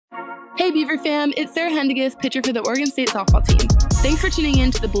Hey Beaver fam, it's Sarah Hendiges, pitcher for the Oregon State softball team. Thanks for tuning in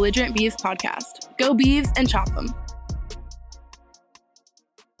to the Belligerent Beavs podcast. Go Beavs and chop them.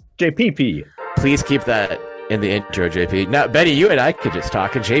 JPP. Please keep that in the intro, JP. Now, Betty, you and I could just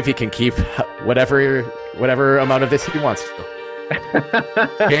talk, and JP can keep whatever amount of this he wants to.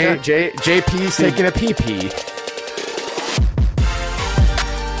 JP's taking a pee-pee.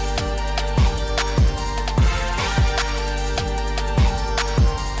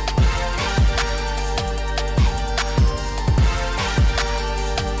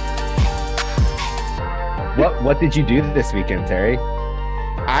 What did you do this weekend, Terry?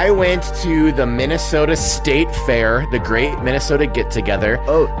 I went to the Minnesota State Fair, the great Minnesota get-together.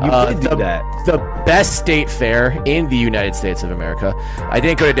 Oh, you did do that. The best state fair in the United States of America. I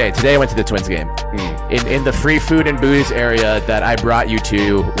didn't go today. Today I went to the Twins game. In the free food and booze area that I brought you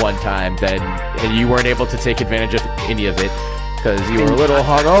to one time, and you weren't able to take advantage of any of it because you were a little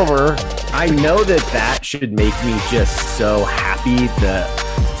hungover. I know that should make me just so happy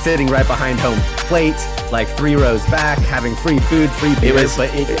sitting right behind home plate, like 3 rows back, having free food, free beer,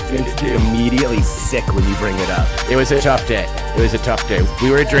 but it makes me immediately sick when you bring it up. It was a tough day. We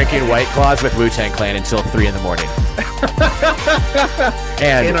were drinking White Claws with Wu-Tang Clan until 3 in the morning.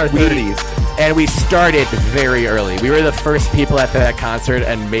 And in our 30s. And we started very early. We were the first people at that concert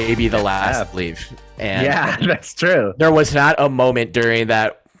and maybe the last to leave. And yeah, that's true. There was not a moment during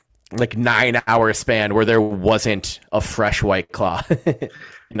that 9-hour span where there wasn't a fresh White Claw.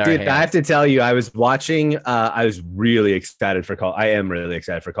 Dude, I have to tell you, I was watching. I was really excited for college. I am really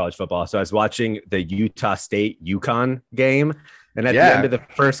excited for college football. So I was watching the Utah State UConn game, and at the end of the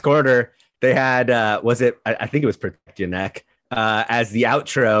first quarter, they had I think it was Protect Your Neck as the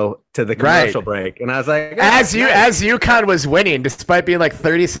outro to the commercial break, and I was like, as UConn was winning despite being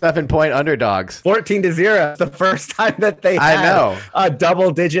 37-point underdogs, 14-0. The first time that they had a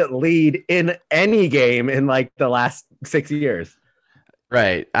double-digit lead in any game in the last 6 years.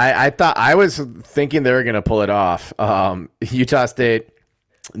 Right. I was thinking they were going to pull it off. Utah State,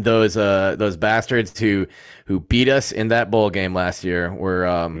 those bastards who beat us in that bowl game last year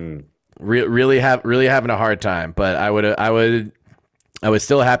were really having a hard time, but I was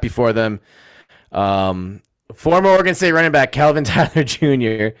still happy for them. Former Oregon State running back Calvin Tyler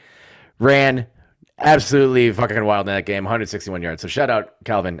Jr. ran absolutely fucking wild in that game, 161 yards. So shout out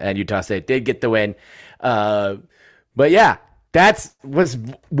Calvin, and Utah State did get the win. But yeah. That was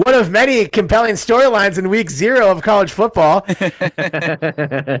one of many compelling storylines in week 0 of college football.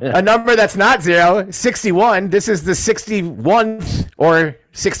 A number that's not 0, 61. This is the 61th or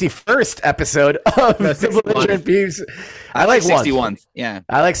 61st episode of the Belligerent Beavs. I like 61th. Yeah,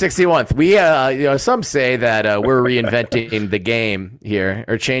 I like 61th. We, some say that we're reinventing the game here,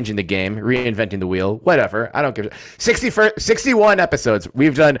 or changing the game, reinventing the wheel, whatever. I don't give a 61 episodes.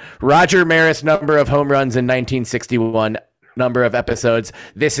 We've done Roger Maris number of home runs in 1961. Number of episodes.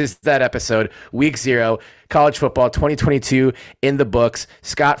 This is that episode. Week 0, college football 2022 in the books.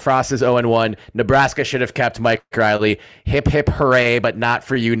 Scott Frost is 0-1. Nebraska should have kept Mike Riley. Hip, hip, hooray, but not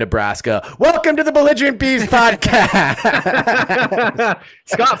for you, Nebraska. Welcome to the Belligerent Beavs podcast.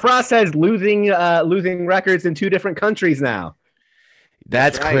 Scott Frost has losing records in 2 different countries now.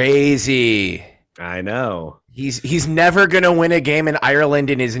 That's right. Crazy. I know. He's never going to win a game in Ireland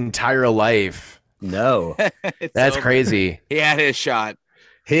in his entire life. No, that's crazy. He had his shot.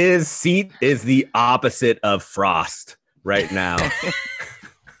 His seat is the opposite of Frost right now.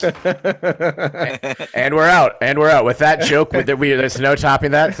 And we're out. With that joke, there's no topping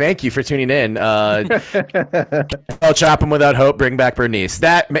that. Thank you for tuning in. I'll chop him without hope. Bring back Bernice.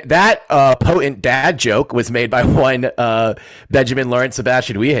 That potent dad joke was made by one Benjamin Lawrence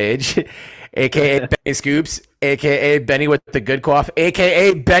Sebastian Wehage, a.k.a. Benny Scoops, a.k.a. Benny with the good cough,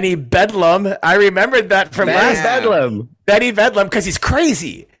 a.k.a. Benny Bedlam. I remembered that from last Bedlam. Benny Bedlam, because he's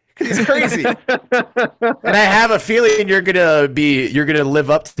crazy. He's crazy. And I have a feeling you're gonna live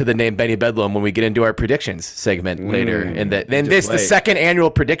up to the name Benny Bedlam when we get into our predictions segment later in the second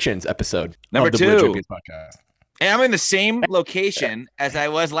annual predictions episode. Number of the 2 Belligerent Beavs podcast. And I'm in the same location as I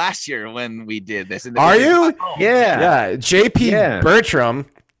was last year when we did this. Are you? Yeah. JP Bertram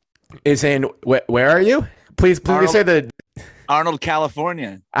is in. Where are you? Please say the Arnold,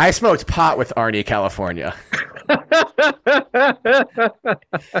 California. I smoked pot with Arnie, California.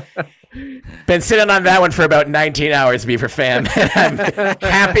 Been sitting on that one for about 19 hours, Beaver fam. I'm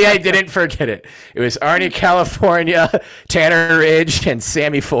happy I didn't forget it. It was Arnie, California, Tanner Ridge, and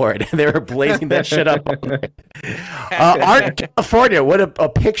Sammy Ford. They were blazing that shit up. Arnie, California, what a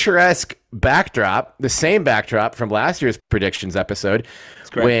picturesque backdrop. The same backdrop from last year's predictions episode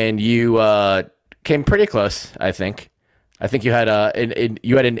when you came pretty close, I think. I think you had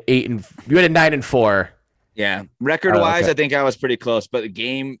you had a 9-4. Yeah, record wise, okay. I think I was pretty close, but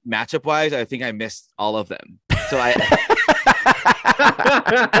game matchup wise, I think I missed all of them. So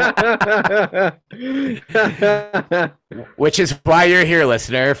Which is why you're here,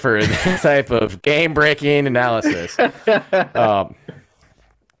 listener, for this type of game-breaking analysis.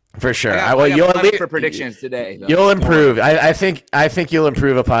 For sure. You'll for predictions today. Though. You'll improve. I think you'll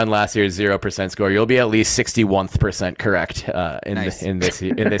improve upon last year's 0% score. You'll be at least 61% correct in this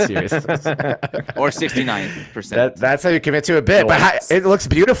series, or 69%. That's how you commit to a bit. But it looks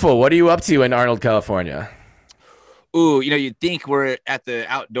beautiful. What are you up to in Arnold, California? Ooh, you'd think we're at the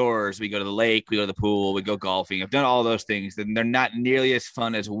outdoors. We go to the lake, we go to the pool, we go golfing. I've done all those things, and they're not nearly as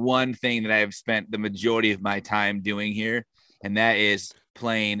fun as one thing that I have spent the majority of my time doing here, and that is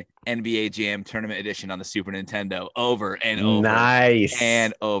playing NBA Jam Tournament Edition on the Super Nintendo over and over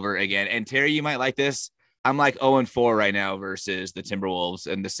and over again. And Terry, you might like this. I'm like 0-4 right now versus the Timberwolves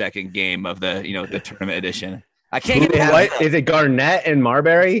in the second game of the Tournament Edition. I can't get what is it? Garnett and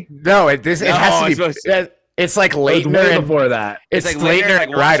Marbury? No, it has to be. It's like Leitner before that. It's like Leitner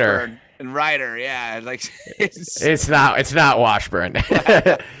and Ryder. And Ryder, yeah, like it's not Washburn.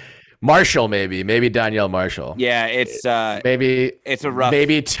 Marshall, maybe Danielle Marshall. Yeah, it's maybe it's a rough,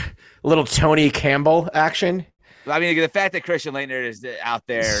 maybe little Tony Campbell action. I mean, the fact that Christian Leitner is out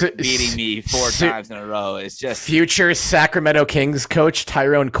there beating me 4 times in a row is just future Sacramento Kings coach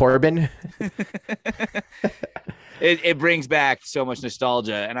Tyrone Corbin. It brings back so much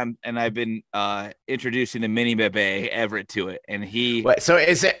nostalgia, and I've been introducing the mini Bebe Everett to it, and he. Wait, so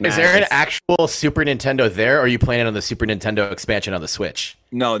is there an actual Super Nintendo there, or are you playing it on the Super Nintendo expansion on the Switch?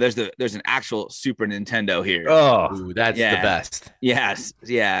 No, there's an actual Super Nintendo here. Oh, ooh, that's the best. Yes,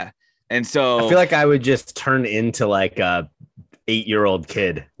 yeah, and so I feel like I would just turn into like a 8-year-old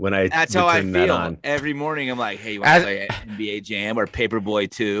kid when I. That's how I feel every morning. I'm like, hey, you want to play NBA Jam or Paperboy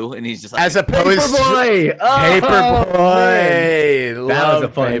 2? And he's just like, as opposed Paperboy. Paperboy. That was a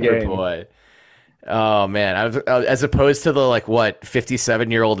fun Paperboy. Game. Oh man, as opposed to the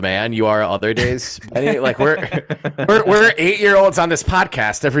 57-year-old man you are other days. Like we're 8-year-olds on this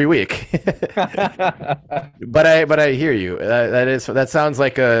podcast every week. but I hear you. That sounds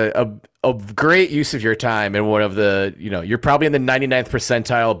like a great use of your time in one of the you're probably in the 99th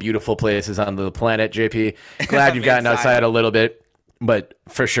percentile beautiful places on the planet. JP, glad you've gotten outside a little bit, but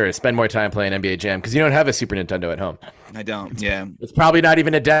for sure spend more time playing NBA Jam because you don't have a Super Nintendo at home. I don't. Yeah, it's probably not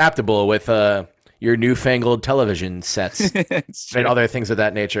even adaptable with your newfangled television sets and other things of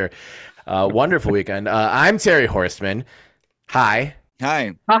that nature. Wonderful weekend. I'm Terry Horstman. Hi.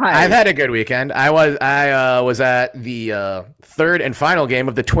 I've had a good weekend. I was at the third and final game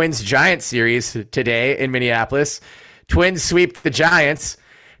of the Twins Giants series today in Minneapolis. Twins sweep the Giants,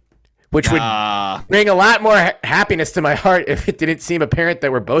 which would bring a lot more happiness to my heart if it didn't seem apparent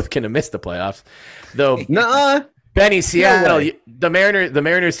that we're both going to miss the playoffs. Though, Benny, Seattle, the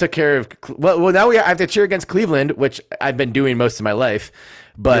Mariners took care of. Well, now I have to cheer against Cleveland, which I've been doing most of my life.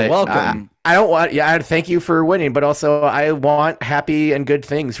 But you're welcome. I don't want. Yeah, I thank you for winning, but also I want happy and good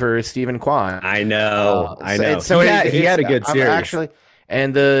things for Stephen Kwan. I know. So he had a good series actually.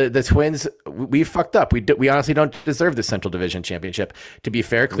 And the Twins, we fucked up. We honestly don't deserve the Central Division championship. To be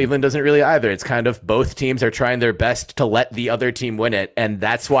fair, Cleveland doesn't really either. It's kind of both teams are trying their best to let the other team win it, and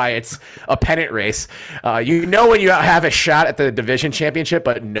that's why it's a pennant race. When you have a shot at the division championship,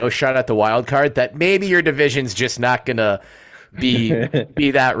 but no shot at the wild card, that maybe your division's just not gonna be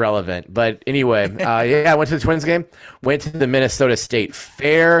that relevant. But anyway, I went to the Twins game. Went to the Minnesota State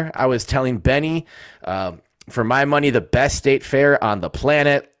Fair. I was telling Benny. For my money, the best state fair on the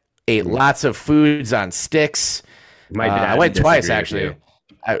planet. Ate lots of foods on sticks. I went twice, actually.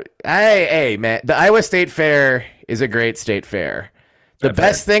 Hey, man, the Iowa State Fair is a great state fair. The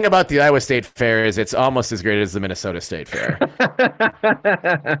best thing about the Iowa State Fair is it's almost as great as the Minnesota State Fair.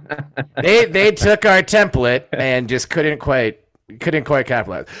 They took our template and just couldn't quite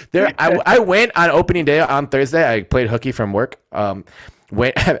capitalize. I went on opening day on Thursday. I played hooky from work.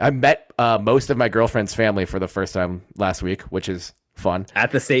 I met most of my girlfriend's family for the first time last week, which is fun.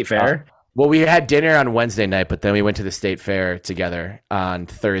 At the state fair? Well, we had dinner on Wednesday night, but then we went to the state fair together on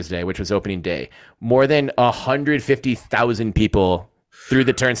Thursday, which was opening day. More than 150,000 people through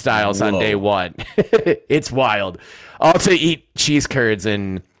the turnstiles on day one. It's wild. All to eat cheese curds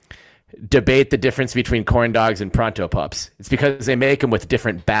and debate the difference between corn dogs and Pronto Pups. It's because they make them with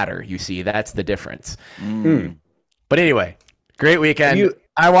different batter, you see. That's the difference. But anyway... Great weekend.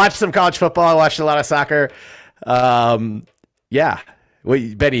 I watched some college football. I watched a lot of soccer. Yeah. Well,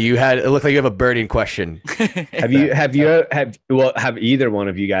 Benny, it looked like you have a burning question. Have either one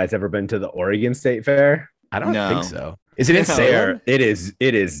of you guys ever been to the Oregon State Fair? I don't think so. Is it in Salem? It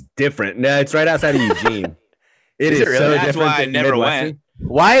is different. No, it's right outside of Eugene. It is really? so That's different why I than never Midwestern. went.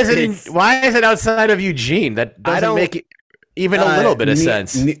 Why is it outside of Eugene? That doesn't make it even a little bit of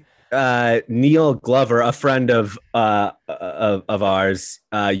sense. Neil Glover, a friend of ours,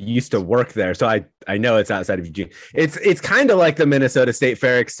 used to work there, so I know it's outside of Eugene. It's kind of like the Minnesota State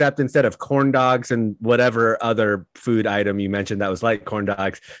Fair, except instead of corn dogs and whatever other food item you mentioned that was like corn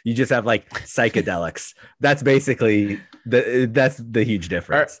dogs, you just have like psychedelics. That's basically that's the huge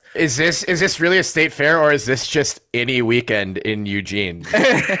difference. Is this really a state fair, or is this just any weekend in Eugene?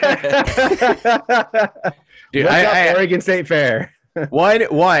 Dude, Oregon State Fair.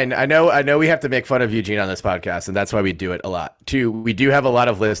 One, I know we have to make fun of Eugene on this podcast, and that's why we do it a lot. Two, we do have a lot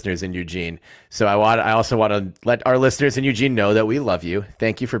of listeners in Eugene, so I also want to let our listeners in Eugene know that we love you.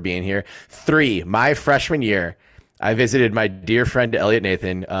 Thank you for being here. Three, my freshman year, I visited my dear friend Elliot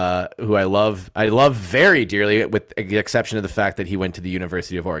Nathan, who I love very dearly, with the exception of the fact that he went to the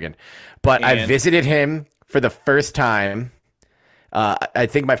University of Oregon. But I visited him for the first time. I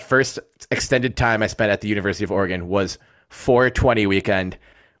think my first extended time I spent at the University of Oregon was 420 weekend,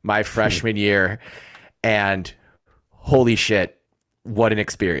 my freshman year, and holy shit, what an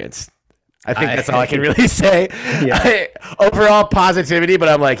experience. I think that's all I can really say. Yeah. Overall positivity, but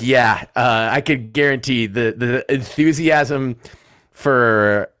I'm like, I could guarantee the enthusiasm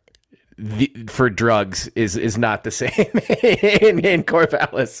for drugs is not the same in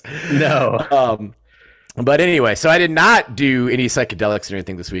Corvallis. No. But anyway, so I did not do any psychedelics or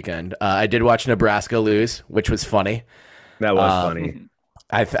anything this weekend. I did watch Nebraska lose, which was funny. That was funny.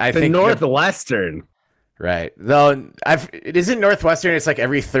 I think Northwestern. Right. Though it isn't Northwestern. It's like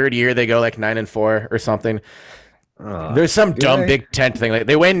every third year they go like 9-4 or something. There's some dumb Big Ten thing. Like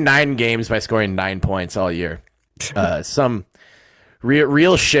they win 9 games by scoring 9 points all year. Some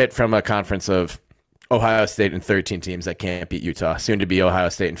real shit from a conference of Ohio State and 13 teams that can't beat Utah. Soon to be Ohio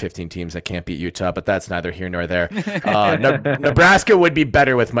State and 15 teams that can't beat Utah. But that's neither here nor there. Nebraska would be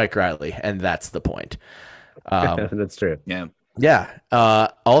better with Mike Riley, and that's the point. That's true. Yeah. Yeah.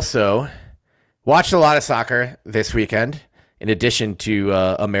 Also, watched a lot of soccer this weekend, in addition to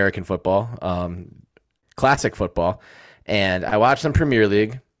American football, classic football. And I watched some Premier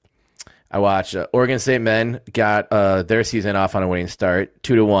League. I watched Oregon State men got their season off on a winning start,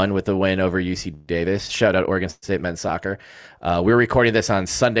 2-1 with a win over UC Davis. Shout out Oregon State men's soccer. We're recording this on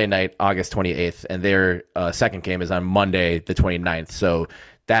Sunday night, August 28th, and their second game is on Monday, the 29th. So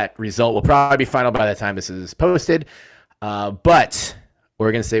that result will probably be final by the time this is posted. But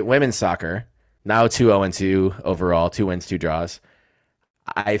Oregon State women's soccer, now 2-0-2 overall, 2 wins, 2 draws.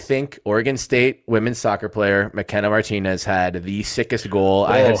 I think Oregon State women's soccer player McKenna Martinez had the sickest goal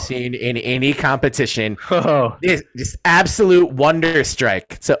I have seen in any competition. Just absolute wonder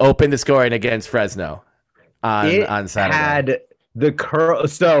strike to open the scoring against Fresno on Saturday. Had the curl.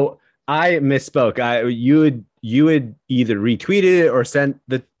 So I misspoke. You had either retweeted it or sent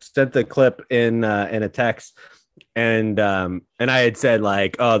the clip in a text. And I had said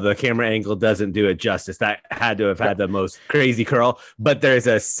like, oh, the camera angle doesn't do it justice. That had to have had the most crazy curl. But there's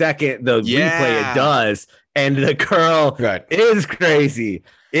a second, the replay it does, and the curl is crazy.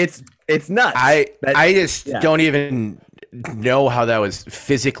 It's nuts. I just don't even know how that was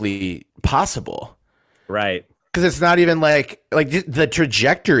physically possible. Right. Because it's not even like the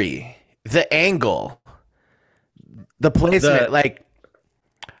trajectory, the angle, the placement,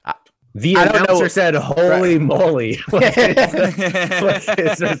 the announcer said, "Holy moly!" What's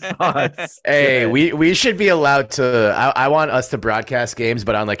his response? Hey, we should be allowed to. I want us to broadcast games,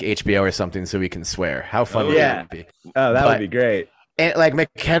 but on like HBO or something, so we can swear. How fun would that be? Oh, that would be great. And like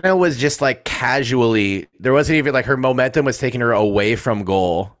McKenna was just like casually. There wasn't even like her momentum was taking her away from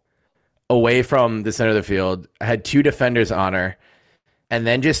goal, away from the center of the field. I had 2 defenders on her, and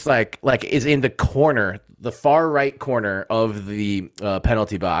then just like is in the corner, the far right corner of the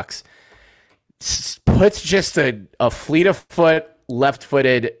penalty box. Puts just a fleet of foot,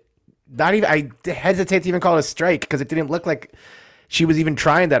 left-footed, not even, I hesitate to even call it a strike because it didn't look like she was even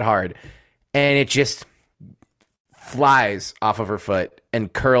trying that hard. And it just flies off of her foot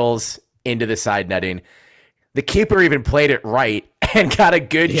and curls into the side netting. The keeper even played it right and got a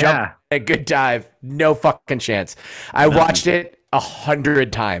good jump, a good dive. No fucking chance. I watched it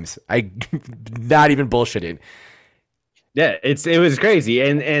 100 times. I not even bullshitting. Yeah, it was crazy.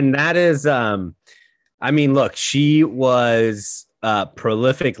 And that is I mean, look, she was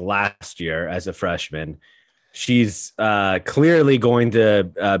prolific last year as a freshman. She's clearly going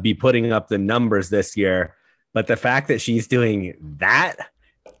to be putting up the numbers this year, but the fact that she's doing that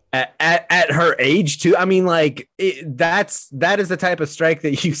at her age too. I mean, like that is the type of strike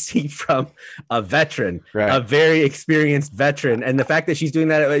that you see from a veteran, a very experienced veteran. And the fact that she's doing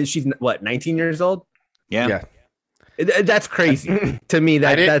that, she's what, 19 years old? Yeah. That's crazy to me.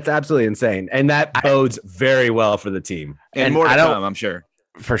 That's absolutely insane. And that bodes very well for the team. And more to come, I'm sure.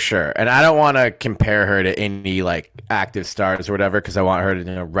 For sure. And I don't want to compare her to any like active stars or whatever, because I want her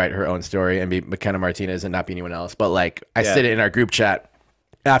to write her own story and be McKenna Martinez and not be anyone else. But like I said it in our group chat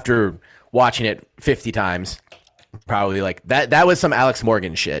after watching it 50 times, probably like that was some Alex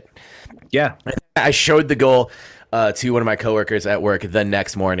Morgan shit. Yeah. I showed the goal to one of my coworkers at work the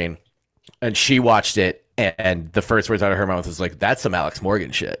next morning, and she watched it, and the first words out of her mouth was like, that's some Alex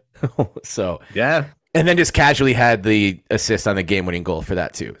Morgan shit. So yeah. And then just casually had the assist on the game-winning goal for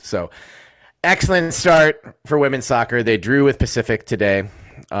that too. So excellent start for women's soccer. They drew with Pacific today.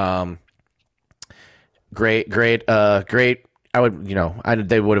 Great. They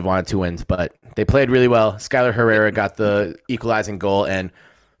would have wanted 2 wins, but they played really well. Skylar Herrera got the equalizing goal, and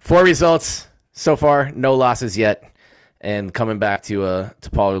 4 results so far, no losses yet, and coming back to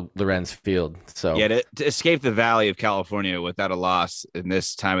Paul Lorenz Field. So yeah, to escape the Valley of California without a loss in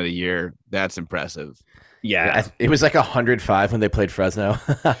this time of the year, that's impressive. Yeah, it was like 105 when they played Fresno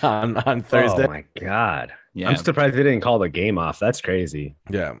on Thursday. Oh my god! Yeah. I'm surprised they didn't call the game off. That's crazy.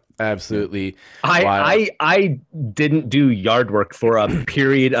 Yeah, absolutely. I didn't do yard work for a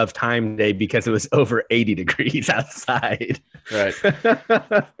period of time today because it was over 80 degrees outside. Right.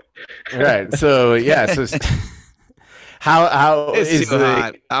 Right. So yeah. So how is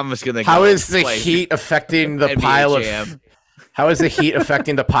hot. I'm just gonna. How is the heat affecting the pile of? How is the heat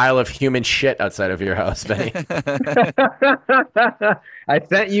affecting the pile of human shit outside of your house, Benny? I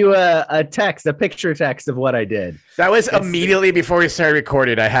sent you a picture text of what I did. That was immediately before we started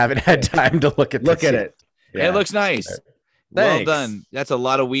recording. I haven't had time to look at it. Yeah. It looks nice. Well done. That's a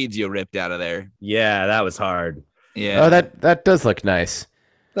lot of weeds you ripped out of there. Yeah, that was hard. Yeah. Oh, that does look nice.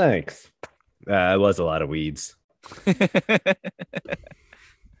 Thanks. It was a lot of weeds.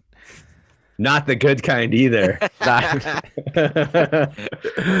 Not the good kind either.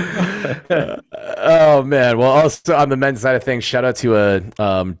 Oh man! Well, also on the men's side of things, shout out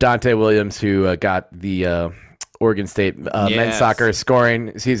to Dante Williams, who got the Oregon State men's soccer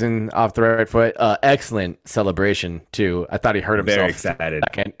scoring season off the right foot. Excellent celebration too. I thought he hurt himself. Very excited.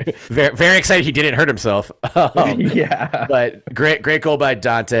 Very, very excited. He didn't hurt himself. Yeah. But great goal by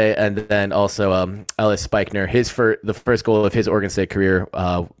Dante, and then also Ellis Spikner. The first goal of his Oregon State career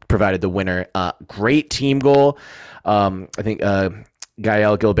provided the winner. Great team goal. I think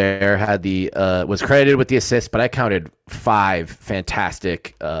Gael Gilbert had was credited with the assist, but I counted 5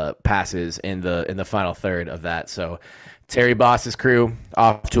 fantastic passes in the final third of that. So Terry Boss's crew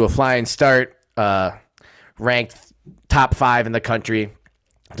off to a flying start, ranked top 5 in the country,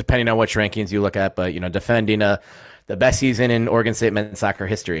 depending on which rankings you look at, but defending the best season in Oregon State men's soccer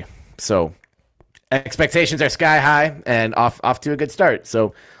history. So expectations are sky high and off to a good start.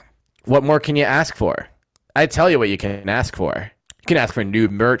 So what more can you ask for? I tell you what you can ask for. You can ask for new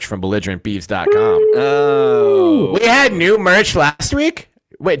merch from belligerentbeeves.com. Oh. We had new merch last week?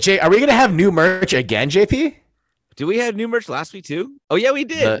 Wait, Jay, are we going to have new merch again, JP? Did we have new merch last week too? Oh, yeah, we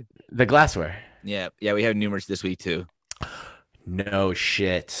did. The glassware. Yeah, we have new merch this week too. No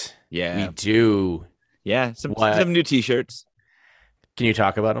shit. Yeah. We do. Yeah, some new t-shirts. Can you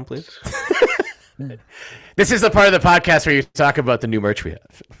talk about them, please? This is the part of the podcast where you talk about the new merch we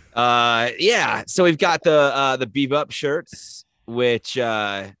have. Yeah. So we've got the Beef Up shirts, which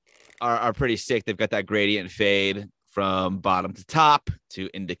are pretty sick. They've got that gradient fade from bottom to top to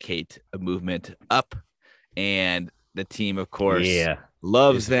indicate a movement up. And the team, of course,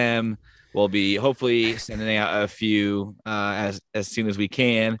 loves them. We'll be hopefully sending out a few as soon as we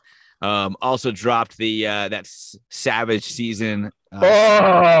can. Also dropped the that Savage season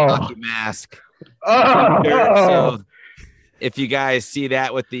hockey mask. So if you guys see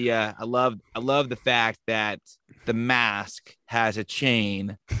that with the I love the fact that the mask has a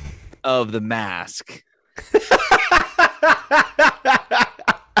chain of the mask.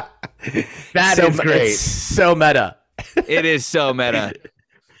 That is great. It's so meta. It is so meta.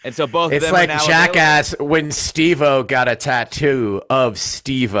 And so both it's of them like Jackass when Steve-O got a tattoo of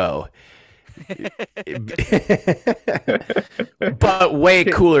Steve-O. But way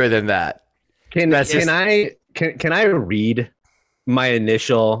cooler than that. Can I read my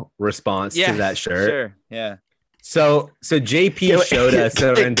initial response to that shirt? Sure. Yeah. So JP showed us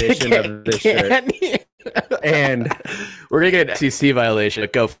a rendition of the shirt. And we're gonna get an FCC violation.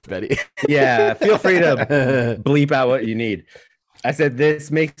 Go, Betty. Yeah, feel free to bleep out what you need. I said,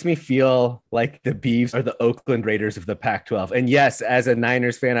 this makes me feel like the Beavs are the Oakland Raiders of the Pac-12. And yes, as a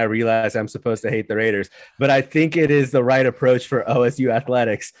Niners fan, I realize I'm supposed to hate the Raiders, but I think it is the right approach for OSU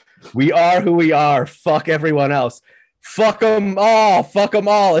athletics. We are who we are. Fuck everyone else. Fuck them all. Fuck them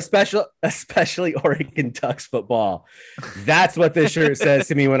all, especially Oregon Ducks football. That's what this shirt says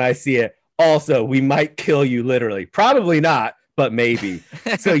to me when I see it. Also, we might kill you literally. Probably not, but maybe.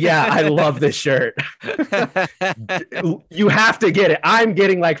 So yeah, I love this shirt. You have to get it. I'm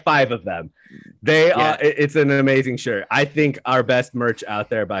getting like 5 of them. It's an amazing shirt. I think our best merch out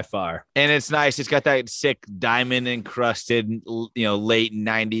there by far. And it's nice. It's got that sick diamond encrusted, late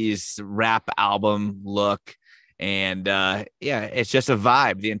 90s rap album look. And it's just a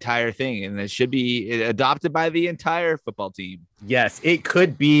vibe, the entire thing. And it should be adopted by the entire football team. Yes, it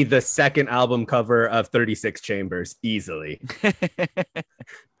could be the second album cover of 36 Chambers easily.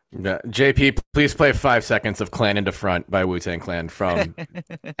 JP, please play 5 seconds of Clan into Front by Wu-Tang Clan from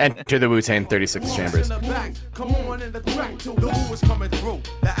Enter the Wu-Tang 36 Chambers. Come on in the crack till the who is coming through.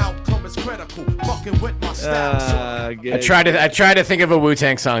 The outcome is critical. Fucking with my style. I try to think of a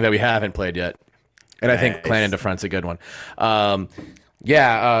Wu-Tang song that we haven't played yet. And I think Clan into Front's a good one.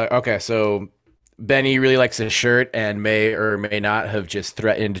 Okay, so Benny really likes his shirt and may or may not have just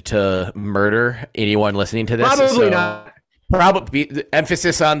threatened to murder anyone listening to this. Probably not. Probably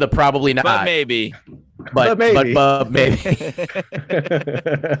emphasis on the probably not. But maybe. But maybe.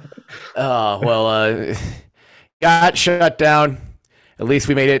 Got shut down. At least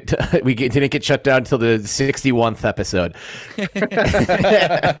we made it. We didn't get shut down until the 61th episode.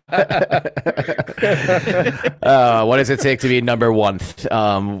 What does it take to be number 1?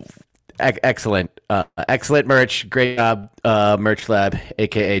 Excellent. Excellent merch. Great job, Merch Lab,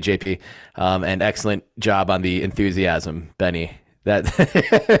 a.k.a. JP. And excellent job on the enthusiasm, Benny.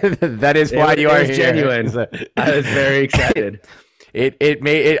 That is why you are here. Genuine. I was very excited.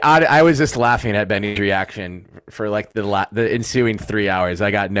 I was just laughing at Benny's reaction for like the ensuing 3 hours.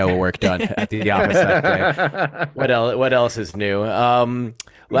 I got no work done at the office that day. What else is new?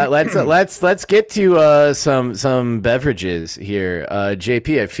 Let's get to some beverages here.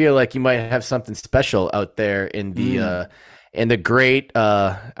 JP, I feel like you might have something special out there in the great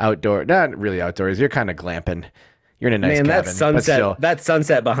outdoor. Not really outdoors. You're kind of glamping. You're in a nice cabin. That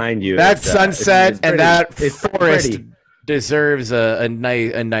sunset behind you. That sunset and that forest. Pretty. Deserves a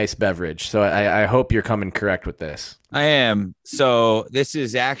nice beverage. So I hope you're coming correct with this. I am. So this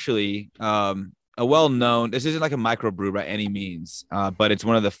is actually a well-known. This isn't like a microbrew by any means, but it's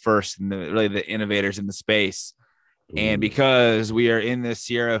one of the first and really the innovators in the space. And because we are in the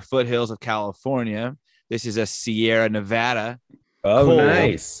Sierra foothills of California, this is a Sierra Nevada.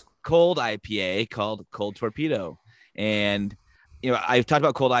 Nice cold IPA called Cold Torpedo. And I've talked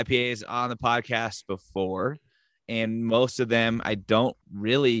about cold IPAs on the podcast before. And most of them I don't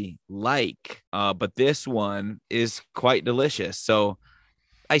really like, but this one is quite delicious. So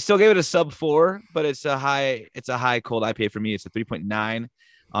I still gave it a sub 4, but it's a high cold IPA for me. It's a 3.9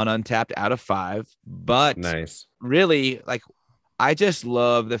 on Untapped out of 5. But nice. Really, like, I just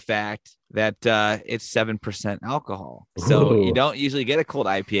love the fact that it's 7% alcohol. So you don't usually get a cold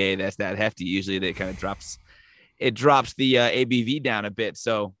IPA that's that hefty. Usually that kind of drops the ABV down a bit.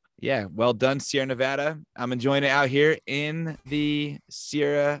 So yeah, well done, Sierra Nevada. I'm enjoying it out here in the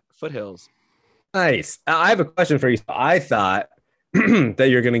Sierra foothills. Nice. I have a question for you. I thought that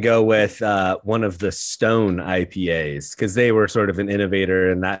you're going to go with one of the Stone IPAs because they were sort of an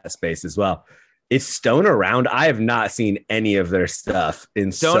innovator in that space as well. Is Stone around? I have not seen any of their stuff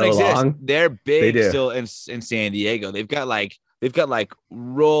in Stone so exists. long. They're big still in San Diego. They've got like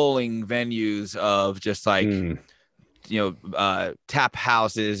rolling venues of just like tap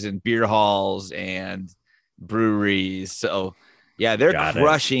houses and beer halls and breweries. So yeah, they're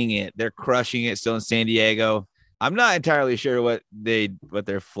crushing it. They're crushing it still in San Diego. I'm not entirely sure what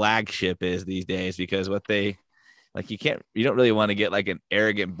their flagship is these days, because you don't really want to get like an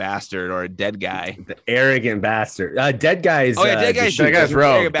Arrogant Bastard or a Dead Guy. The Arrogant Bastard. Dead Guy's. Oh yeah, Dead Guy's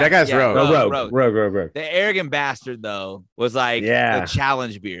Rogue. Dead Guy's Rogue. Rogue. The Arrogant Bastard though was like the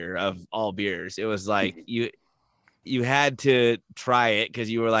challenge beer of all beers. It was like you had to try it because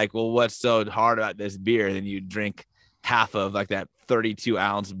you were like, well, what's so hard about this beer? And then you drink half of like that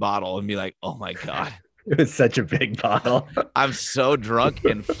 32-ounce bottle and be like, oh my God. It was such a big bottle. I'm so drunk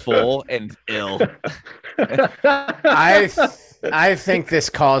and full and ill. I think this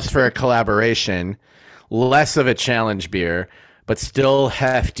calls for a collaboration, less of a challenge beer, but still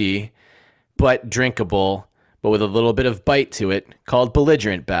hefty, but drinkable, but with a little bit of bite to it, called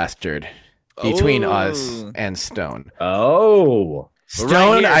Belligerent Bastard, between us and Stone. Oh.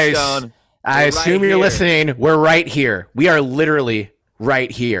 Stone, right here, Stone. I assume you're listening. We're right here. We are literally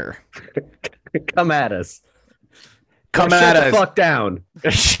right here. Come at us. Come at us. Shut the fuck down.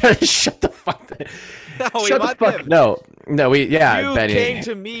 Shut the fuck down. No, Shut the fuck. No, you Benny came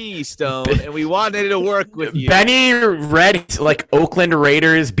to me, Stone, and we wanted to work with you. Benny read like Oakland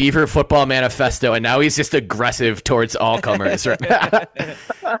Raiders Beaver football manifesto, and now he's just aggressive towards all comers. Right?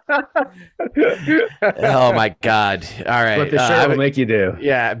 Oh my god! All right, what the show will make you do.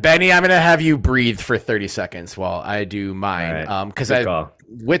 Yeah, Benny, I'm gonna have you breathe for 30 seconds while I do mine. Because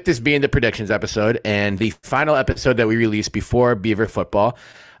with this being the predictions episode and the final episode that we released before Beaver football.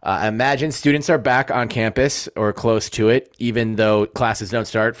 Imagine students are back on campus or close to it, even though classes don't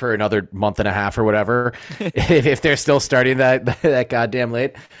start for another month and a half or whatever, if they're still starting that goddamn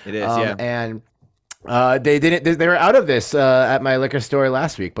late. It is, yeah. And they were out of this at my liquor store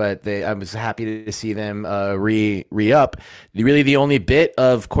last week, but I was happy to see them re-up. Really, the only bit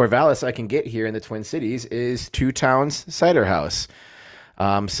of Corvallis I can get here in the Twin Cities is Two Towns Cider House.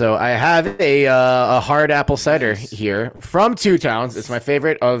 So I have a hard apple cider here from Two Towns. It's my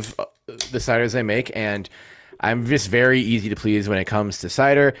favorite of the ciders I make, and I'm just very easy to please when it comes to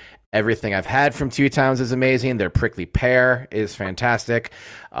cider. Everything I've had from Two Towns is amazing. Their prickly pear is fantastic.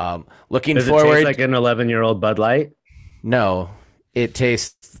 Looking forward. Does it taste like an 11-year-old Bud Light? No, it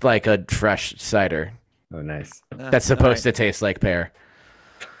tastes like a fresh cider. Oh, nice. That's supposed to taste like pear.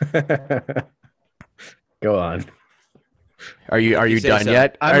 Go on. Are you done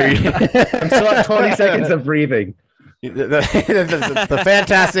yet? I'm still at 20 seconds of breathing. The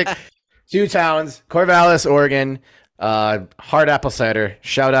fantastic Two Towns, Corvallis, Oregon, hard apple cider.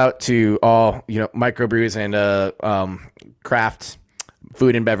 Shout out to all microbrews and craft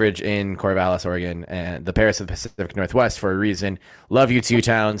food and beverage in Corvallis, Oregon, and the Paris of the Pacific Northwest for a reason. Love you, Two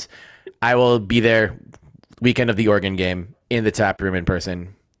Towns. I will be there weekend of the Oregon game in the tap room in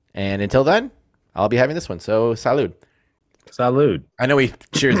person. And until then, I'll be having this one. So salud. Salud. I know we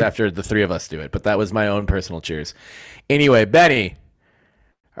cheers after the three of us do it, but that was my own personal cheers. Anyway, Benny,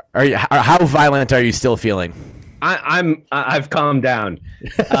 how violent are you still feeling? I've calmed down.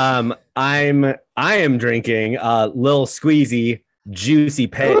 I am drinking Lil Squeezy Juicy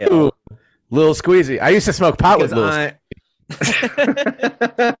Pale. Ooh, Lil Squeezy. I used to smoke pot with Lil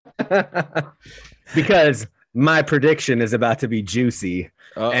because my prediction is about to be juicy.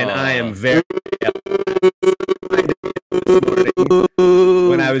 And I am very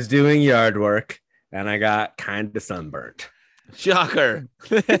when I was doing yard work and I got kind of sunburnt. Shocker.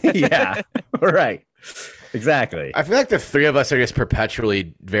 Yeah, right. Exactly. I feel like the three of us are just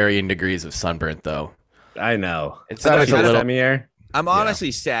perpetually varying degrees of sunburnt, though. I know. It's always a little time of year. I'm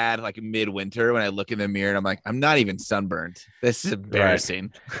honestly sad, like midwinter, when I look in the mirror and I'm like, I'm not even sunburned. This is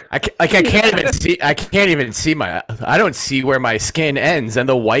embarrassing. Right. I can't even see. I can't even see my. I don't see where my skin ends and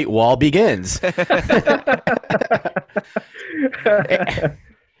the white wall begins.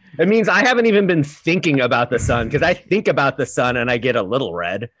 It means I haven't even been thinking about the sun because I think about the sun and I get a little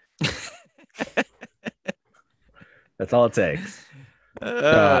red. That's all it takes.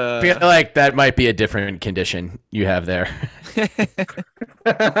 I feel like that might be a different condition you have there.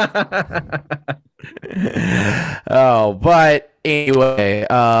 But anyway,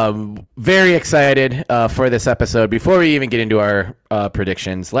 very excited for this episode. Before we even get into our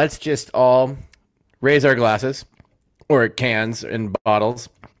predictions, let's just all raise our glasses or cans and bottles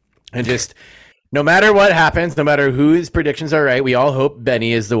and just, no matter what happens, no matter whose predictions are right, we all hope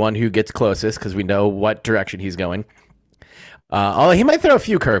Benny is the one who gets closest because we know what direction he's going. Although he might throw a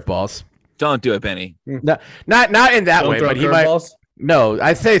few curveballs. Don't do it, Benny. No, not in that way, but he might. No,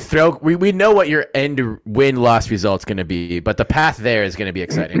 I'd say throw. We know what your end win-loss result's going to be, but the path there is going to be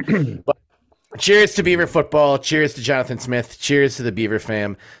exciting. But cheers to Beaver football. Cheers to Jonathan Smith. Cheers to the Beaver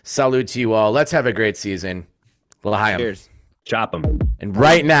fam. Salute to you all. Let's have a great season. L'chaim. Cheers. Chop them. And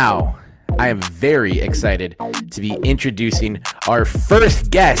right now, I am very excited to be introducing our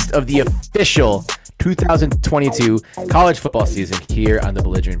first guest of the official 2022 college football season here on the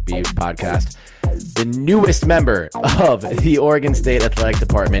Belligerent Beavs podcast. The newest member of the Oregon State Athletic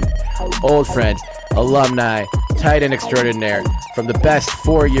Department, old friend, alumni, tight end extraordinaire from the best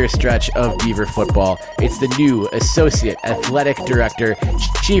 4-year stretch of Beaver football. It's the new Associate Athletic Director,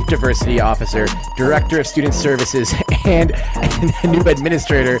 Chief Diversity Officer, Director of Student Services, and new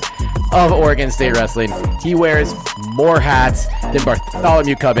Administrator of Oregon State Wrestling. He wears more hats than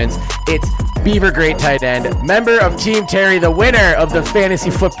Bartholomew Cubbins. It's Beaver great tight end, member of Team Terry, the winner of the fantasy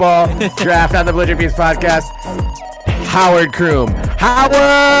football draft on the Belligerent Beavs podcast, Howard Croom.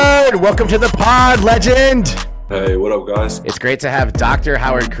 Howard, welcome to the pod, legend. Hey, what up, guys? It's great to have Dr.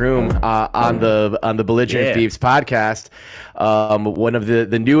 Howard Croom on the Belligerent Beeves podcast. One of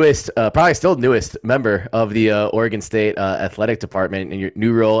the newest, probably still newest member of the Oregon State Athletic Department in your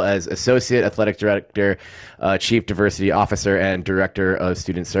new role as Associate Athletic Director, Chief Diversity Officer, and Director of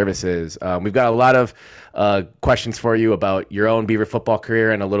Student Services. We've got a lot of questions for you about your own Beaver football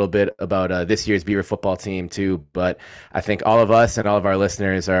career and a little bit about this year's Beaver football team too. But I think all of us and all of our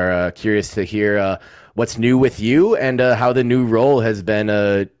listeners are curious to hear what's new with you and how the new role has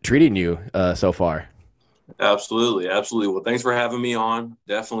been treating you so far. Absolutely. Well, thanks for having me on.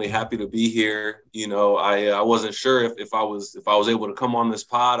 Definitely happy to be here. You know, I wasn't sure if I was able to come on this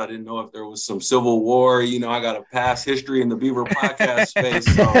pod. I didn't know if there was some civil war. You know, I got a past history in the Beaver podcast space.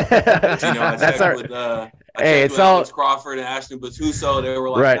 So, you know, I checked with Alex Crawford and Ashton Batuso. They were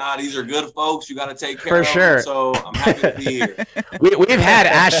like, Nah, these are good folks. You got to take care of them. So I'm happy to be here. We've had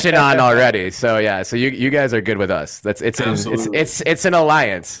Ashton on already. So yeah, so you guys are good with us. It's an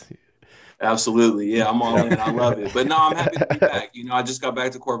alliance. Absolutely. Yeah, I'm all in. I love it. But no, I'm happy to be back. You know, I just got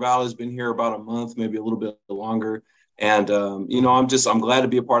back to Corvallis, been here about a month, maybe a little bit longer. And, you know, I'm glad to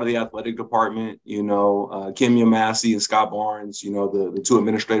be a part of the athletic department. You know, Kimya Massey and Scott Barnes, you know, the two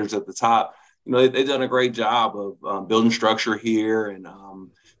administrators at the top, you know, they've done a great job of building structure here and,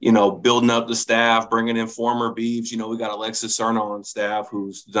 you know, building up the staff, bringing in former Beavs. You know, we got Alexis Cerna on staff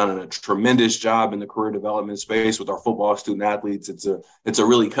who's done a tremendous job in the career development space with our football student athletes. It's a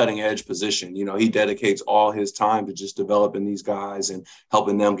really cutting edge position. You know, he dedicates all his time to just developing these guys and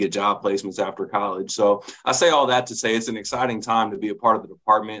helping them get job placements after college. So I say all that to say it's an exciting time to be a part of the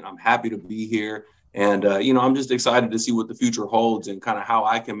department. I'm happy to be here. And, you know, I'm just excited to see what the future holds and kind of how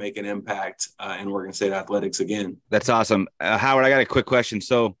I can make an impact in Oregon State athletics again. That's awesome. Howard, I got a quick question.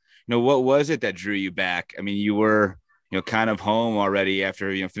 So, you know, what was it that drew you back? I mean, you were, you know, kind of home already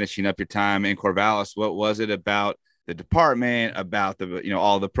after, you know, finishing up your time in Corvallis. What was it about the department, about the, you know,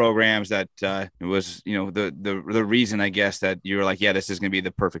 all the programs that it was, you know, the reason, I guess, that you were like, yeah, this is going to be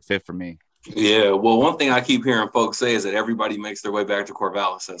the perfect fit for me? Yeah, well, one thing I keep hearing folks say is that everybody makes their way back to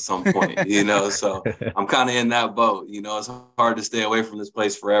Corvallis at some point, you know, so I'm kind of in that boat. You know, it's hard to stay away from this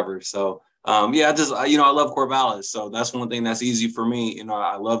place forever. So, yeah, you know, I love Corvallis. So that's one thing that's easy for me. You know,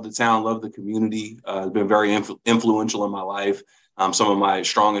 I love the town, love the community. It's been very influential in my life. Some of my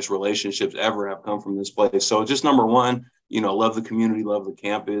strongest relationships ever have come from this place. So just number one, you know, love the community, love the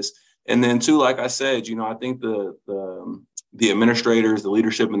campus. And then two, like I said, you know, I think the administrators, the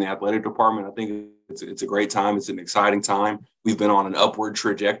leadership in the athletic department, I think it's a great time. It's an exciting time. We've been on an upward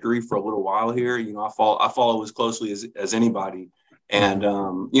trajectory for a little while here. You know, I follow as closely as anybody. And,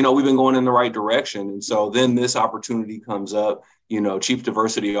 you know, we've been going in the right direction. And so then this opportunity comes up, you know, Chief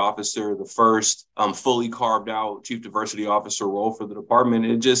Diversity Officer, the first fully carved out Chief Diversity Officer role for the department.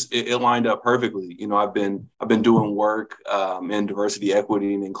 It lined up perfectly. You know, I've been doing work in diversity,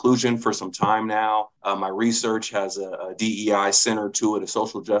 equity, and inclusion for some time now. My research has a DEI center to it, a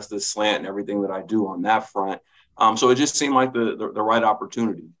social justice slant, and everything that I do on that front. So it just seemed like the right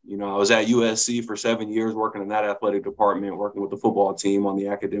opportunity. You know, I was at USC for 7 years working in that athletic department, working with the football team on the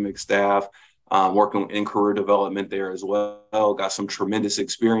academic staff, working in career development there as well. Got some tremendous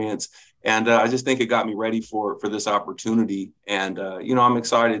experience. And I just think it got me ready for this opportunity. And, you know, I'm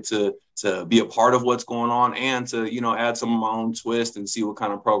excited to be a part of what's going on and to, you know, add some of my own twist and see what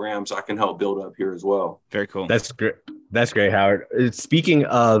kind of programs I can help build up here as well. Very cool. That's great. That's great, Howard. Speaking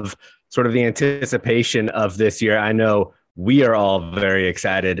of sort of the anticipation of this year, I know we are all very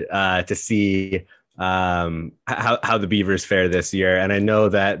excited to see how the Beavers fare this year. And I know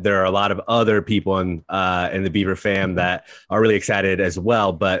that there are a lot of other people in the Beaver fam that are really excited as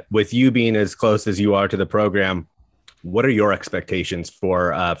well. But with you being as close as you are to the program, what are your expectations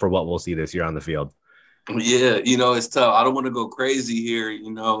for what we'll see this year on the field? Yeah, you know, it's tough. I don't want to go crazy here, you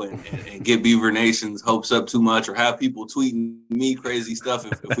know, and get Beaver Nation's hopes up too much or have people tweeting me crazy stuff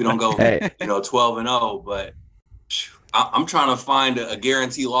if we don't go, you know, 12-0. But I'm trying to find a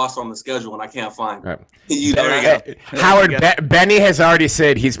guarantee loss on the schedule, and I can't find it. Right. You know, Howard, Benny has already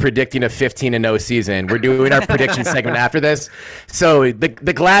said he's predicting a 15-0 season. We're doing our prediction segment after this. So the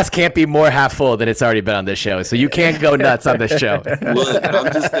glass can't be more half full than it's already been on this show. So you can't go nuts on this show. Look,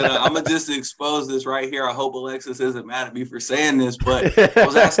 I'm gonna just expose this right here. I hope Alexis isn't mad at me for saying this, but I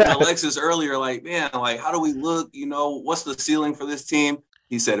was asking Alexis earlier, like, man, like, how do we look? You know, what's the ceiling for this team?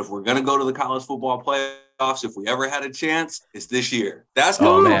 He said, if we're going to go to the college football playoff, playoffs, if we ever had a chance, it's this year. That's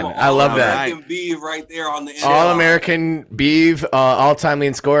man, I love that. Beeve right there on the end. All-American Beeve, all-time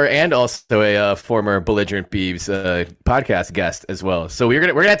leading scorer, and also a former Belligerent Beeves podcast guest as well. So we're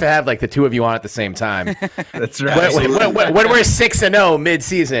gonna have to like the two of you on at the same time. That's right. When we're 6-0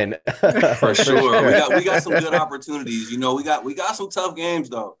 mid-season. For sure, we got some good opportunities. You know, we got some tough games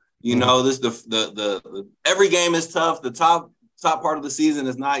though. You know, this the every game is tough. The top part of the season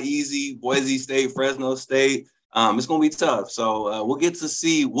is not easy. Boise State, Fresno State. It's going to be tough. So we'll get to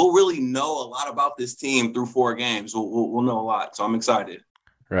see. We'll really know a lot about this team through 4 games. We'll know a lot. So I'm excited.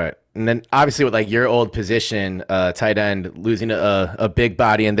 Right. And then obviously with like your old position, tight end, losing a big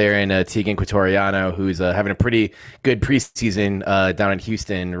body in there in Tegan Quatoriano, who's having a pretty good preseason down in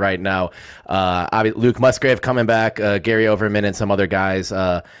Houston right now. Luke Musgrave coming back, Gary Overman and some other guys.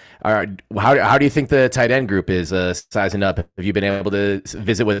 How do you think the tight end group is sizing up? Have you been able to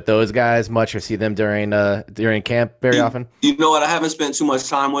visit with those guys much or see them during camp very often? You know what? I haven't spent too much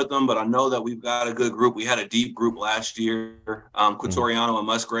time with them, but I know that we've got a good group. We had a deep group last year. Quatoriano and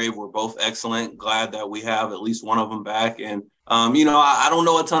Musgrave were both excellent. Glad that we have at least one of them back. And you know, I don't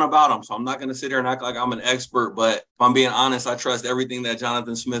know a ton about them, so I'm not going to sit here and act like I'm an expert. But if I'm being honest, I trust everything that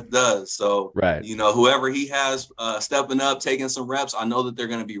Jonathan Smith does. So, right. You know, whoever he has stepping up, taking some reps, I know that they're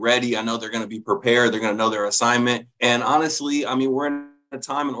going to be ready. I know they're going to be prepared. They're going to know their assignment. And honestly, I mean, we're in a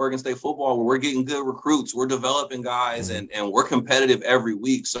time in Oregon State football where we're getting good recruits. We're developing guys, and we're competitive every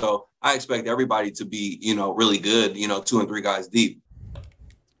week. So I expect everybody to be, you know, really good, you know, 2 and 3 guys deep.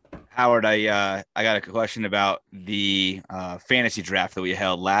 Howard, I got a question about the fantasy draft that we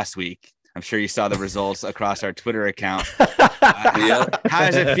held last week. I'm sure you saw the results across our Twitter account. How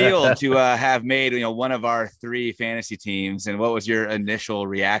does it feel to have made, you know, one of our 3 fantasy teams? And what was your initial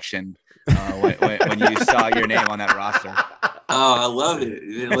reaction when you saw your name on that roster? Oh, I love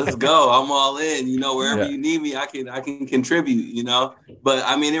it. Let's go. I'm all in. You know, wherever you need me, I can contribute, you know. But,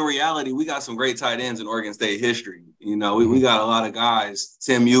 I mean, in reality, we got some great tight ends in Oregon State history. You know, we got a lot of guys.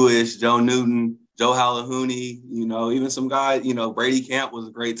 Tim Ewish, Joe Newton, Joe Halahouni, you know, even some guys, you know, Brady Camp was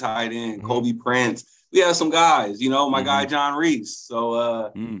a great tight end. Kobe Prince. We have some guys, you know, my guy John Reese.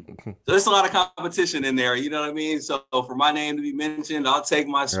 So there's a lot of competition in there, you know what I mean? So for my name to be mentioned, I'll take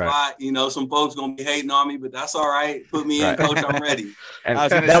my spot. Right. You know, some folks gonna be hating on me, but that's all right. Put me in, coach. I'm ready. And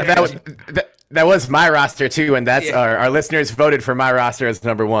that was my roster too, and that's our listeners voted for my roster as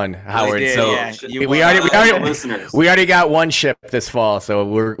number 1, Howard. Did, so we already got one ship this fall, so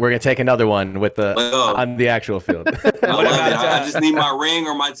we're gonna take another one with on the actual field. I just need my ring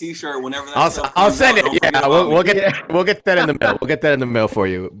or my T-shirt whenever that. I'll send it. Yeah, we'll get that in the mail. We'll get that in the mail for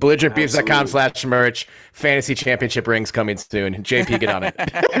you. BelligerentBeefs.com/merch. Fantasy championship rings coming soon. JP, get on it.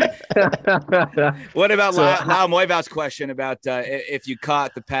 What about Lau Moivaut's question about if you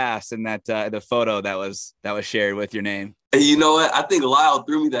caught the pass in that the photo that was shared with your name? And you know what? I think Lyle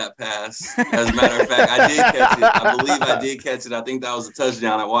threw me that pass. As a matter of fact, I did catch it. I believe I did catch it. I think that was a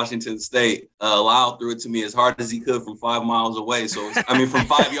touchdown at Washington State. Lyle threw it to me as hard as he could from 5 miles away. So, from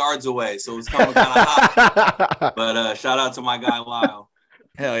 5 yards away. So it was coming kind of hot. But shout out to my guy, Lyle.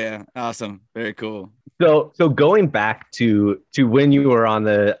 Hell yeah. Awesome. Very cool. So going back to when you were on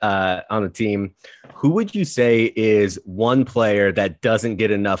the team, who would you say is one player that doesn't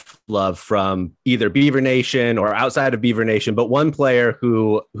get enough love from either Beaver Nation or outside of Beaver Nation, but one player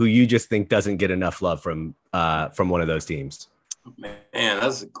who you just think doesn't get enough love from one of those teams? Man,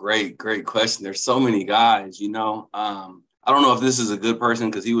 that's a great question. There's so many guys, you know. I don't know if this is a good person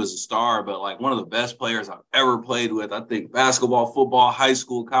because he was a star, but like one of the best players I've ever played with, I think basketball, football, high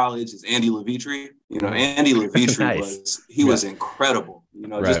school, college, is Andy Levitre. You know, Andy Levitre was incredible. You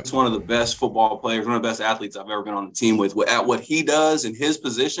know, just one of the best football players, one of the best athletes I've ever been on the team with. At what he does in his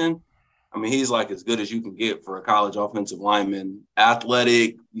position, I mean, he's like as good as you can get for a college offensive lineman.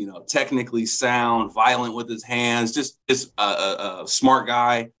 Athletic, you know, technically sound, violent with his hands, just a smart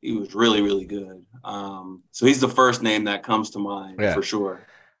guy. He was really, really good. So he's the first name that comes to mind for sure.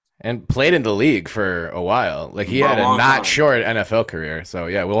 And played in the league for a while. Like he had a not short NFL career. So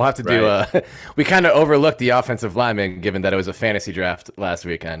yeah, we'll have to do we kind of overlooked the offensive lineman given that it was a fantasy draft last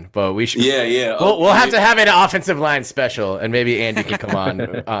weekend. But we should we'll have to have an offensive line special, and maybe Andy can come on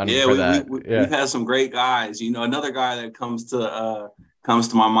for that. We've had some great guys. You know, another guy that comes to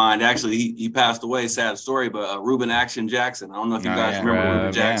my mind. Actually, he passed away. Sad story, but Reuben Action Jackson. I don't know if you guys remember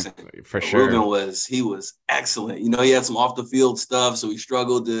Reuben Jackson. For sure. Reuben was excellent. You know, he had some off the field stuff, so he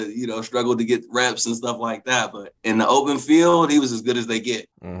struggled to get reps and stuff like that. But in the open field, he was as good as they get.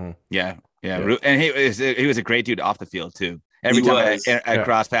 Mm-hmm. Yeah. And he was a great dude off the field too. Every time I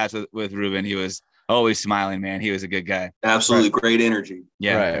crossed paths with Reuben, he was always smiling, man. He was a good guy. Absolutely. Great energy.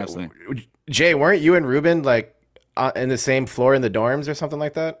 Yeah, Right. absolutely. Jay, weren't you and Ruben like in the same floor in the dorms or something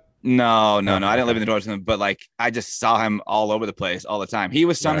like that? No. I didn't live in the dorms with him, but like I just saw him all over the place all the time. He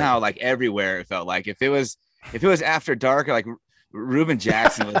was somehow like everywhere. It felt like if it was after dark, like Ruben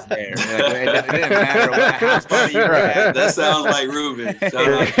Jackson was there. Like, it didn't matter what house party you were at. That sounds like Ruben.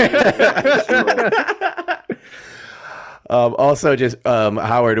 Also, just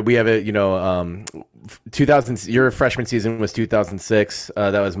Howard, we have a 2000. Your freshman season was 2006.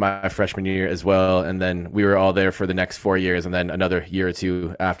 That was my freshman year as well, and then we were all there for the next 4 years, and then another year or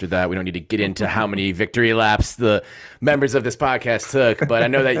two after that. We don't need to get into how many victory laps the members of this podcast took, but I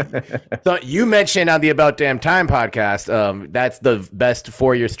know that you mentioned on the About Damn Time podcast that's the best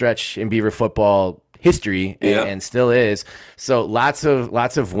 4-year stretch in Beaver football history and still is. So lots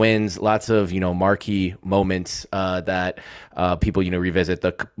of wins, lots of marquee moments that people revisit,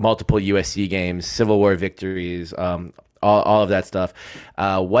 the multiple USC games, Civil War victories, all of that stuff.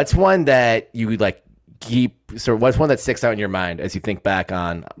 What's one that you like what's one that sticks out in your mind as you think back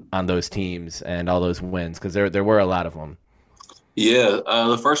on those teams and all those wins, because there were a lot of them?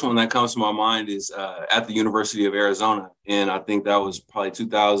 The first one that comes to my mind is at the University of Arizona, and I think that was probably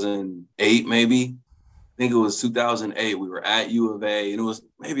 2008 maybe. I think it was 2008. We were at U of A, and it was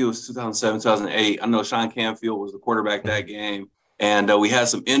 2007, 2008. I know Sean Canfield was the quarterback that game. And we had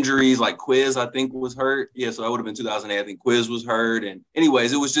some injuries, like Quiz, I think, was hurt. Yeah, so that would have been 2008. I think Quiz was hurt. And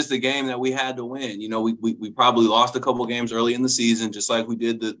anyways, it was just a game that we had to win. We probably lost a couple games early in the season, just like we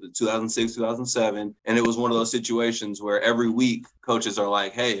did the 2006, 2007. And it was one of those situations where every week coaches are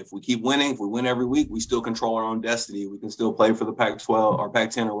like, hey, if we keep winning, if we win every week, we still control our own destiny. We can still play for the Pac-12 or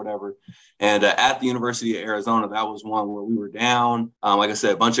Pac-10 or whatever. And at the University of Arizona, that was one where we were down. Like I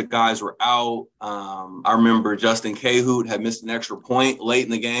said, a bunch of guys were out. I remember Justin Cahoot had missed an extra point late in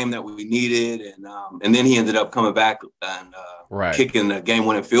the game that we needed. And then he ended up coming back and kicking the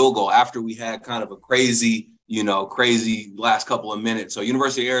game-winning field goal after we had kind of a crazy last couple of minutes. So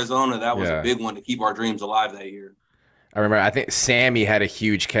University of Arizona, that was a big one to keep our dreams alive that year. I remember, I think Sammy had a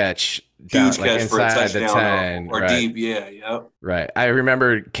huge catch. Catch inside for a touchdown the 10 or deep, yep. Right. I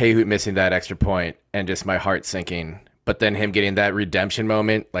remember Cahoot missing that extra point and just my heart sinking. But then him getting that redemption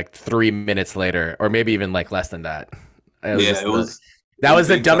moment like 3 minutes later, or maybe even like less than that. That was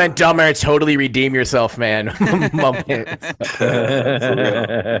the Dumb and Dumber, totally redeem yourself, man moment.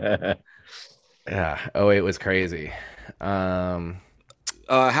 Yeah. Oh, it was crazy.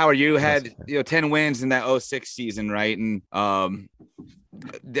 Howard, you had 10 wins in that 06 season, right? And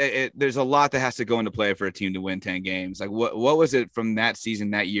there's a lot that has to go into play for a team to win 10 games. Like what was it from that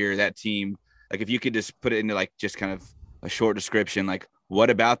season, that year, that team? Like if you could just put it into like just kind of a short description, like what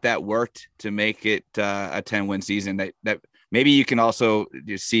about that worked to make it a 10-win season that maybe you can also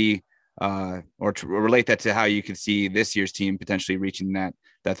just see or to relate that to how you could see this year's team potentially reaching that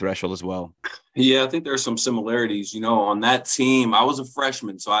threshold as well? Yeah, I think there's some similarities. On that team, I was a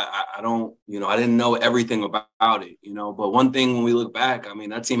freshman, so I don't, I didn't know everything about it, but one thing when we look back, I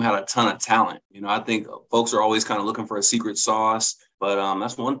mean, that team had a ton of talent. I think folks are always kind of looking for a secret sauce, but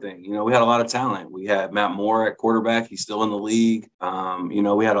that's one thing. We had a lot of talent. We had Matt Moore at quarterback. He's still in the league.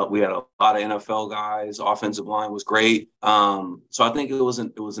 We had a lot of NFL guys. Offensive line was great. So I think it was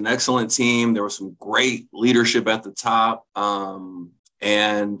an excellent team. There was some great leadership at the top.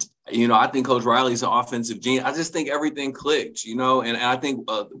 And I think Coach Riley's an offensive genius. I just think everything clicked, and I think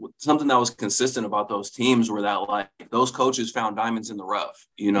something that was consistent about those teams were that like those coaches found diamonds in the rough,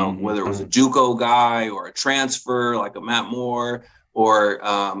 whether it was a JUCO guy or a transfer like a Matt Moore or,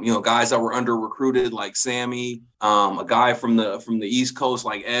 guys that were under recruited like Sammy, a guy from the East Coast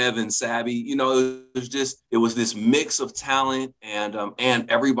like Ev and Sabby. It was this mix of talent and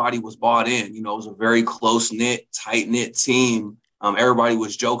everybody was bought in. It was a very close knit, tight knit team. Everybody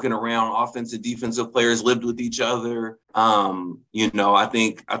was joking around. Offensive, defensive players lived with each other. I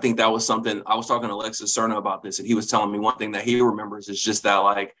think that was something. I was talking to Alexis Cerna about this, and he was telling me one thing that he remembers is just that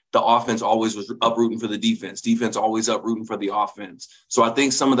like the offense always was uprooting for the defense always uprooting for the offense. So I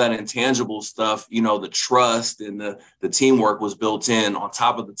think some of that intangible stuff, the trust and the teamwork was built in on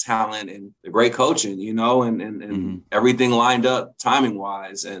top of the talent and the great coaching, and everything lined up timing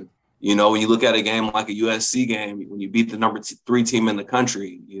wise. And when you look at a game like a USC game, when you beat the number 3 team in the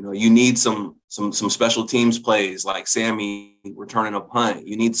country, you need some special teams plays like Sammy returning a punt.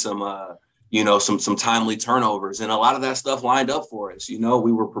 You need some timely turnovers, and a lot of that stuff lined up for us. We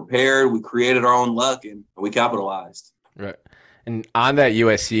were prepared, we created our own luck, and we capitalized. Right. And on that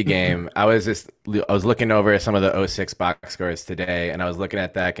USC game, I was looking over some of the 06 box scores today, and I was looking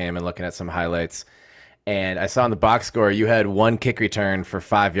at that game and looking at some highlights. And I saw in the box score you had one kick return for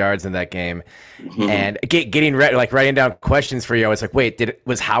 5 yards in that game, and getting ready, like writing down questions for you. I was like, wait,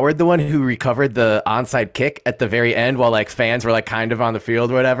 was Howard the one who recovered the onside kick at the very end while like fans were like kind of on the field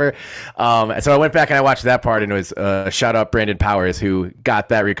or whatever? And so I went back and I watched that part, and it was shout out Brandon Powers who got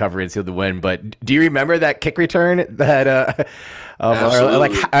that recovery and sealed the win. But do you remember that kick return that? Or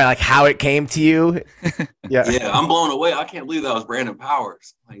like how it came to you? Yeah, I'm blown away. I can't believe that was Brandon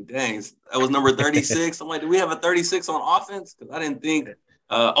Powers. Like, dang, that was number 36. I'm like, do we have a 36 on offense? Because I didn't think.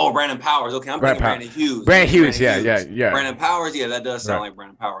 Brandon Powers. Okay, I'm thinking Brandon Hughes. Brandon Hughes, yeah. Brandon Powers, yeah, that does sound like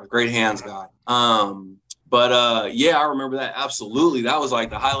Brandon Powers. Great hands guy. But I remember that absolutely. That was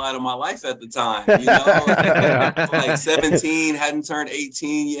like the highlight of my life at the time. You know, like 17, hadn't turned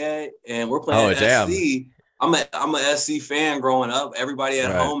 18 yet, and we're playing SC. I'm a SC fan growing up. Everybody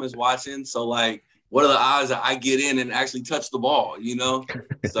at home is watching. So like, what are the odds that I get in and actually touch the ball, you know?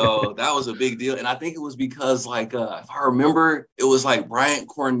 So that was a big deal. And I think it was because like, if I remember, it was like Bryant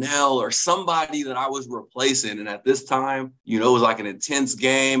Cornell or somebody that I was replacing. And at this time, you know, it was like an intense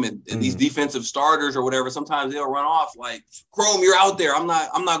game, and these defensive starters or whatever, sometimes they'll run off like, Croom, you're out there. I'm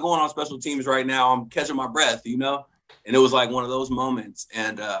not going on special teams right now. I'm catching my breath, you know? And it was like one of those moments.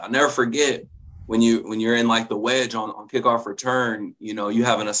 And I'll never forget, when you're in like the wedge on kickoff return, you know, you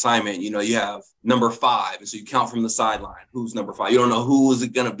have an assignment, you know, you have number 5. And so you count from the sideline, who's number 5. You don't know who is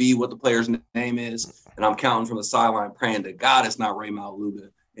it going to be, what the player's name is. And I'm counting from the sideline, praying to God it's not Ray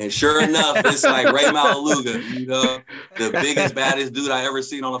Maluga. And sure enough, it's like Ray Maluga, you know, the biggest, baddest dude I ever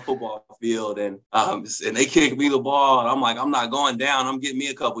seen on a football field. And they kicked me the ball, and I'm like, I'm not going down. I'm getting me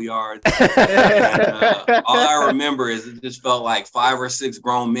a couple yards. And, all I remember is it just felt like 5 or 6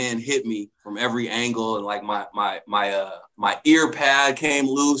 grown men hit me from every angle, and like my ear pad came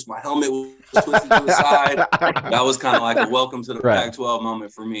loose, my helmet was twisted to the side. That was kind of like a welcome to the Pac-12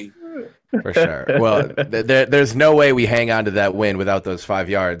 moment for me. For sure. Well, there's no way we hang on to that win without those 5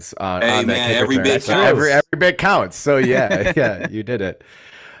 yards on that kick every return. bit counts. Every bit counts. So yeah, you did it.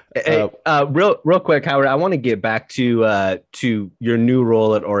 Hey, real quick, Howard, I want to get back to your new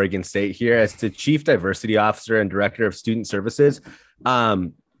role at Oregon State here as the Chief Diversity Officer and Director of Student Services.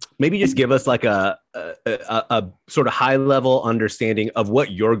 Maybe just give us like a sort of high level understanding of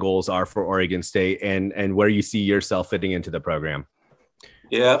what your goals are for Oregon State and where you see yourself fitting into the program.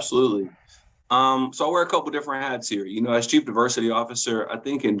 Yeah, absolutely. So I wear a couple different hats here. You know, as Chief Diversity Officer, I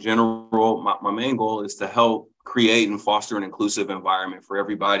think in general, my main goal is to help create and foster an inclusive environment for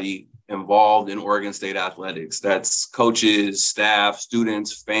everybody involved in Oregon State athletics. That's coaches, staff,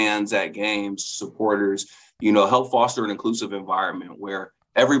 students, fans at games, supporters, you know, help foster an inclusive environment where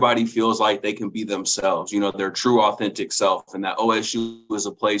everybody feels like they can be themselves, you know, their true authentic self. And that OSU is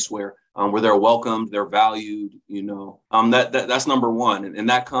a place where they're welcomed, they're valued, you know, that's number one. And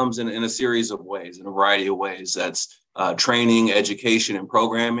that comes in a series of ways, in a variety of ways. That's training, education, and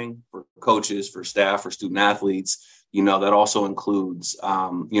programming for coaches, for staff, for student athletes. You know, that also includes,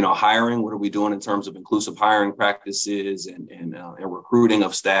 hiring. What are we doing in terms of inclusive hiring practices and recruiting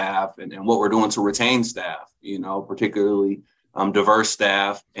of staff and what we're doing to retain staff, you know, particularly diverse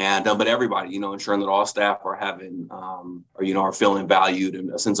staff but everybody, you know, ensuring that all staff are having are feeling valued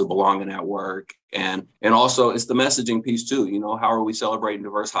and a sense of belonging at work. And also it's the messaging piece too. You know, how are we celebrating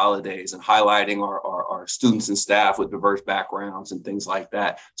diverse holidays and highlighting our students and staff with diverse backgrounds and things like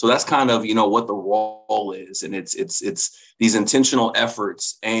that. So that's kind of, you know, what the role is. And it's these intentional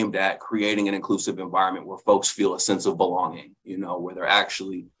efforts aimed at creating an inclusive environment where folks feel a sense of belonging, you know, where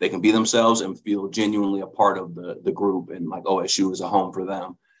they can be themselves and feel genuinely a part of the group, and like OSU is a home for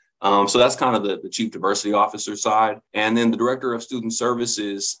them. So that's kind of the Chief Diversity Officer side. And then the Director of Student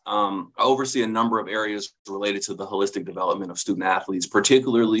Services, I oversee a number of areas related to the holistic development of student athletes,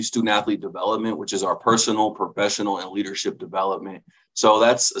 particularly student athlete development, which is our personal, professional, and leadership development. So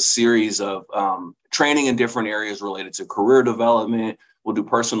that's a series of training in different areas related to career development. We'll do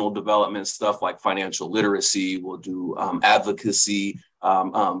personal development stuff like financial literacy. We'll do advocacy,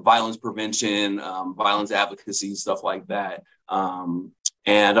 violence prevention, violence advocacy, stuff like that.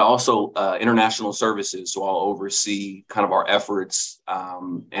 And also international services. So I'll oversee kind of our efforts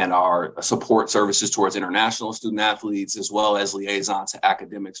and our support services towards international student athletes, as well as liaison to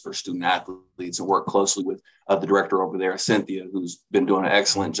academics for student athletes, and work closely with the director over there, Cynthia, who's been doing an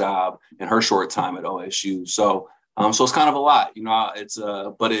excellent job in her short time at OSU. So it's kind of a lot, you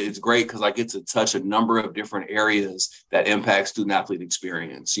know, but it's great because I get to touch a number of different areas that impact student athlete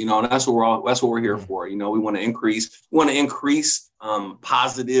experience, you know, and that's what we're here for. You know, we want to increase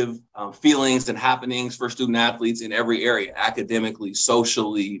positive feelings and happenings for student athletes in every area, academically,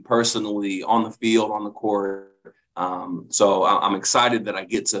 socially, personally, on the field, on the court. So I'm excited that I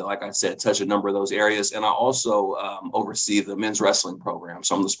get to, like I said, touch a number of those areas. And I also oversee the men's wrestling program.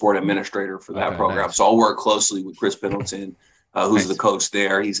 So I'm the sport administrator for that program. Nice. So I'll work closely with Chris Pendleton, who's the coach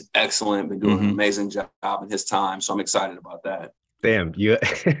there. He's excellent, been doing an amazing job in his time. So I'm excited about that. Damn, you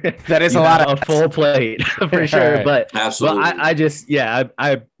that is a lot of a full plate for sure. Right. But absolutely,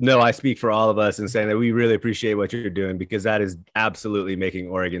 I know I speak for all of us in saying that we really appreciate what you're doing, because that is absolutely making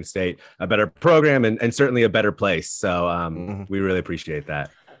Oregon State a better program and certainly a better place. So we really appreciate that.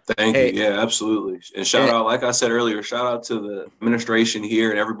 Thank you. Yeah, absolutely. And shout out, like I said earlier, shout out to the administration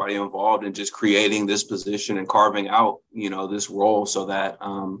here and everybody involved in just creating this position and carving out, this role so that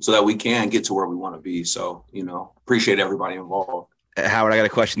we can get to where we want to be. So, appreciate everybody involved. Howard, I got a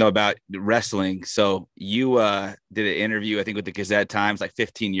question though about wrestling. So you did an interview, I think, with the Gazette Times like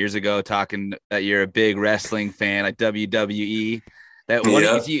 15 years ago, talking that you're a big wrestling fan, like WWE. That one,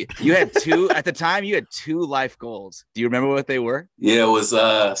 you had two at the time. You had two life goals. Do you remember what they were? Yeah, it was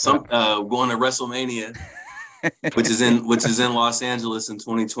going to WrestleMania, which is in Los Angeles in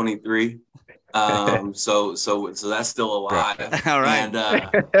 2023. So that's still alive. All right. And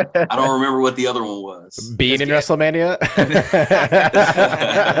I don't remember what the other one was. Being in WrestleMania.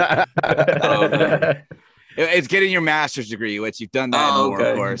 I don't know. It's getting your master's degree, which you've done that more,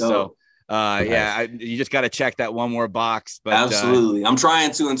 of course. Dope. So you just got to check that one more box. But absolutely, I'm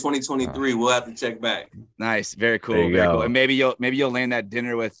trying to in 2023. We'll have to check back. Nice, very cool, very cool. And maybe you'll land that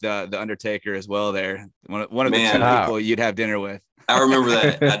dinner with the Undertaker as well. There, one of the two people you'd have dinner with. I remember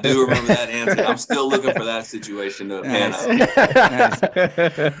that. I do remember that answer. I'm still looking for that situation to pan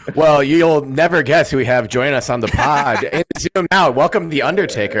out. Well, you'll never guess who we have join us on the pod. In Zoom now, welcome the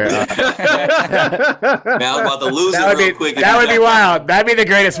Undertaker. Man, I was about to lose it real quick. That would be wild. That'd be the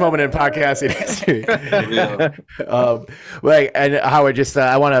greatest moment in podcasting history. And Howard, just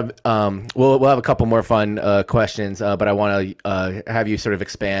I want to we'll have a couple more fun questions, but I want to have you sort of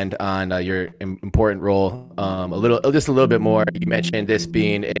expand on your important role a little bit more. You mentioned this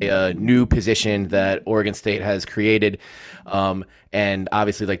being a new position that Oregon State has created, and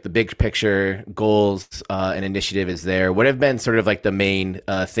obviously like the big picture goals and initiative is there. What have been sort of like the main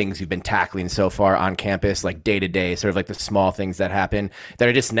things you've been tackling so far on campus, like day to day, sort of like the small things that happen that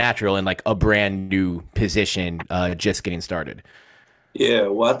are just natural in like a brand new position just getting started? Yeah,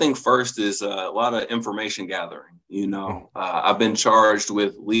 well, I think first is a lot of information gathering. I've been charged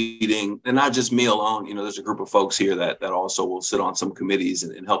with leading, and not just me alone. There's a group of folks here that also will sit on some committees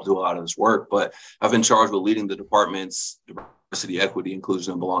and help do a lot of this work. But I've been charged with leading the department's diversity, equity,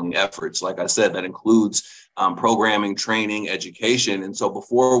 inclusion, and belonging efforts. Like I said, that includes programming, training, education. And so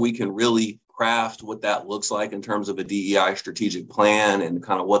before we can really craft what that looks like in terms of a DEI strategic plan and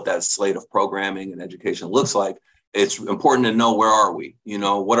kind of what that slate of programming and education looks like, it's important to know, where are we?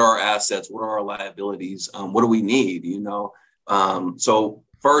 What are our assets? What are our liabilities? What do we need? So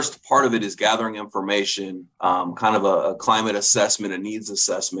first part of it is gathering information, kind of a climate assessment, a needs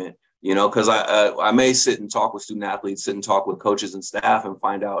assessment, because I may sit and talk with student athletes, sit and talk with coaches and staff and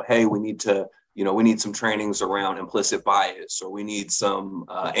find out, hey, we need some trainings around implicit bias, or we need some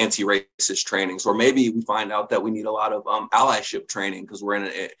anti-racist trainings, or maybe we find out that we need a lot of allyship training because we're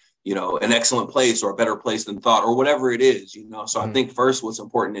in an excellent place or a better place than thought, or whatever it is, So I think first what's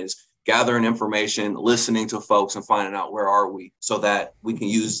important is gathering information, listening to folks and finding out where are we so that we can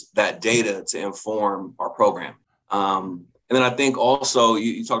use that data to inform our program. And then I think also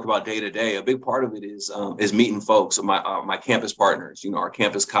you talked about day to day. A big part of it is meeting folks, my campus partners, our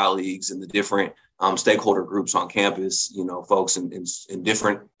campus colleagues and the different stakeholder groups on campus, folks in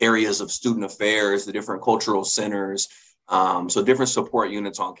different areas of student affairs, the different cultural centers. So different support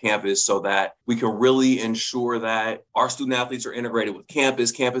units on campus so that we can really ensure that our student athletes are integrated with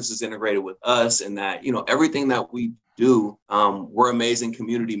campus is integrated with us, and that, everything that we do, we're amazing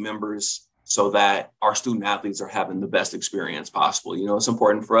community members so that our student athletes are having the best experience possible. It's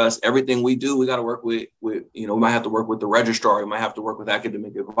important for us. Everything we do, we got to work with, we might have to work with the registrar, we might have to work with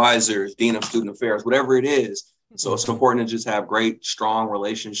academic advisors, dean of student affairs, whatever it is. So it's important to just have great, strong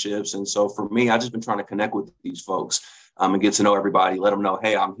relationships. And so for me, I've just been trying to connect with these folks. And get to know everybody, let them know,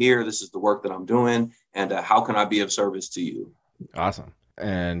 hey, I'm here. This is the work that I'm doing. And how can I be of service to you? Awesome.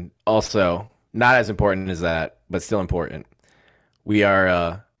 And also, not as important as that, but still important. We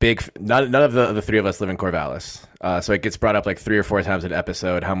are none of the three of us live in Corvallis. So it gets brought up like 3 or 4 times an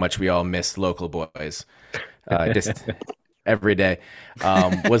episode how much we all miss Local Boys. Just every day.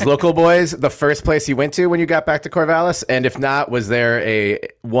 Was Local Boys the first place you went to when you got back to Corvallis? And if not, was there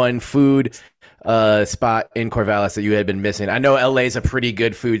one food spot in Corvallis that you had been missing? I know LA is a pretty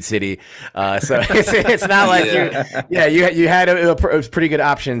good food city, so it's not like you had pretty good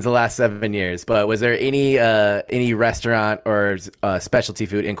options the last 7 years. But was there any restaurant or specialty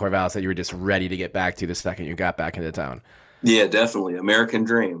food in Corvallis that you were just ready to get back to the second you got back into town? Yeah, definitely. American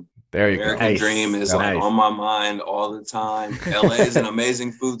Dream. There you American go. American Dream is like on my mind all the time. LA is an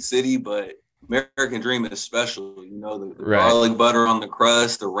amazing food city, but American Dream is special. You know, the garlic butter on the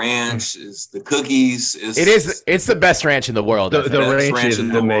crust, the ranch, is the cookies. It's the best ranch in the world. The ranch is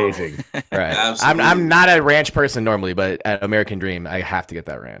amazing. Right. I'm not a ranch person normally, but at American Dream, I have to get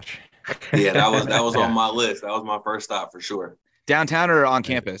that ranch. Yeah, that was on my list. That was my first stop for sure. Downtown or on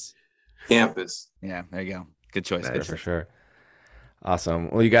campus? Campus. Yeah, there you go. Good choice. Nice. For sure. Awesome.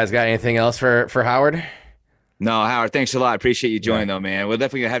 Well, you guys got anything else for Howard? No, Howard, thanks a lot. Appreciate you joining, though, man. We'll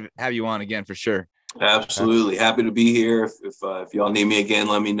definitely have you on again for sure. Absolutely. Happy to be here. If y'all need me again,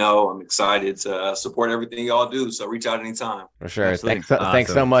 let me know. I'm excited to support everything y'all do. So reach out anytime. For sure.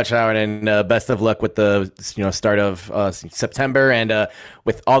 Thanks so much, Howard, and best of luck with the start of September and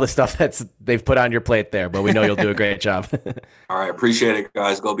with all the stuff they've put on your plate there. But we know you'll do a great job. All right. Appreciate it,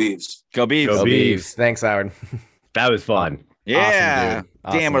 guys. Go Beavs. Go Beavs. Go Beavs. Thanks, Howard. That was fun. Yeah.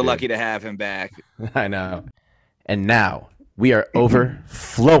 Awesome, damn, we're lucky to have him back. I know. And now we are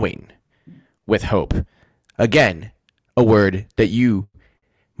overflowing with hope. Again, a word that you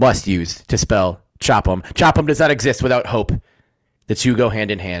must use to spell chop 'em. Chop 'em does not exist without hope. The two go hand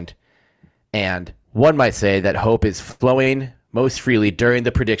in hand. And one might say that hope is flowing most freely during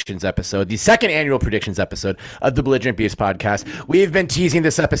the predictions episode, the second annual predictions episode of the Belligerent Beefs podcast. We've been teasing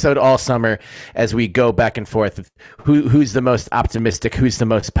this episode all summer as we go back and forth. Who's the most optimistic? Who's the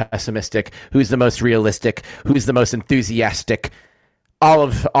most pessimistic? Who's the most realistic? Who's the most enthusiastic? All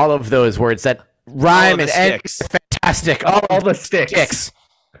of those words that rhyme and end fantastic. All the sticks.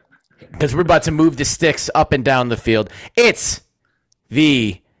 Because we're about to move the sticks up and down the field. It's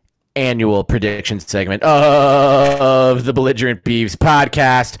the annual prediction segment of the Belligerent Beavs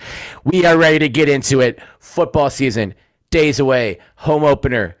podcast. We are ready to get into it. Football season, days away. Home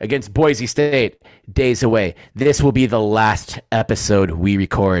opener against Boise State, days away. This will be the last episode we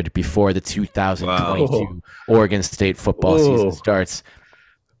record before the 2022 Oregon State football season starts.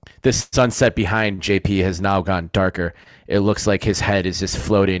 The sunset behind JP has now gone darker. It looks like his head is just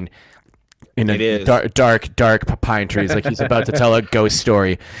floating in a dark pine trees, like he's about to tell a ghost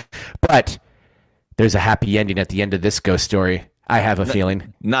story. But there's a happy ending at the end of this ghost story. I have a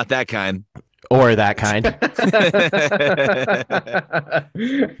feeling. Not that kind. Or that kind.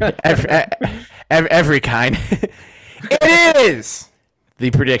 every kind. It is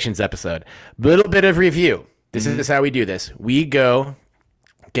the predictions episode. Little bit of review. This is how we do this. We go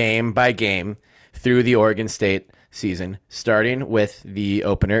game by game through the Oregon State season, starting with the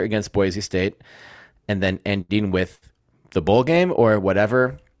opener against Boise State and then ending with the bowl game or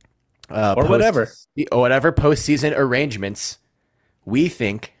whatever postseason arrangements we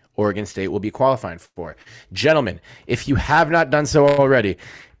think Oregon State will be qualifying for. Gentlemen, if you have not done so already,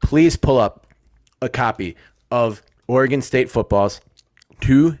 please pull up a copy of Oregon State football's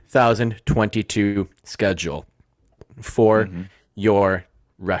 2022 schedule for your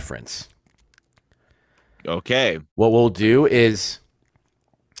reference. Okay. What we'll do is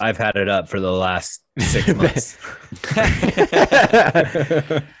I've had it up for the last 6 months.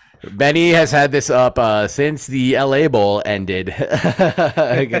 Benny has had this up since the LA Bowl ended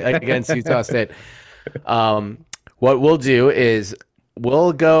against Utah State. What we'll do is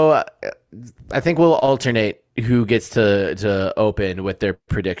we'll go, I think we'll alternate who gets to open with their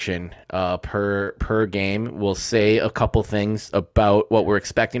prediction per game. We'll say a couple things about what we're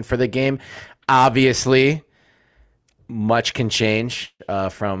expecting for the game. Obviously, much can change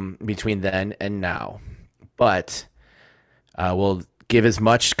from between then and now, but we'll give as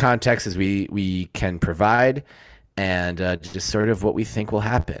much context as we can provide and just sort of what we think will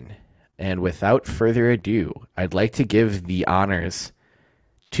happen. And without further ado, I'd like to give the honors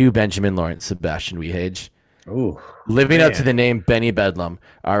to Benjamin Lawrence Sebastian Wehage. Living up to the name Benny Bedlam.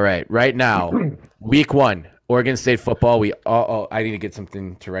 All right, right now, week 1, Oregon State football. I need to get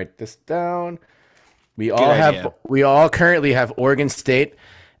something to write this down. We all currently have Oregon State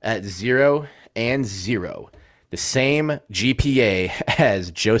at 0-0. The same GPA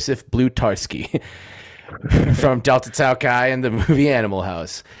as Joseph Blutarski from Delta Tau Chi and the movie Animal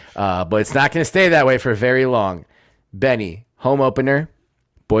House. But it's not going to stay that way for very long. Benny, home opener,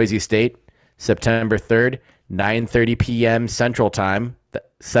 Boise State, September 3rd, 9:30 p.m. Central Time,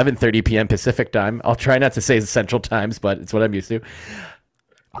 7:30 p.m. Pacific Time. I'll try not to say Central Times, but it's what I'm used to.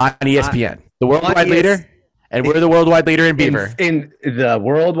 On ESPN, the worldwide leader, and we're the worldwide leader in Beaver. In the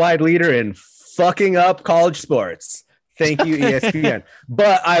worldwide leader in fucking up college sports. Thank you, ESPN.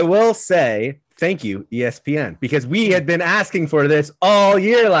 But I will say thank you, ESPN, because we had been asking for this all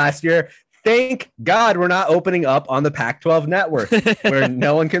year last year. Thank God we're not opening up on the Pac-12 network where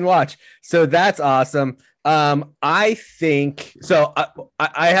no one can watch. So that's awesome. I think so.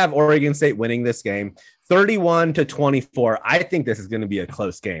 I have Oregon State winning this game 31-24. I think this is going to be a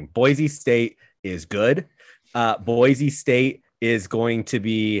close game. Boise State is good. Boise State is going to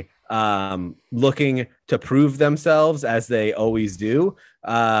be looking to prove themselves as they always do,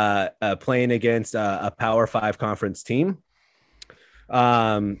 playing against a Power 5 conference team.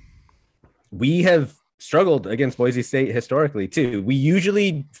 We have struggled against Boise State historically too. We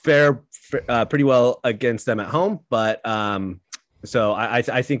usually fare pretty well against them at home, but so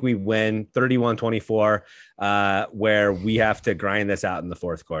I think we win 31-24, where we have to grind this out in the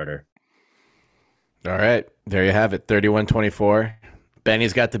fourth quarter. All right, there you have it, 31-24.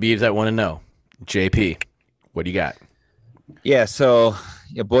 Benny's got the Beavs at 1-0. JP, what do you got? Yeah, so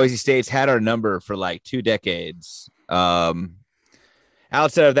Boise State's had our number for like 2 decades.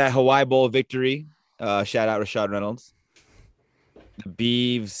 Outside of that Hawaii Bowl victory, shout out Rashad Reynolds. The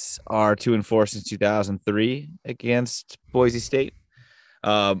Beavs are 2-4 since 2003 against Boise State.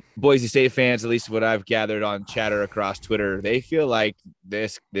 Boise State fans, at least what I've gathered on chatter across Twitter, they feel like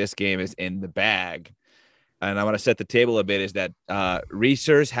this game is in the bag. And I want to set the table a bit is that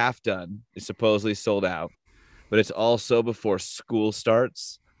Reese's Half Done is supposedly sold out, but it's also before school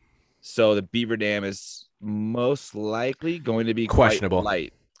starts. So the Beaver Dam is most likely going to be questionable.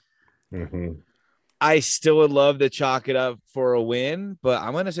 Light. Mm-hmm. I still would love to chalk it up for a win, but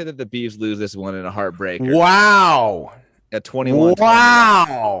I'm going to say that the Beavs lose this one in a heartbreaker. Wow. At 21.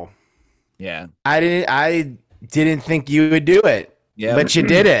 Wow. Yeah. I didn't think you would do it. Yeah. But you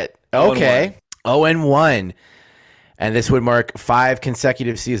did it. Okay. 0-1. And this would mark 5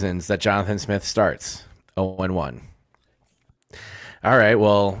 consecutive seasons that Jonathan Smith starts. 0-1. All right.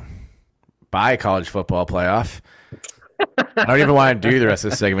 Well, bye, college football playoff. I don't even want to do the rest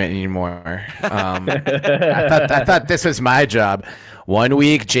of the segment anymore. I thought this was my job. 1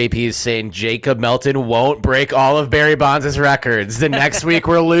 week, JP is saying Jacob Melton won't break all of Barry Bonds' records. The next week,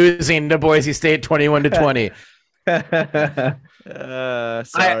 we're losing to Boise State 21-20.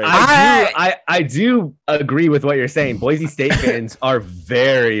 Sorry. I do agree with what you're saying. Boise State fans are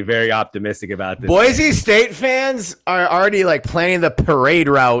very, very optimistic about this. Boise State fans are already like planning the parade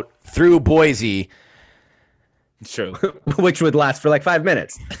route through Boise. True. Which would last for like 5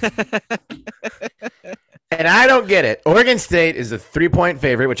 minutes. And I don't get it. Oregon State is a 3-point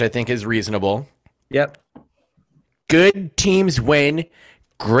favorite, which I think is reasonable. Yep. Good teams win.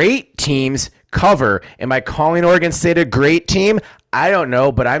 Great teams cover. Am I calling Oregon State a great team? I don't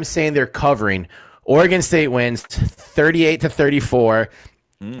know, but I'm saying they're covering. Oregon State wins 38-34.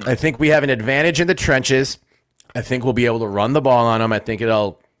 I think we have an advantage in the trenches. I think we'll be able to run the ball on them. I think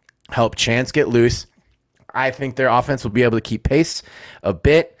it'll help Chance get loose. I think their offense will be able to keep pace a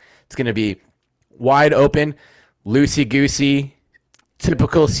bit. It's going to be wide open, loosey-goosey,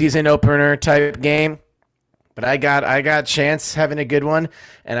 typical season opener type game. But I got Chance having a good one,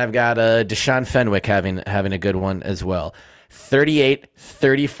 and I've got Deshaun Fenwick having a good one as well.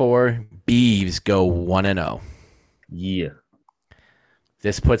 38-34, Beavs go 1-0. Yeah.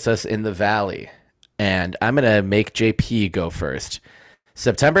 This puts us in the Valley, and I'm going to make JP go first.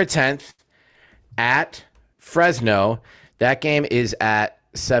 September 10th at Fresno. That game is at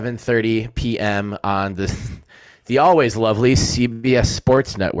 7:30 p.m. on the always lovely CBS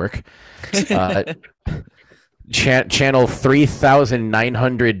Sports Network. Channel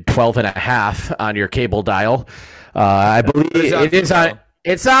 3,912.5 on your cable dial. I believe it is on.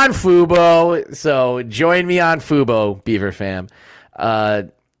 It's on Fubo, so join me on Fubo, Beaver fam.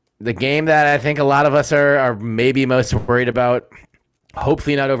 The game that I think a lot of us are maybe most worried about,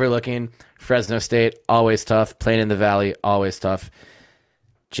 hopefully not overlooking, Fresno State, always tough. Playing in the Valley, always tough.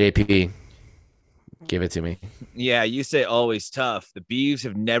 JP, give it to me. Yeah, you say always tough. The Beavs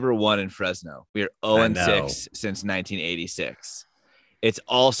have never won in Fresno. We are 0-6 since 1986. It's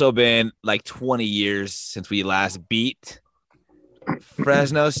also been like 20 years since we last beat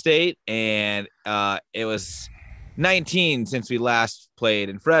Fresno State, and it was 19 since we last played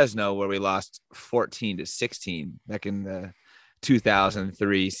in Fresno, where we lost 14-16 back in the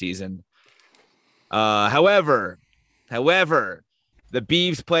 2003 season. However, the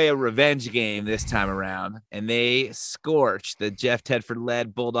Beavs play a revenge game this time around, and they scorched the Jeff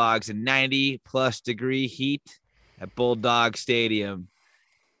Tedford-led Bulldogs in 90-plus degree heat at Bulldog Stadium.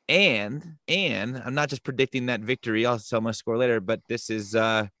 And I'm not just predicting that victory. I'll tell my score later, but this is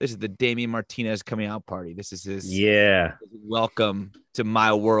the Damian Martinez coming out party. This is his welcome to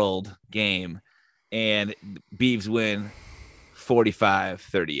my world game. And Beavs win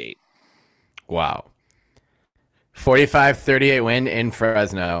 45-38. Wow. 45-38 win in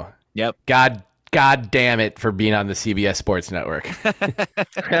Fresno. Yep. God damn it for being on the CBS Sports Network.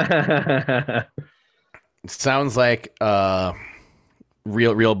 Sounds like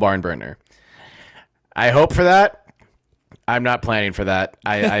real barn burner. I hope for that. I'm not planning for that.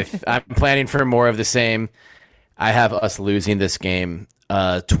 I'm planning for more of the same. I have us losing this game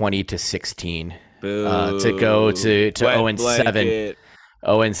 20-16 to go to 0-7.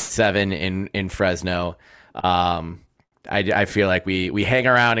 0-7 in Fresno. I feel like we hang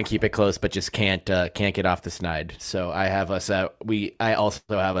around and keep it close, but just can't get off the schneid. So I also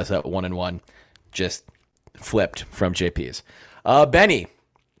have us at 1-1, just flipped from JP's. Benny.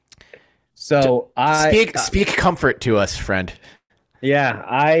 So speak comfort to us, friend. Yeah,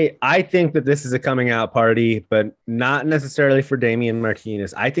 I think that this is a coming out party, but not necessarily for Damian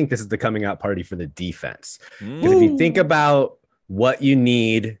Martinez. I think this is the coming out party for the defense. Because if you think about what you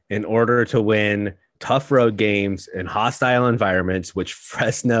need in order to win tough road games in hostile environments, which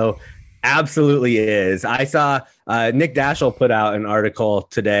Fresno absolutely is. I saw Nick Daschel put out an article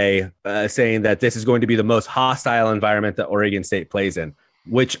today saying that this is going to be the most hostile environment that Oregon State plays in,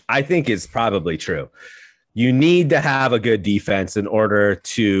 which I think is probably true. You need to have a good defense in order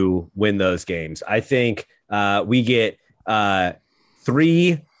to win those games. I think we get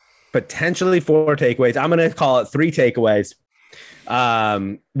 3, potentially 4 takeaways. I'm going to call it 3 takeaways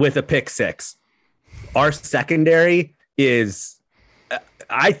with a pick 6. Our secondary is,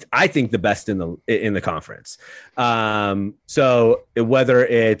 I think, the best in the conference. So whether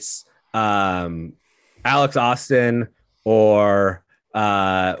it's Alex Austin or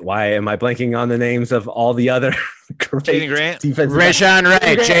why am I blanking on the names of all the other great defensive Rashawn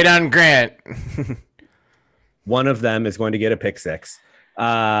Wright, Jadon Grant. One of them is going to get a pick 6.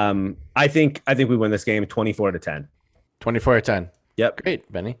 I think we win this game 24-10. 24-10. Yep.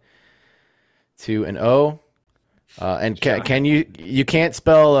 Great, Benny. 2-0. And can you can't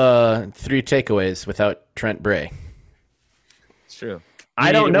spell 3 takeaways without Trent Bray. It's true.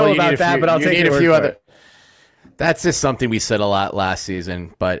 I don't know about that, but I'll take a few other. That's just something we said a lot last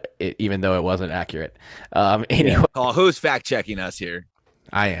season, but even though it wasn't accurate. Anyway, who's fact checking us here?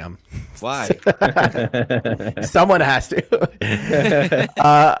 I am. Why? Someone has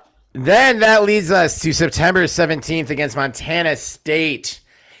to. Then that leads us to September 17th against Montana State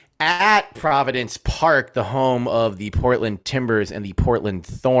at Providence Park, the home of the Portland Timbers and the Portland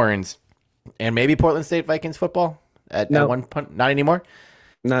Thorns, and maybe Portland State Vikings football at one point. Not anymore.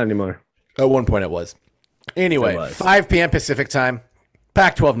 Not anymore. At one point it was. Anyway, 5 p.m. Pacific time,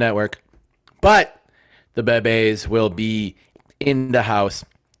 Pac-12 network. But the Bebes will be in the house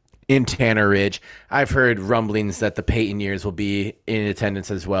in Tanner Ridge. I've heard rumblings that the Peyton-years will be in attendance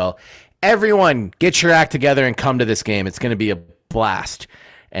as well. Everyone, get your act together and come to this game. It's going to be a blast.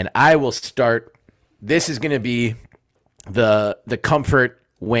 And I will start. This is going to be the comfort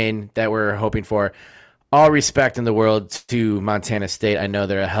win that we're hoping for. All respect in the world to Montana State. I know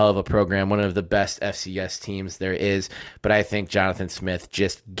they're a hell of a program, one of the best FCS teams there is, but I think Jonathan Smith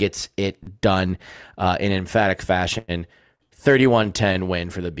just gets it done in emphatic fashion. 31-10 win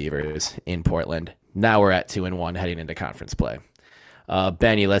for the Beavers in Portland. Now we're at 2-1 heading into conference play.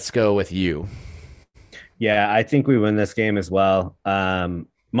 Benny, let's go with you. Yeah, I think we win this game as well.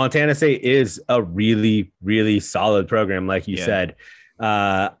 Montana State is a really, really solid program, like you said.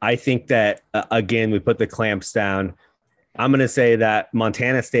 I think that, again, we put the clamps down. I'm going to say that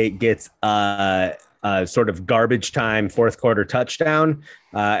Montana State gets a sort of garbage time fourth quarter touchdown,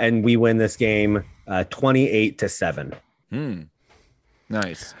 and we win this game 28-7.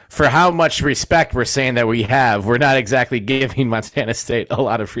 Nice. For how much respect we're saying that we have, we're not exactly giving Montana State a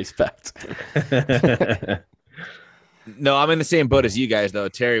lot of respect. No, I'm in the same boat as you guys, though.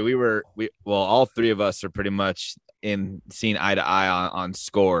 Terry, all 3 of us are pretty much in seeing eye to eye on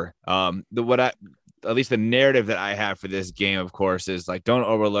score. At least the narrative that I have for this game, of course, is like, don't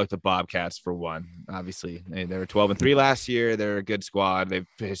overlook the Bobcats for one. Obviously, they were 12-3 last year. They're a good squad. They've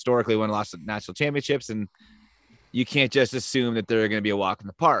historically won lots of national championships, and you can't just assume that they're going to be a walk in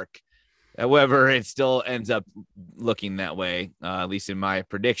the park. However, it still ends up looking that way, at least in my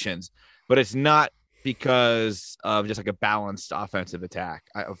predictions. But it's not because of just like a balanced offensive attack.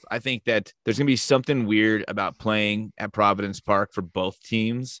 I think that there's going to be something weird about playing at Providence Park for both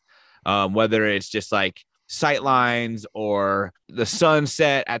teams, whether it's just like sight lines or the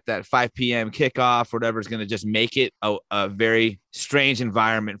sunset at that 5 p.m. kickoff, whatever is going to just make it a very strange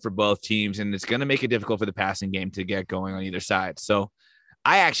environment for both teams. And it's going to make it difficult for the passing game to get going on either side. So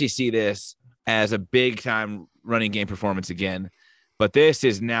I actually see this as a big time running game performance again. But this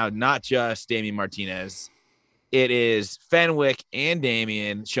is now not just Damian Martinez. It is Fenwick and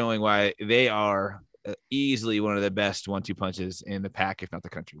Damian showing why they are easily one of the best 1-2 punches in the pack, if not the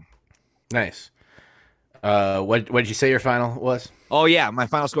country. Nice. What did you say your final was? Oh, yeah. My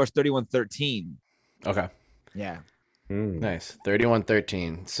final score is 31-13. Okay. Yeah. Nice.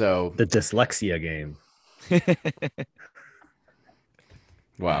 31-13. So the dyslexia game.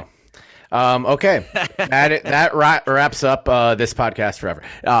 Wow. Okay. That wraps up this podcast forever.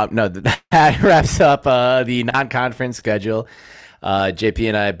 No, that wraps up the non-conference schedule. JP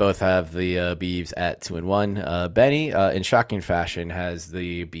and I both have the Beavs at 2-1. Benny, in shocking fashion, has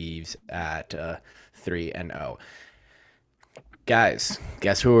the Beavs at 3-0. Guys,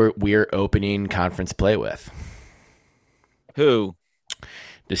 guess who we're opening conference play with? Who?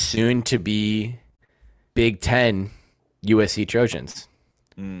 The soon-to-be Big Ten USC Trojans.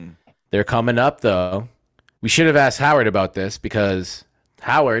 They're coming up, though. We should have asked Howard about this because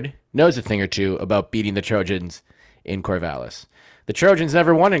Howard knows a thing or two about beating the Trojans in Corvallis. The Trojans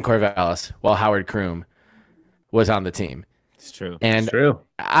never won in Corvallis while Howard Croom was on the team. It's true. And it's true.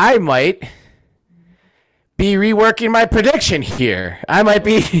 I might be reworking my prediction here. I might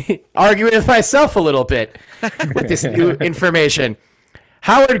be arguing with myself a little bit with this new information.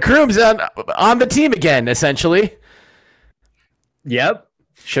 Howard Croom's on the team again, essentially. Yep.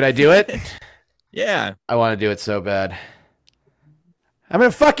 Should I do it? Yeah. I want to do it so bad. I'm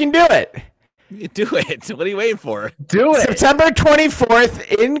going to fucking do it. You do it. What are you waiting for? Do it. September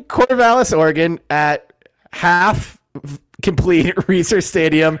 24th in Corvallis, Oregon at half complete Reser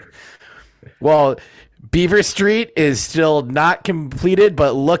Stadium. Well, Beaver Street is still not completed,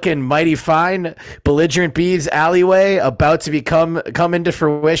 but looking mighty fine. Belligerent Beavs alleyway about to come into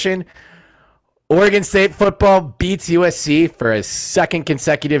fruition. Oregon State football beats USC for a second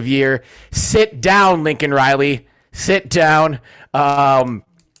consecutive year. Sit down, Lincoln Riley. Sit down.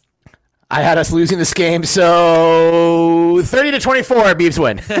 I had us losing this game, so 30-24, Beavs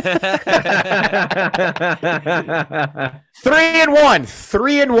win.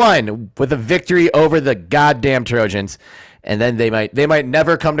 3-1 with a victory over the goddamn Trojans, and then they might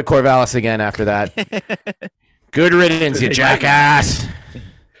never come to Corvallis again after that. Good riddance, you jackass.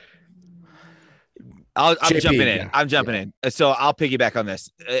 I'm jumping in. So I'll piggyback on this.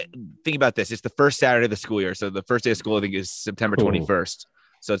 Think about this. It's the first Saturday of the school year. So the first day of school, I think, is September 21st.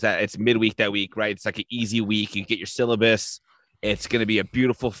 So it's midweek that week, right? It's like an easy week. You get your syllabus. It's going to be a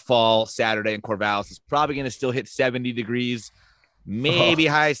beautiful fall Saturday in Corvallis. It's probably going to still hit 70 degrees, maybe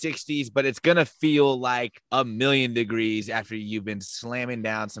high 60s, but it's going to feel like 1,000,000 degrees after you've been slamming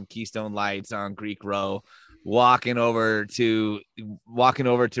down some Keystone Lights on Greek Row, walking over to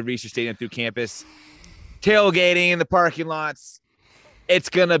Reser Stadium through campus, tailgating in the parking lots. It's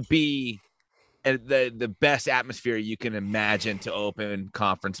going to be the best atmosphere you can imagine to open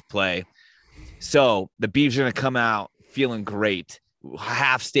conference play. So the Beavs are going to come out feeling great,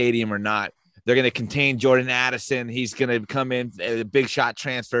 half stadium or not. They're going to contain Jordan Addison. He's going to come in a big shot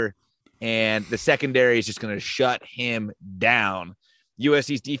transfer, and the secondary is just going to shut him down.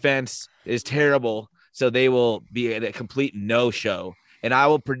 USC's defense is terrible, so they will be a complete no-show. And I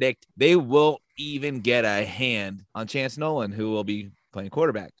will predict they won't even get a hand on Chance Nolan, who will be playing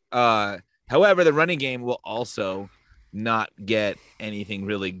quarterback. However, the running game will also not get anything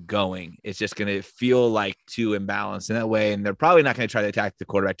really going. It's just going to feel like too imbalanced in that way. And they're probably not going to try to attack the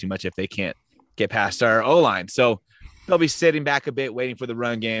quarterback too much if they can't get past our O-line. So they'll be sitting back a bit, waiting for the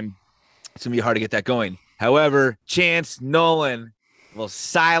run game. It's going to be hard to get that going. However, Chance Nolan will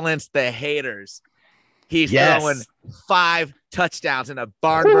silence the haters. He's throwing 5 touchdowns in a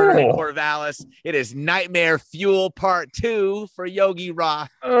barn burner in Corvallis. It is Nightmare Fuel Part 2 for Yogi Roth.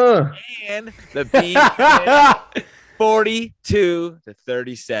 And the Beavs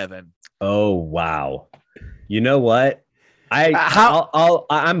 42-37. Oh, wow. You know what?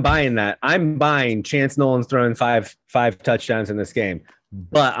 I'm buying that. I'm buying Chance Nolan's throwing five touchdowns in this game,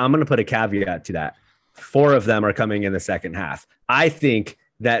 but I'm going to put a caveat to that. 4 of them are coming in the second half. I think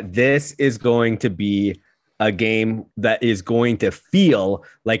that this is going to be a game that is going to feel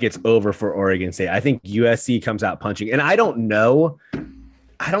like it's over for Oregon State. I think USC comes out punching, and I don't know.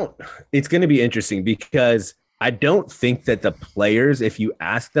 It's going to be interesting because I don't think that the players, if you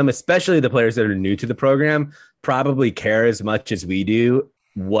ask them, especially the players that are new to the program, probably care as much as we do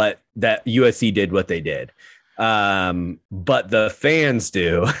that USC did what they did. but the fans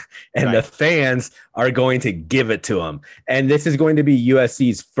do, and the fans are going to give it to them. And this is going to be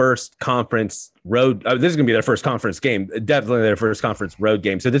USC's first conference road. This is going to be their first conference game, definitely their first conference road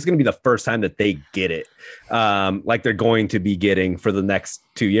game. So this is going to be the first time that they get it, like they're going to be getting for the next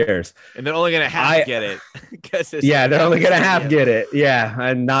 2 years. And they're only going to have to get it. They're only going to have to get it. Yeah,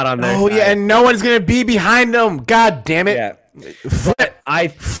 and not on their side. And no one's going to be behind them. God damn it. Yeah.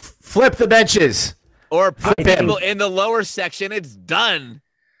 Flip the benches. Or put people in the lower section. It's done.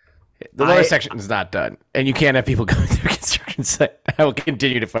 The lower section is not done, and you can't have people going through construction site. I will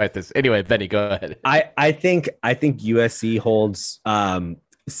continue to fight this. Anyway, Benny, go ahead. I think USC holds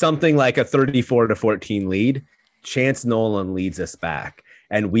something like a 34-14 lead. Chance Nolan leads us back,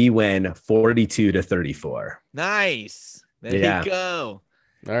 and we win 42-34. Nice. There you go.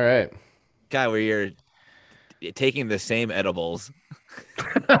 All right, guy, where you're taking the same edibles.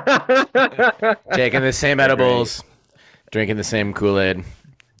 Taking the same edibles, drinking the same Kool-Aid.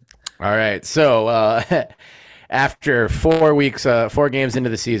 All right, so after 4 weeks, 4 games into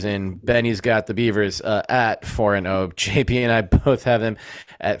the season, Benny's got the Beavers at 4-0. JP and I both have them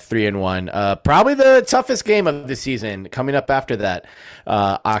at 3-1. Probably the toughest game of the season coming up after that.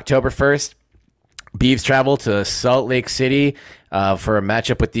 October 1st, Beavs travel to Salt Lake City for a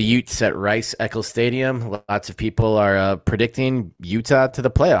matchup with the Utes at Rice-Eccles Stadium. Lots of people are predicting Utah to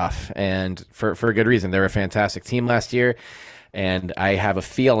the playoff, and for a good reason. They're a fantastic team last year, and I have a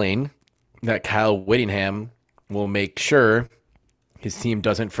feeling that Kyle Whittingham will make sure his team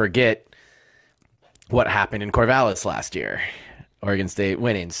doesn't forget what happened in Corvallis last year, Oregon State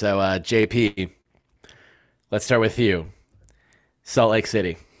winning. So, JP, let's start with you. Salt Lake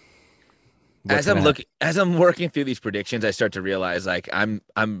City. As I'm working through these predictions, I start to realize like I'm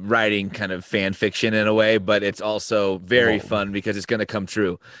writing kind of fan fiction in a way, but it's also very fun because it's going to come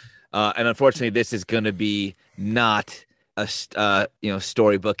true. And unfortunately, this is going to be not a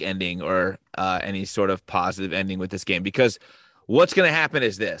storybook ending or any sort of positive ending with this game, because what's going to happen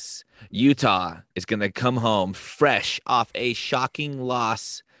is this: Utah is going to come home fresh off a shocking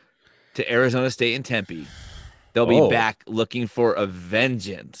loss to Arizona State and Tempe. They'll be back looking for a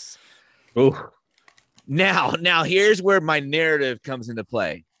vengeance. Ooh. Now here's where my narrative comes into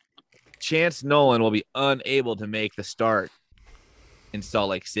play. Chance Nolan will be unable to make the start in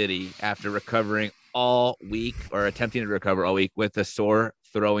Salt Lake City after recovering all week, or attempting to recover all week, with a sore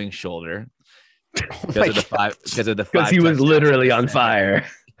throwing shoulder because he was literally on fire.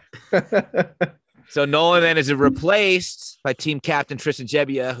 So Nolan then is replaced by team captain Tristan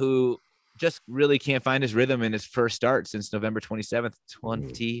Gebbia, who just really can't find his rhythm in his first start since November 27th,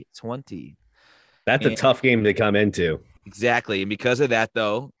 2020. That's a tough game to come into. Exactly. And because of that,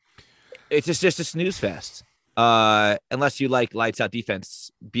 though, it's just a snooze fest. Unless you like lights out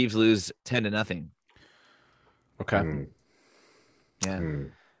defense, Beavs lose 10-0. Okay. Yeah.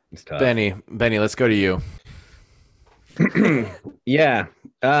 It's tough. Benny, let's go to you. Yeah.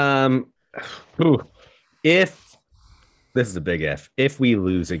 This is a big if we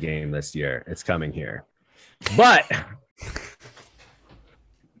lose a game this year, it's coming here. But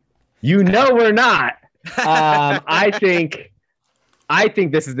we're not. I think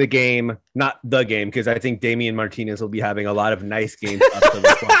this is the game, not the game, because I think Damian Martinez will be having a lot of nice games up to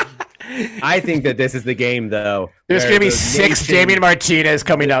this point. I think that this is the game, though. There's going to be 6 Damian Martinez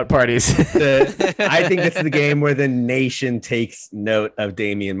coming out parties. I think this is the game where the nation takes note of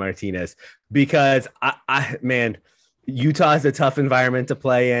Damian Martinez, because man, Utah is a tough environment to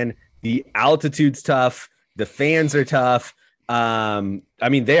play in. The altitude's tough. The fans are tough. They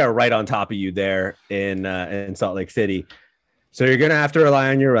are right on top of you there in Salt Lake City. So you're going to have to rely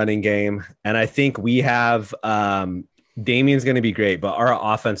on your running game. And I think we have Damian's going to be great, but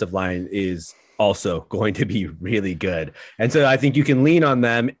our offensive line is also going to be really good. And so I think you can lean on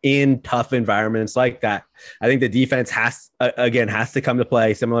them in tough environments like that. I think the defense has to come to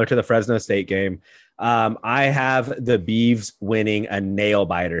play, similar to the Fresno State game. I have the Beavs winning a nail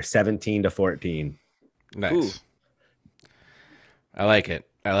biter, 17-14. Nice. Ooh. I like it.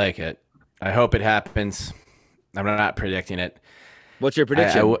 I hope it happens. I'm not predicting it. What's your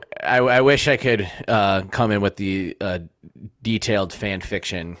prediction? I wish I could come in with the detailed fan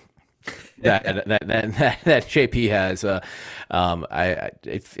fiction that JP has.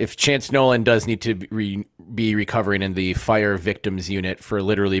 If Chance Nolan does need to be recovering in the fire victims unit for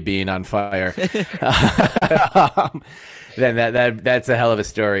literally being on fire, then that's a hell of a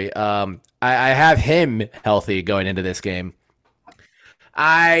story. I have him healthy going into this game.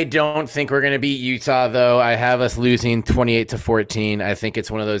 I don't think we're going to beat Utah, though. I have us losing 28-14. I think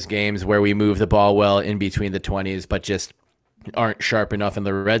it's one of those games where we move the ball well in between the 20s, but just aren't sharp enough in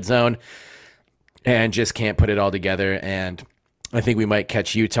the red zone. and just can't put it all together. And I think we might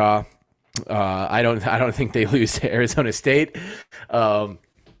catch Utah. I don't think they lose to Arizona State.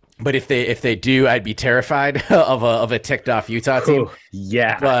 But if they do, I'd be terrified of a ticked off Utah team. Oh,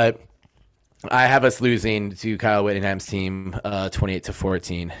 yeah. But I have us losing to Kyle Whittingham's team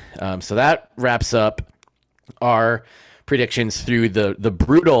 28-14. So that wraps up our predictions through the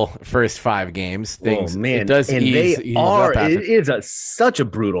brutal first 5 games. Things, oh man, it does and ease up after. It is such a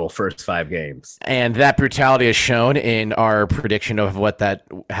brutal first 5 games, and that brutality is shown in our prediction of what that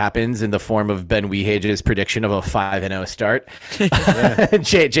happens in the form of Ben Wehage's prediction of a 5-0 start.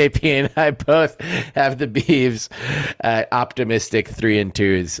 JP and I both have the Beavs optimistic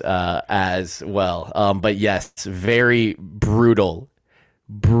 3-2s as well. But yes, very brutal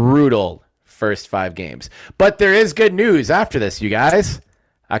first 5 games. But there is good news after this, you guys.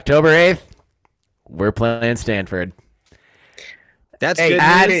 October 8th, we're playing Stanford. That's good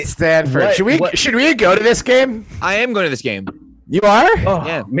At news. Stanford. Should we go to this game? I am going to this game. You are? Oh,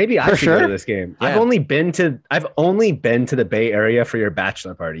 Yeah, maybe I for should go sure. to this game. Yeah. I've only been to the Bay Area for your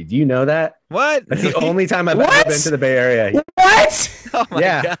bachelor party. Do you know that? What? That's the only time I've What? ever been to the Bay Area. What? Oh my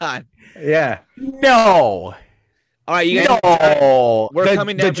Yeah. god! Yeah. No. All right, you guys. No. We're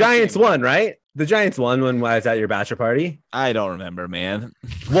coming down. The for Giants game. won, right? The Giants won when I was at your bachelor party. I don't remember, man.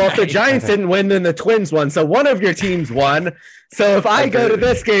 Well, if the Giants didn't win, then the Twins won. So one of your teams won. So if I go to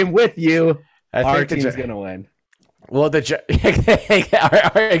this game with you, our think the team's Gi- going to win. Well,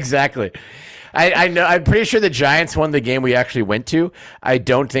 exactly. I know. I'm pretty sure the Giants won the game we actually went to. I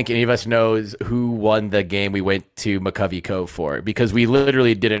don't think any of us knows who won the game we went to McCovey Cove for, because we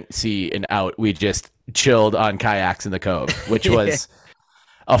literally didn't see an out. We just chilled on kayaks in the cove, which was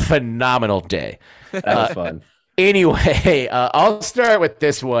a phenomenal day. That was fun. Anyway, I'll start with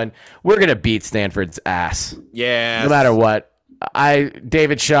this one. We're gonna beat Stanford's ass, Yeah. no matter what.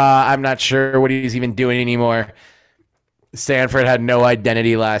 David Shaw, I'm not sure what he's even doing anymore. Stanford had no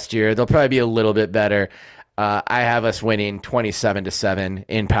identity last year. They'll probably be a little bit better. I have us winning 27-7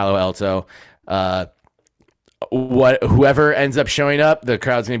 in Palo Alto. Whoever ends up showing up, the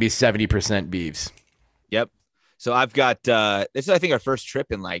crowd's going to be 70% Beavs. Yep. So I've got this is, I think, our first trip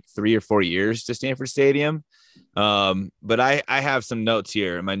in like 3 or 4 years to Stanford Stadium. But I have some notes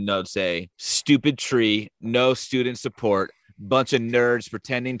here. My notes say stupid tree, no student support, bunch of nerds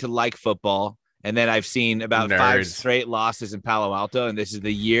pretending to like football. And then I've seen about 5 straight losses in Palo Alto, and this is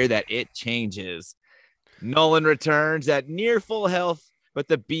the year that it changes. Nolan returns at near full health, but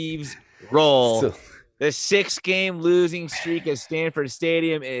the Beavs roll. The 6-game losing streak at Stanford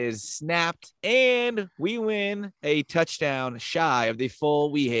Stadium is snapped, and we win a touchdown shy of the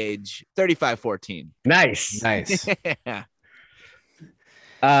full Weehage, 35-14. Nice. Yeah.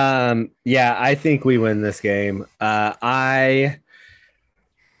 Yeah, I think we win this game.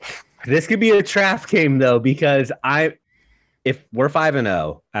 This could be a trap game though, because if we're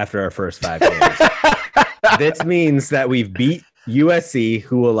 5-0 after our first 5 games, this means that we've beat USC,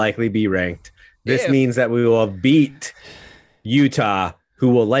 who will likely be ranked. This means that we will beat Utah, who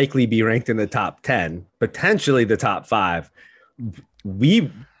will likely be ranked in the top 10, potentially the top 5.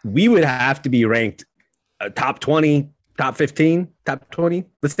 We would have to be ranked top 20, top 15, top 20.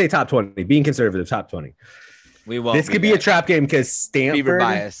 Let's say top 20, being conservative, top 20. We won't. This could be a trap game because Stanford. Beaver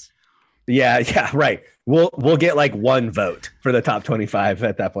bias. Yeah, right. We'll get like 1 vote for the top 25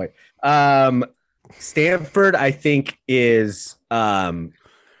 at that point. Stanford, I think, is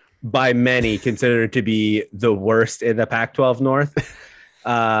by many considered to be the worst in the Pac-12 North.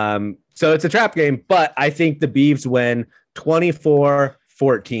 So it's a trap game, but I think the Beavs win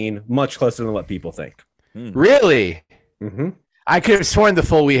 24-14, much closer than what people think. Really? Mm-hmm. I could have sworn the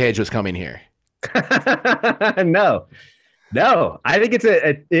full Weehage was coming here. No, I think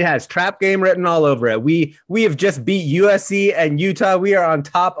it has trap game written all over it. We have just beat USC and Utah. We are on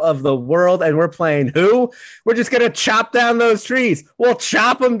top of the world, and we're playing who? We're just gonna chop down those trees. We'll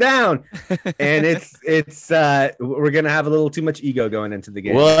chop them down, and we're gonna have a little too much ego going into the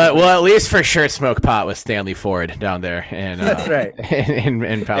game. Well, at least for sure, smoke pot with Stanley Ford down there, and that's right.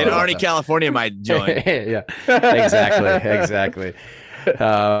 In Palo And Alto. Arnie, California might join. Yeah, exactly.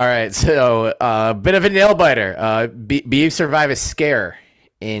 All right, so bit of a nail biter. Beavs survive a scare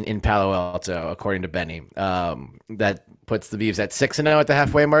in Palo Alto, according to Benny. That puts the Beavs at 6-0 at the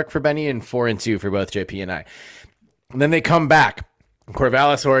halfway mark for Benny, and 4-2 for both JP and I. And then they come back,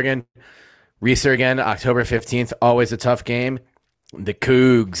 Corvallis, Oregon, Reeser again, October 15th. Always a tough game. The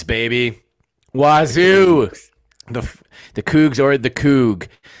Cougs, baby, Wazoo, the Cougs or the Coug.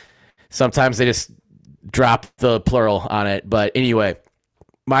 Sometimes they just drop the plural on it, but anyway.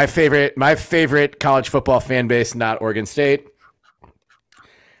 My favorite college football fan base, not Oregon State.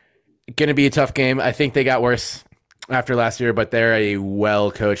 going to be a tough game. I think they got worse after last year, but they're a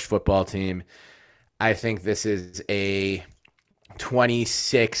well-coached football team. I think this is a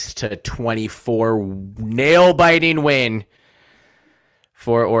 26-24 nail-biting win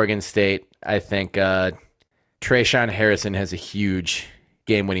for Oregon State. I think Trayshawn Harrison has a huge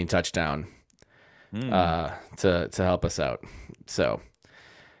game-winning touchdown to help us out. So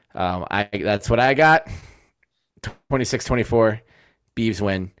that's what I got. 26-24, Beavs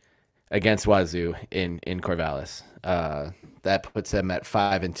win against Wazoo in Corvallis. That puts them at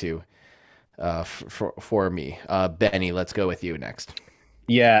 5-2 for me. Benny, let's go with you next.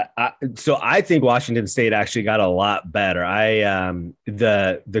 Yeah, so I think Washington State actually got a lot better.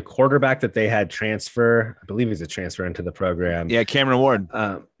 The quarterback that they had transfer, I believe he's a transfer into the program. Yeah, Cameron Ward.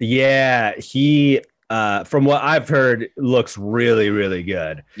 He from what I've heard looks really, really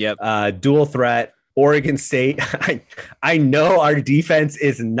good. Yep. Dual threat. Oregon State, I know our defense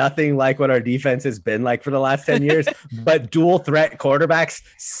is nothing like what our defense has been like for the last 10 years, but dual threat quarterbacks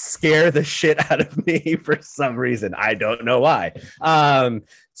scare the shit out of me for some reason. I don't know why. But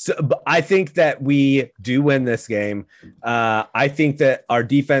I think that we do win this game. I think that our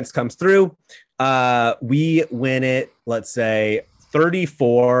defense comes through. We win it, let's say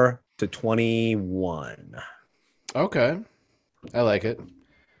 34-21. Okay. I like it.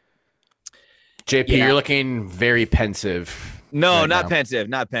 JP, You're looking very pensive. No, not pensive.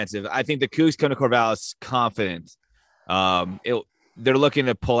 I think the Cougs come to Corvallis confident. They're looking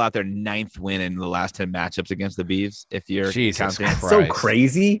to pull out their 9th win in the last 10 matchups against the Beavs. If you're counting, so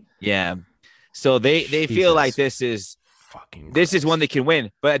crazy. Yeah. So they feel like this is one they can win.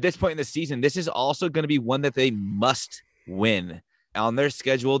 But at this point in the season, this is also going to be one that they must win. On their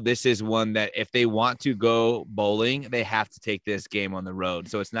schedule, this is one that if they want to go bowling, they have to take this game on the road.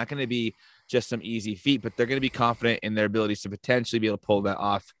 So it's not going to be just some easy feat, but they're going to be confident in their abilities to potentially be able to pull that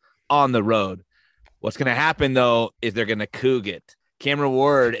off on the road. What's going to happen, though, is they're going to coog it. Cameron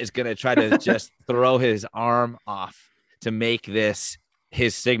Ward is going to try to just throw his arm off to make this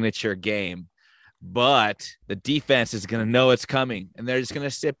his signature game. But the defense is going to know it's coming, and they're just going to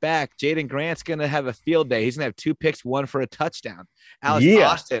sit back. Jaden Grant's going to have a field day. He's going to have 2 picks, 1 for a touchdown. Alex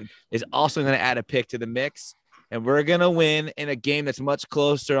Austin is also going to add a pick to the mix, and we're going to win in a game that's much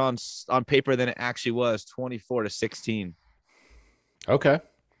closer on paper than it actually was, 24-16. Okay.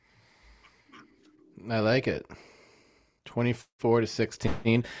 I like it.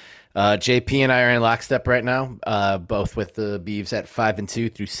 24-16. JP and I are in lockstep right now, both with the Beavs at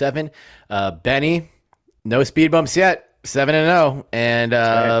 5-2 through 7. Benny, no speed bumps yet, 7-0, and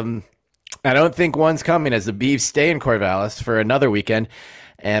I don't think one's coming as the Beavs stay in Corvallis for another weekend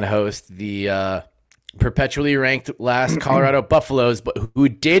and host the perpetually ranked last Colorado Buffaloes, but who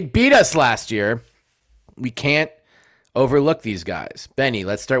did beat us last year. We can't overlook these guys. Benny,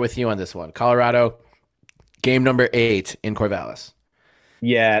 let's start with you on this one. Colorado, game number 8 in Corvallis.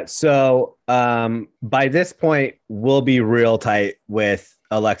 Yeah, so by this point, we'll be real tight with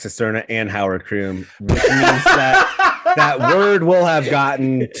Alexis Serna and Howard Croom, which means that word will have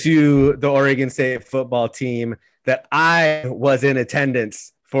gotten to the Oregon State football team that I was in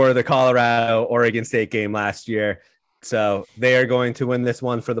attendance for the Colorado-Oregon State game last year. So they are going to win this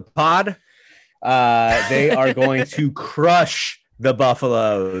one for the pod. They are going to crush the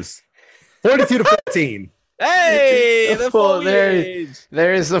Buffaloes 42-14. Hey, the full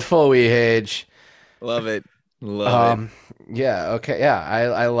there is the full age. Love it. Yeah. Okay. Yeah.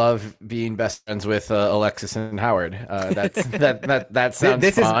 I love being best friends with Alexis and Howard. That sounds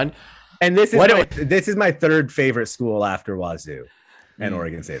fun. This is my 3rd favorite school after Wazoo and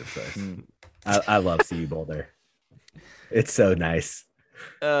Oregon State, of course. I love CU Boulder. It's so nice.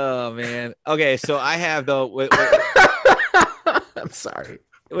 Oh man. Okay. So I have though. I'm sorry.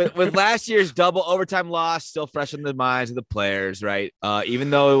 With last year's double overtime loss still fresh in the minds of the players, right? Even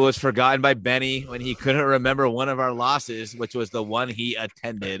though it was forgotten by Benny when he couldn't remember one of our losses, which was the one he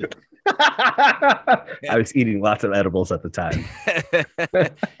attended. I was eating lots of edibles at the time.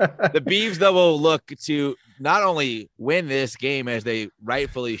 The Beavs, though, will look to not only win this game as they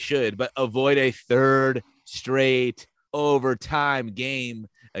rightfully should, but avoid a 3rd straight overtime game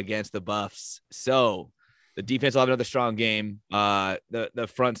against the Buffs. So the defense will have another strong game. The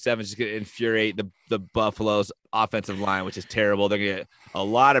front 7 is just going to infuriate the Buffalo's offensive line, which is terrible. They're going to get a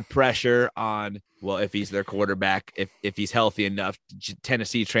lot of pressure on, well, if he's their quarterback, if he's healthy enough.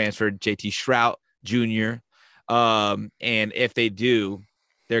 Tennessee transferred JT Shrout Jr. And if they do,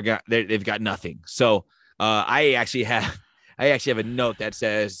 they've got nothing. So I actually have a note that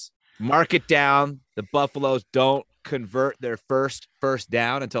says, mark it down. The Buffaloes don't convert their first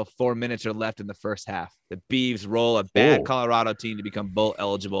down until 4 minutes are left in the first half. The Beavs roll a bad Colorado team to become bowl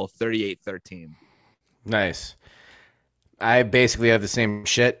eligible, 38-13. Nice. I basically have the same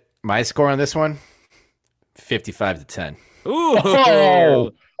shit. My score on this one, 55-10.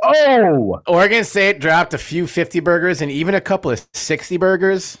 Ooh. Oh, Oregon State dropped a few 50 burgers and even a couple of 60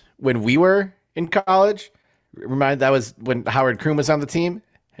 burgers when we were in college. Remind that was when Howard Croom was on the team,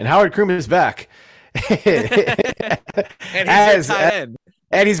 and Howard Croom is back. And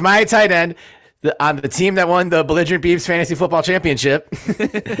he's my tight end on the team that won the Belligerent Beavs Fantasy Football Championship,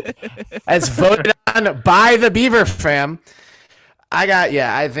 as voted on by the Beaver fam.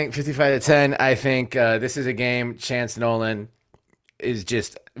 I think 55-10. I think this is a game. Chance Nolan is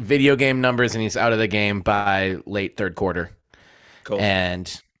just video game numbers, and he's out of the game by late third quarter. Cool.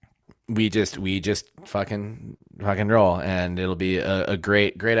 And we just fucking roll, and it'll be a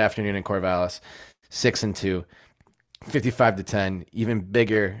great afternoon in Corvallis. 6-2, 55-10, even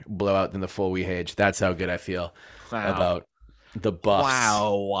bigger blowout than the full Weehage. That's how good I feel about the Buffs.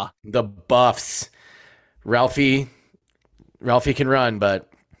 Wow. The Buffs. Ralphie can run,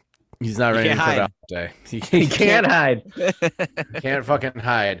 but he's not ready to come out today. He can't hide. Can't fucking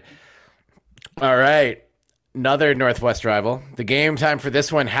hide. All right. Another Northwest rival. The game time for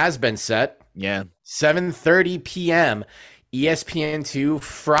this one has been set. Yeah. 7:30 p.m. ESPN2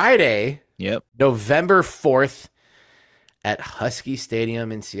 Friday. Yep. November 4th at Husky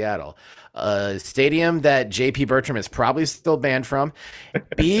Stadium in Seattle. A stadium that JP Bertram is probably still banned from.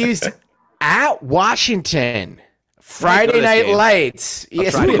 Beavs at Washington. Friday Night Lights.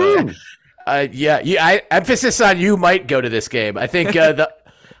 ESPN. Emphasis on you might go to this game. I think the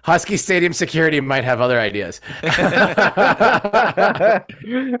Husky Stadium security might have other ideas. Why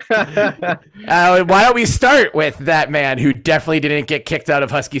don't we start with that man who definitely didn't get kicked out of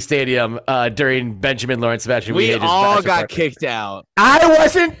Husky Stadium during Benjamin Lawrence Sebastian? We all got kicked out. I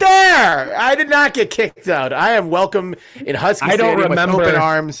wasn't there. I did not get kicked out. I am welcome in Husky Stadium with open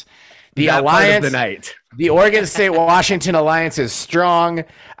arms. The alliance, the night. The Oregon State-Washington alliance is strong.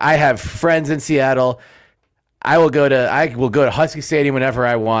 I have friends in Seattle. I will go to Husky Stadium whenever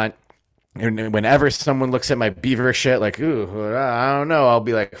I want. And whenever someone looks at my Beaver shit, like, ooh, I don't know, I'll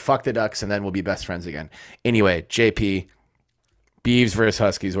be like, fuck the Ducks, and then we'll be best friends again. Anyway, JP, Beavs versus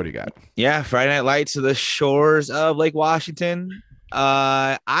Huskies, what do you got? Yeah, Friday Night Lights to the shores of Lake Washington.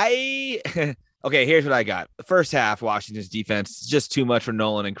 Okay, here's what I got. The first half, Washington's defense is just too much for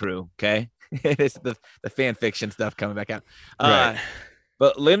Nolan and crew, okay? It's the fan fiction stuff coming back out. Right.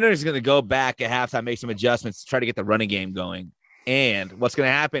 But Leonard's going to go back at halftime, make some adjustments to try to get the running game going. And what's going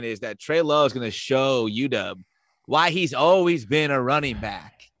to happen is that Trey Lowe is going to show UW why he's always been a running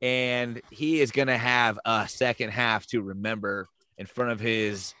back. And he is going to have a second half to remember in front of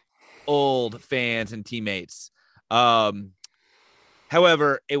his old fans and teammates. However,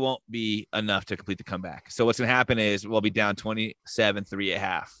 it won't be enough to complete the comeback. So what's going to happen is we'll be down 27-3 at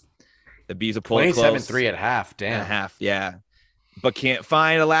half. The Bees will pull it close. 27-3 at half. Damn. At half, yeah. But can't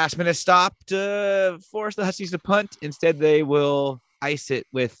find a last-minute stop to force the Huskies to punt. Instead, they will ice it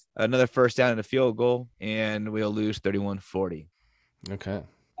with another first down and a field goal, and we'll lose 31-40. Okay. It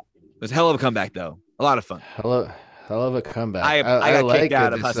was a hell of a comeback, though. A lot of fun. Hell of a comeback. I got kicked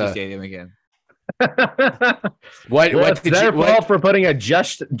out of Husky Stadium again. What did their fault for putting a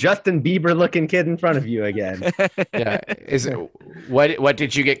Justin Bieber looking kid in front of you again? Yeah. What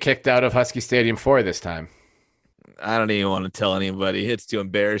did you get kicked out of Husky Stadium for this time? I don't even want to tell anybody. It's too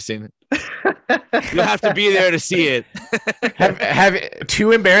embarrassing. You'll have to be there to see it. have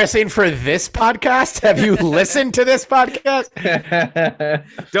too embarrassing for this podcast? Have you listened to this podcast?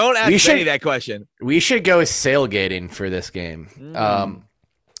 Don't ask Benny that question. We should go sailgating for this game.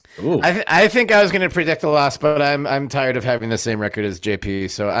 I think I was going to predict a loss, but I'm tired of having the same record as JP,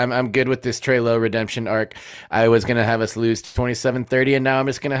 so I'm good with this Trey Lowe redemption arc. I was going to have us lose 27-30, and now I'm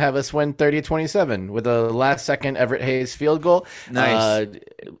just going to have us win 30-27 with a last-second Everett Hayes field goal. Nice.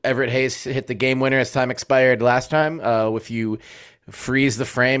 Everett Hayes hit the game winner as time expired last time. If you freeze the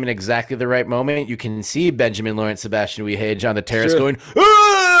frame in exactly the right moment, you can see Benjamin Lawrence Sebastian Weehage on the terrace going,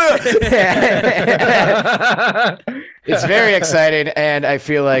 It's very exciting, and I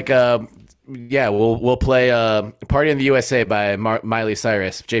feel like, we'll play "Party in the USA" by Miley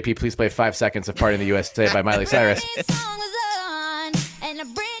Cyrus. JP, please play 5 seconds of "Party in the USA" by Miley Cyrus.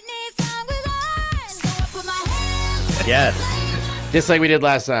 Yes, just like we did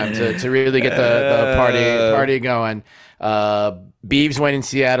last time to really get the party going. Beavs went in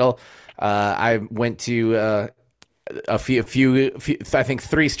Seattle. I went to a few, I think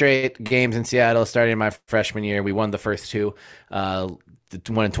 3 straight games in Seattle starting my freshman year. We won the first 2.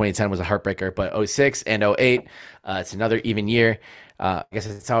 the one in 2010 was a heartbreaker, but 06 and 08, it's another even year. I guess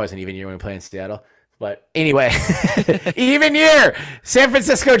it's always an even year when we play in Seattle. But anyway, even year, San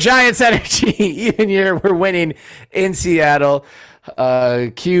Francisco Giants energy, even year, we're winning in Seattle.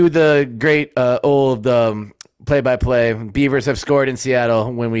 Cue the great old play-by-play. Beavers have scored in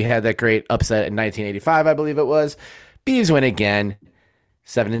Seattle when we had that great upset in 1985, I believe it was. Beavs win again,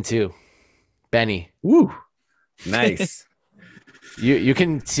 7-2. Benny. Woo. Nice. You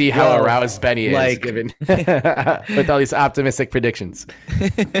can see how aroused Benny is given with all these optimistic predictions.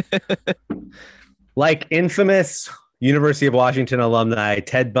 Like infamous University of Washington alumni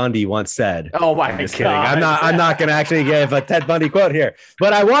Ted Bundy once said. Oh my Just God. kidding. I'm not going to actually give a Ted Bundy quote here,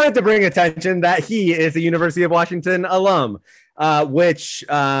 but I wanted to bring attention that he is a University of Washington alum, which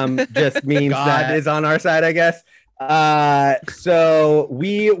just means that is on our side, I guess. So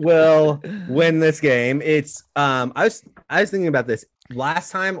we will win this game. It's I was thinking about this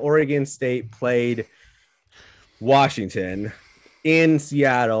last time Oregon State played Washington in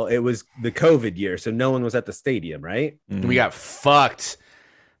Seattle. It was the COVID year, so no one was at the stadium, right? Mm-hmm. We got fucked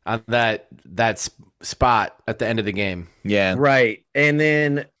on that spot at the end of the game. Yeah, right. And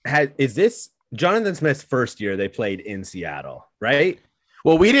then is this Jonathan Smith's first year they played in Seattle, right?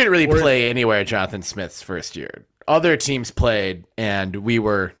 Well, we didn't really play anywhere Jonathan Smith's first year. Other teams played, and we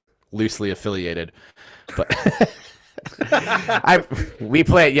were loosely affiliated. But we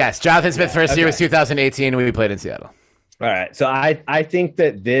played. Yes, Jonathan Smith's first year was 2018. We played in Seattle. All right. So I think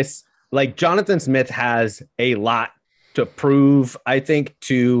that this, like, Jonathan Smith has a lot to prove, I think,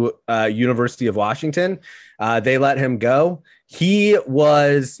 to University of Washington. They let him go. He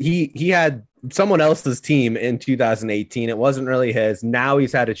had someone else's team in 2018. It wasn't really his. Now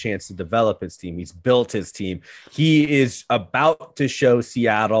he's had a chance to develop his team. He's built his team. He is about to show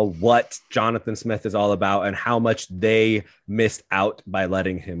Seattle what Jonathan Smith is all about and how much they missed out by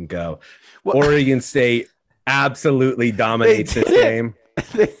letting him go. Well, Oregon State absolutely dominates this game.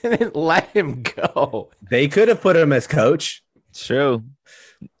 They didn't let him go. They could have put him as coach. True.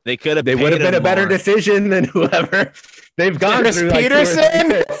 They could have. They would have been a better decision than whoever they've gone Chris through.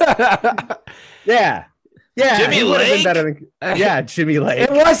 Peterson. Yeah. Jimmy Lake. Jimmy Lake.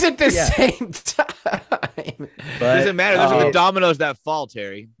 It wasn't the same time. It doesn't matter. There's no dominoes that fall,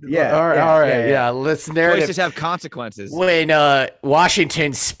 Terry. Yeah. All right. Let's narrative. Choices have consequences. When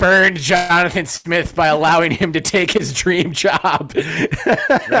Washington spurned Jonathan Smith by allowing him to take his dream job.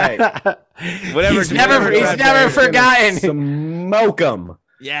 Right. Whatever. He's never forgotten. Smoke him.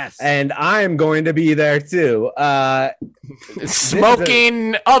 Yes. And I'm going to be there too.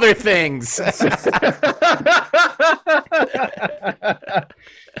 Smoking other things.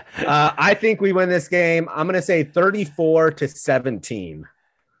 I think we win this game. I'm going to say 34-17.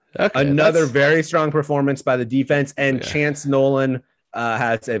 Okay, another very strong performance by the defense, and Chance Nolan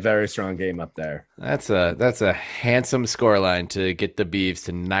has a very strong game up there. That's a handsome scoreline to get the Beavs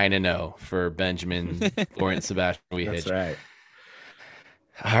to 9-0 for Benjamin Lawrence Sebastian. That's right.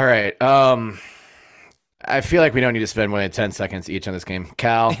 All right. I feel like we don't need to spend more than 10 seconds each on this game.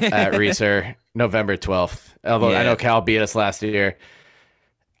 Cal at Reeser, November 12th. Although I know Cal beat us last year.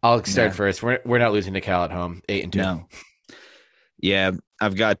 I'll start first. We're not losing to Cal at home. 8-2. No. Yeah,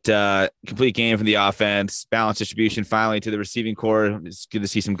 I've got complete game from the offense, balanced distribution finally to the receiving core. It's good to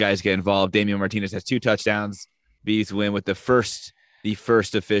see some guys get involved. Damian Martinez has 2 touchdowns. Bees win with the first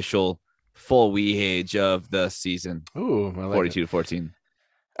official full age of the season. Ooh, 42-14.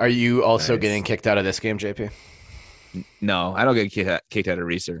 Are you also getting kicked out of this game, JP? No, I don't get kicked out of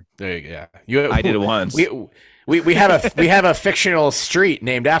Reeser. There you go. Yeah. I did it once. We have a fictional street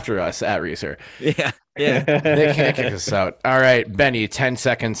named after us at Reeser. Yeah. They can't kick us out. All right, Benny, 10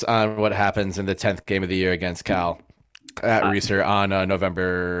 seconds on what happens in the 10th game of the year against Cal at Reeser on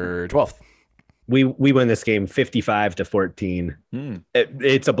November 12th. We win this game 55-14.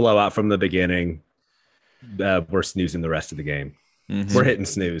 It's a blowout from the beginning. We're snoozing the rest of the game. Mm-hmm. We're hitting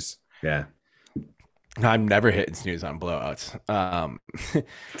snooze. Yeah. I'm never hitting snooze on blowouts.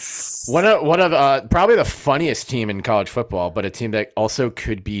 One of probably the funniest team in college football, but a team that also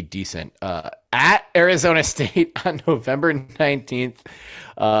could be decent. At Arizona State on November 19th,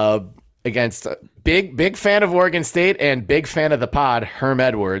 against a big fan of Oregon State and big fan of the pod, Herm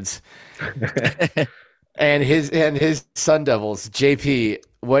Edwards, and his Sun Devils. JP,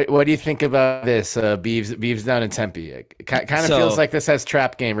 what do you think about this? Beavs down in Tempe. It kind of feels like this has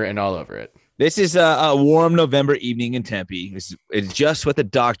trap game written all over it. This is a warm November evening in Tempe. It's just what the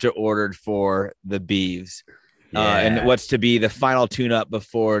doctor ordered for the Beavs, and what's to be the final tune-up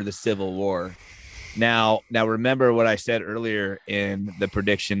before the Civil War. Now, remember what I said earlier in the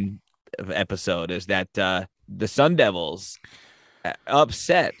prediction episode is that the Sun Devils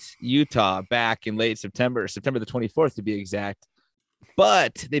upset Utah back in late September the 24th to be exact.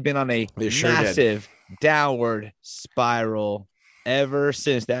 But they've been on a massive downward spiral ever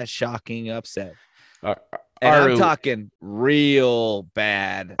since that shocking upset. I'm talking real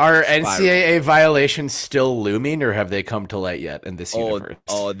bad. Are spiral. NCAA violations still looming, or have they come to light yet in this universe?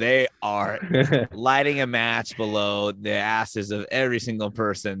 Oh, they are lighting a match below the asses of every single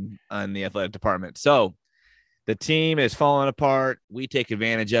person on the athletic department. So the team is falling apart. We take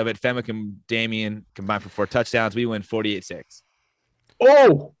advantage of it. Femic and Damian combined for 4 touchdowns. We win 48-6.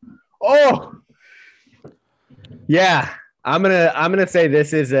 Oh, yeah. I'm gonna say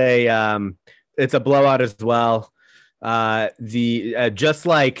this is it's a blowout as well. Just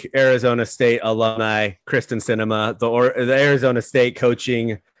like Arizona State alumni Kristen Cinema, the Arizona State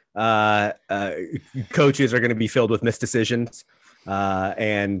coaching coaches are going to be filled with misdecisions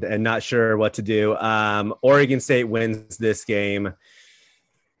and not sure what to do. Oregon State wins this game.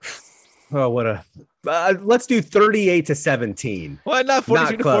 Oh, what a let's do 38-17. What? Not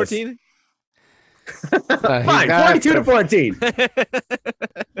 42-14? Fine, 42-14.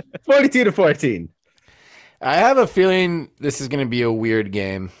 42-14. I have a feeling this is going to be a weird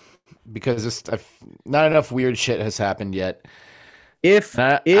game because not enough weird shit has happened yet. If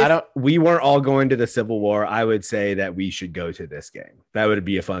we weren't all going to the Civil War, I would say that we should go to this game. That would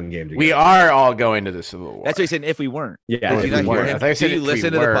be a fun game to go. We are all going to the Civil War. That's what he said. If we weren't. Yeah. Did you not hear him? Do you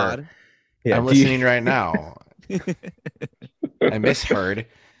listen to the pod? Yeah, I'm listening right now. I misheard.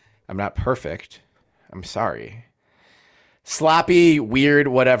 I'm not perfect. I'm sorry. Sloppy, weird,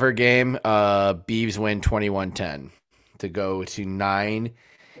 whatever game. Beavs win 21-10 to go to 9-2.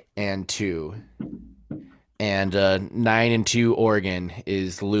 And 9-2 Oregon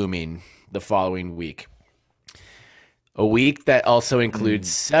is looming the following week. A week that also includes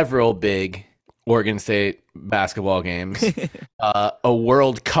several big Oregon State basketball games, a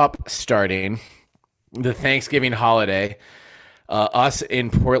World Cup starting, the Thanksgiving holiday, us in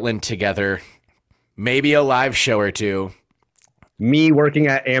Portland together, maybe a live show or two. Me working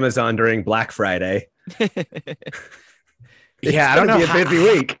at Amazon during Black Friday. Yeah, I don't know. It's going to be a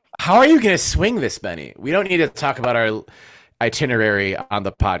busy week. How are you going to swing this, Benny? We don't need to talk about our itinerary on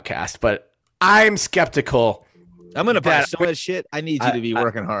the podcast, but I'm skeptical. I'm going to buy so much shit. I need you to be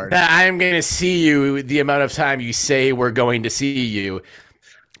working hard. That I'm going to see you the amount of time you say we're going to see you.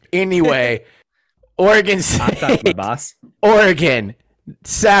 Anyway, Oregon State, my boss. Oregon,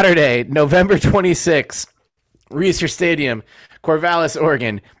 Saturday, November 26th, Reser Stadium, Corvallis,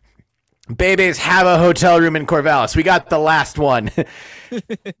 Oregon. Babies have a hotel room in Corvallis. We got the last one.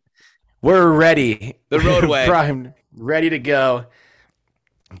 We're ready. The roadway. Primed, ready to go.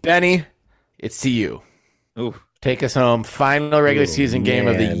 Benny, it's to you. Ooh. Take us home. Final regular season game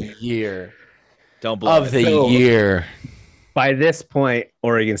of the year. Don't blow year. By this point,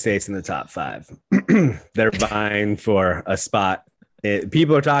 Oregon State's in the top 5. They're vying for a spot.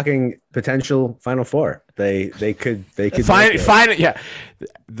 People are talking potential Final Four. They could final. Yeah,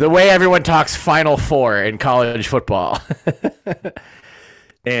 the way everyone talks Final Four in college football.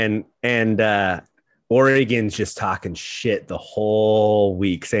 and Oregon's just talking shit the whole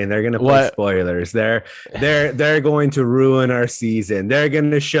week, saying they're going to play spoilers. They're going to ruin our season. They're going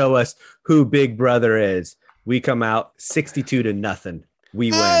to show us who Big Brother is. We come out 62-0.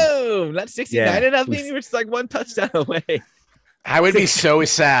 We win. Oh, not 69-0. We're just like one touchdown away. I would be so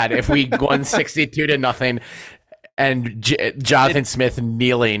sad if we won 62-0 and Jonathan Smith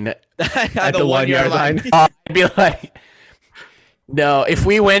kneeling at the 1 yard line. I'd be like, no, if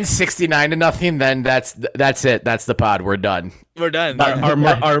we win 69-0, then that's it. That's the pod. We're done. We're done.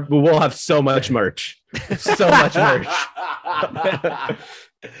 We'll have so much merch. So much merch.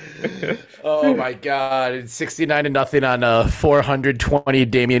 Oh my God. It's 69-0 on 420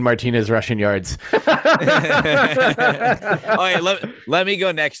 Damian Martinez rushing yards. Let me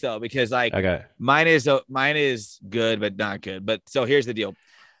go next though, because mine is good, but not good. But so here's the deal.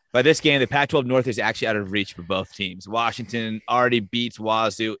 By this game, the Pac-12 North is actually out of reach for both teams. Washington already beats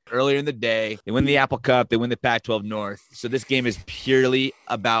Wazoo earlier in the day. They win the Apple Cup. They win the Pac-12 North. So this game is purely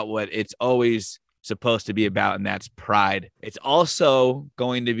about what it's always supposed to be about, and that's pride. It's also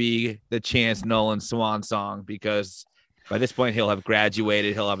going to be the Chance Nolan swan song, because by this point he'll have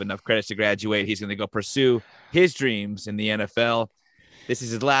graduated. He'll have enough credits to graduate. He's going to go pursue his dreams in the NFL. This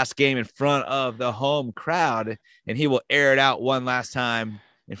is his last game in front of the home crowd, and he will air it out one last time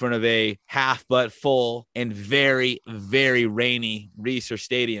in front of a half but full and very, very rainy Reser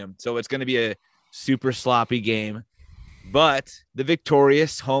Stadium. So it's going to be a super sloppy game. But the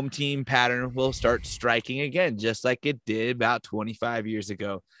victorious home team pattern will start striking again, just like it did about 25 years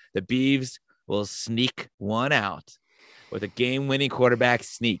ago. The Beavs will sneak one out. with a game-winning quarterback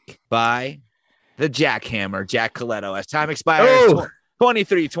sneak by the jackhammer, Jack Coletto. As time expires,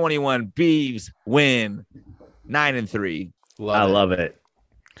 23-21, Beavs win 9-3. I love it.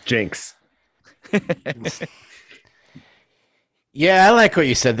 Jinx. Yeah, I like what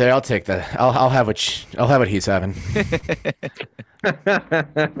you said there. I'll take that. I'll have what he's having.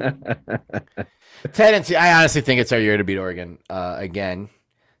 10-2. I honestly think it's our year to beat Oregon again.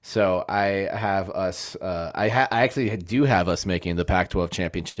 So I have us. I actually do have us making the Pac-12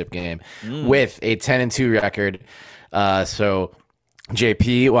 championship game with a 10-2 record. So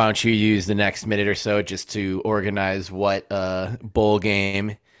JP, why don't you use the next minute or so just to organize what bowl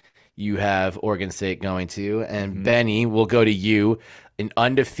game you have Oregon State going to, and Benny, we'll go to you. An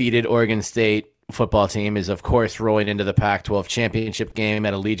undefeated Oregon State football team is, of course, rolling into the Pac-12 championship game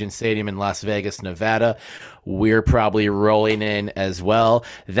at Allegiant Stadium in Las Vegas, Nevada. We're probably rolling in as well.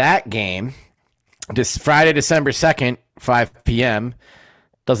 That game, this Friday, December 2nd, 5 p.m.,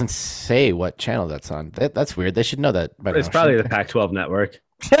 doesn't say what channel that's on. That's weird. They should know that by now. It's probably the Pac-12 network.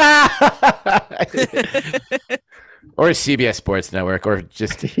 Or CBS Sports Network, or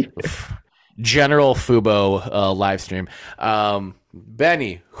just general Fubo live stream.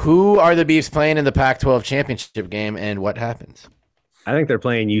 Benny, who are the Beavs playing in the Pac-12 championship game, and what happens? I think they're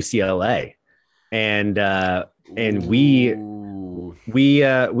playing UCLA, and we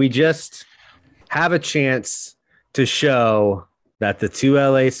just have a chance to show that the two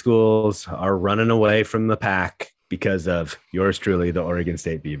LA schools are running away from the pack because of yours truly, the Oregon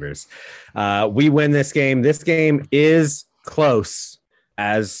State Beavers. We win this game. This game is close,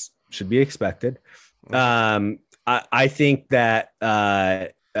 as should be expected. I think that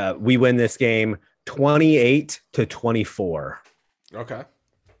we win this game 28-24. Okay.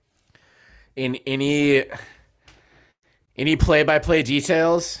 In any play-by-play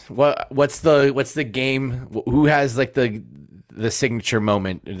details, what's the game? Who has like the signature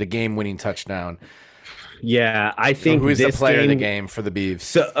moment, the game-winning touchdown? Yeah, I think who's the player of the game for the Beavs?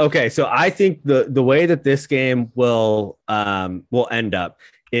 So I think the way that this game will end up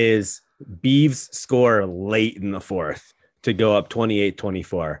is Beavs score late in the fourth to go up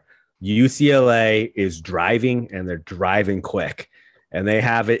 28-24. UCLA is driving, and they're driving quick, and they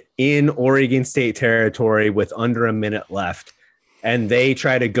have it in Oregon State territory with under a minute left, and they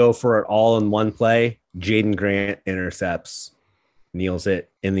try to go for it all in one play. Jaden Grant intercepts, kneels it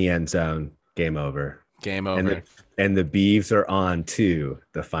in the end zone. Game over. Game over. And the Beavs are on to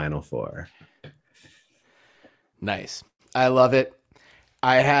the Final Four. Nice. I love it.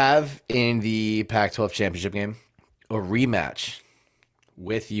 I have in the Pac-12 championship game a rematch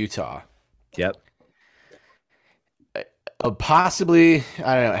with Utah. Yep. Possibly,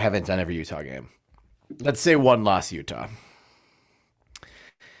 I don't know, I haven't done every Utah game. Let's say one loss Utah.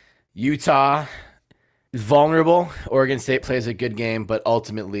 Utah is vulnerable. Oregon State plays a good game, but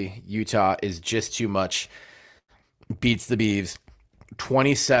ultimately Utah is just too much. Beats the Beavs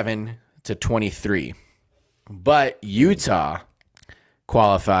 27-23. But Utah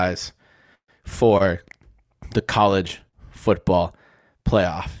qualifies for the college football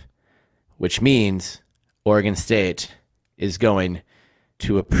playoff, which means Oregon State is going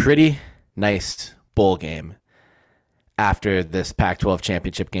to a pretty nice bowl game after this Pac-12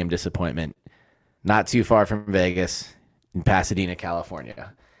 championship game disappointment, not too far from Vegas in Pasadena,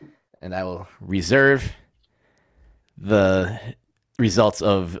 California. And I will reserve the results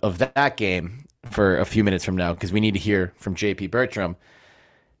of that game for a few minutes from now, because we need to hear from JP Bertram.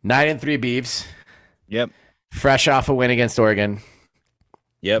 9-3 Beavs. Yep. Fresh off a win against Oregon.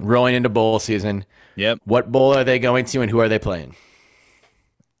 Yep. Rolling into bowl season. Yep. What bowl are they going to, and who are they playing?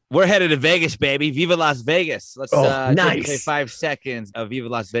 We're headed to Vegas, baby. Viva Las Vegas. Let's nice. Say 5 seconds of Viva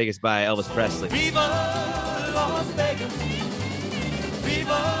Las Vegas by Elvis Presley. Viva Las Vegas. Viva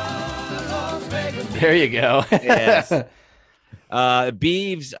Las Vegas. There you go. Yes.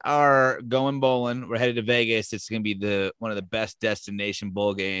 Beavs are going bowling. We're headed to Vegas. It's going to be one of the best destination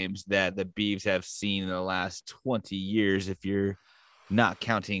bowl games that the Beavs have seen in the last 20 years, if you're not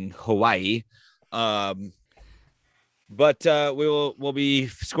counting Hawaii. But we'll be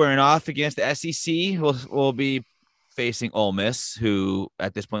squaring off against the SEC. We'll be facing Ole Miss, who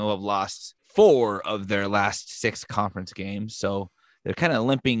at this point will have lost 4 of their last 6 conference games. So they're kind of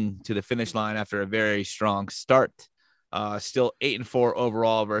limping to the finish line after a very strong start. Still 8-4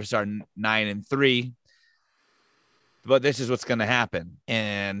 overall versus our 9-3. But this is what's going to happen.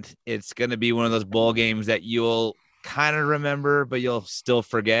 And it's going to be one of those bowl games that you'll kind of remember, but you'll still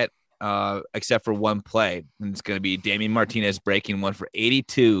forget, except for one play. And it's going to be Damian Martinez breaking one for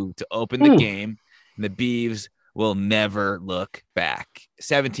 82 to open the game. And the Beavs will never look back.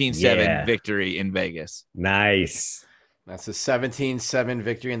 17-7 victory in Vegas. Nice. That's a 17-7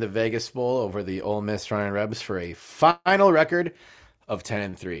 victory in the Vegas Bowl over the Ole Miss Running Rebs for a final record of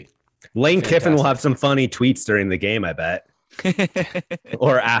 10-3. Lane Kiffin will have some funny tweets during the game, I bet.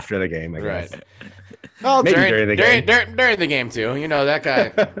 Or after the game, I guess. Right. Well, Maybe during the game too. You know, that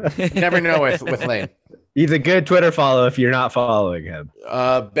guy, you never know with Lane. He's a good Twitter follow if you're not following him.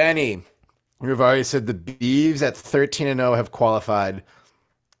 Benny, we've already said the Beavs at 13-0 have qualified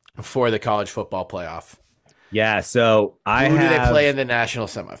for the college football playoff. Yeah, so Who do they play in the national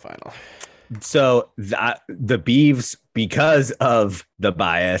semifinal? So the Beavs, because of the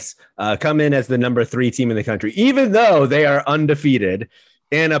bias, come in as the number 3 team in the country, even though they are undefeated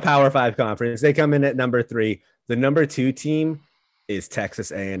in a Power 5 conference. They come in at number 3. The number 2 team is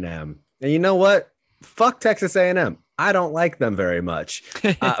Texas A&M. And you know what? Fuck Texas A&M. I don't like them very much.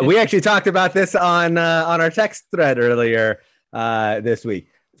 We actually talked about this on our text thread earlier this week.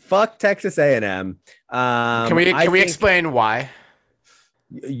 Fuck Texas A&M. Can we explain why?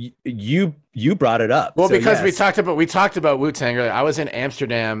 You brought it up. Well, so because yes. we talked about Wu-Tang earlier. I was in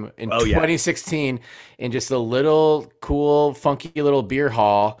Amsterdam in 2016 in just a little cool, funky little beer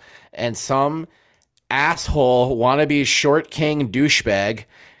hall, and some asshole wannabe short king douchebag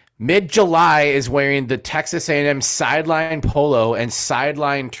mid-July is wearing the Texas A&M sideline polo and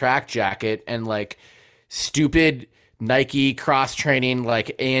sideline track jacket and like stupid Nike cross training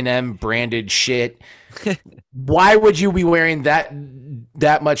like A&M branded shit. Why would you be wearing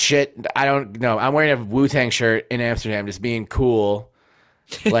that much shit? I don't know. I'm wearing a Wu-Tang shirt in Amsterdam, just being cool,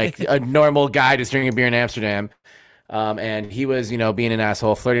 like a normal guy just drinking beer in Amsterdam. And he was, being an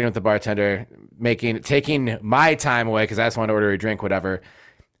asshole, flirting with the bartender, taking my time away because I just wanted to order a drink, whatever.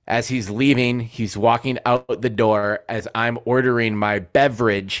 As he's leaving, he's walking out the door as I'm ordering my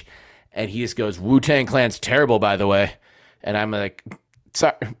beverage, and he just goes, "Wu-Tang Clan's terrible, by the way." And I'm like,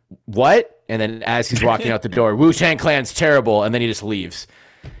 "Sorry, what?" And then as he's walking out the door, "Wu-Tang Clan's terrible," and then he just leaves.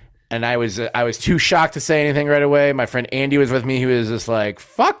 And I was too shocked to say anything right away. My friend Andy was with me. He was just like,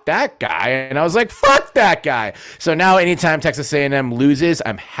 "Fuck that guy," and I was like, "Fuck that guy." So now, anytime Texas A&M loses,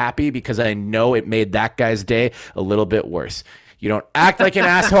 I'm happy because I know it made that guy's day a little bit worse. You don't act like an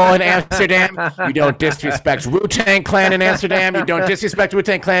asshole in Amsterdam. You don't disrespect Wu-Tang Clan in Amsterdam. You don't disrespect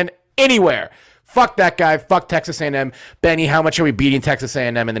Wu-Tang Clan anywhere. Fuck that guy. Fuck Texas A&M. Benny, how much are we beating Texas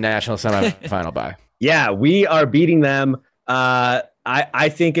A&M in the national semifinal by? Yeah, we are beating them. I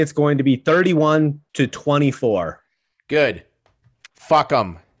think it's going to be 31-24. Good. Fuck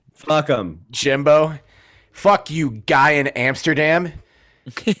them. Fuck them. Jimbo. Fuck you, guy in Amsterdam.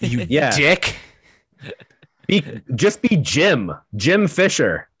 You dick. Just be Jim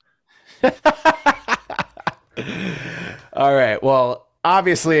Fisher. All right. Well,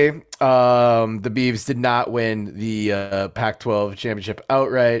 obviously, the Beavs did not win the Pac-12 championship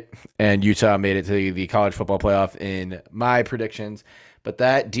outright, and Utah made it to the college football playoff in my predictions. But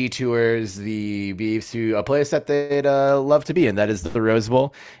that detours the Beavs to a place that they'd love to be in. That is the Rose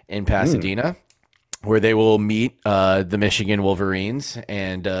Bowl in Pasadena. Where they will meet the Michigan Wolverines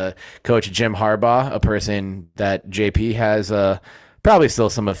and Coach Jim Harbaugh, a person that JP has probably still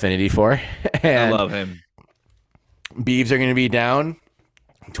some affinity for. And I love him. Beavs are going to be down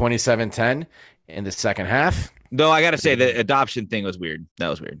 27-10 in the second half. Though I got to say, the adoption thing was weird. That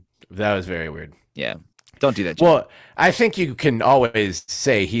was weird. That was very weird. Yeah. Don't do that, Jim. Well, I think you can always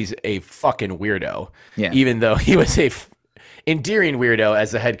say he's a fucking weirdo. Yeah. Even though he was a endearing weirdo as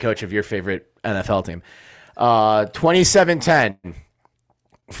the head coach of your favorite NFL team. 27-10,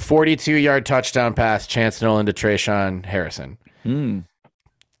 42-yard touchdown pass, Chance Nolan to Trayshawn Harrison. I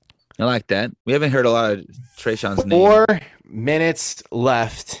like that. We haven't heard a lot of Trayshawn's name. 4 minutes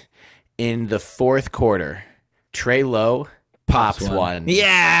left in the fourth quarter. Trey Lowe pops one.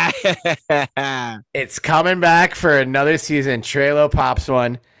 Yeah. It's coming back for another season. Trey Lowe pops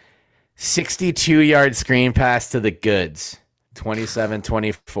one. 62-yard screen pass to the goods.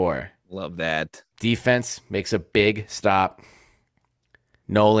 27-24. Love that. Defense makes a big stop.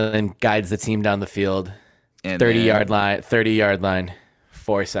 Nolan guides the team down the field. And 30-yard line.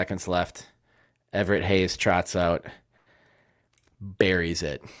 4 seconds left. Everett Hayes trots out. Buries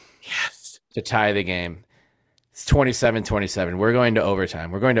it. Yes. To tie the game. It's 27-27. We're going to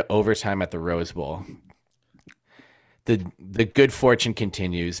overtime. We're going to overtime at the Rose Bowl. The good fortune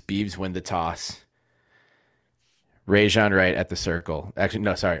continues. Beavs win the toss. Rajon Wright at the circle. Actually,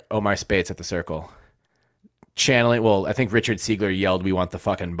 no, sorry. Omar Spates at the circle. Channeling. Well, I think Richard Siegler yelled, "We want the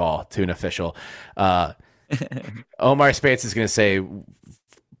fucking ball," to an official. Omar Spates is going to say,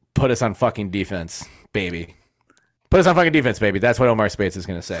 "Put us on fucking defense, baby. Put us on fucking defense, baby." That's what Omar Spates is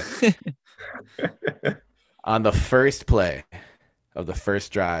going to say. On the first play of the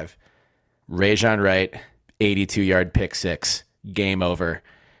first drive, Rajon Wright 82-yard pick six. Game over.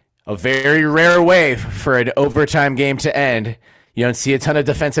 A very rare way for an overtime game to end. You don't see a ton of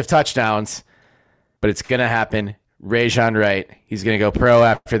defensive touchdowns, but it's going to happen. Rajon Wright, he's going to go pro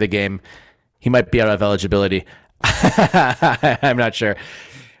after the game. He might be out of eligibility. I'm not sure.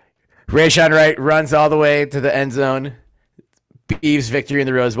 Rajon Wright runs all the way to the end zone. Beavs victory in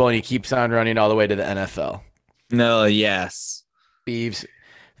the Rose Bowl, and he keeps on running all the way to the NFL. No, yes. Beavs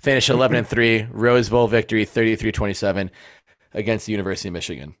finish 11-3. Rose Bowl victory 33-27 against the University of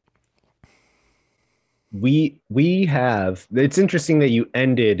Michigan. We have. It's interesting that you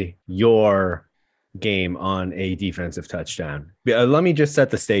ended your game on a defensive touchdown. Let me just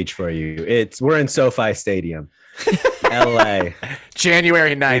set the stage for you. We're in SoFi Stadium, LA.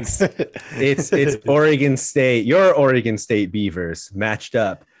 January 9th. It's Oregon State, your Oregon State Beavers matched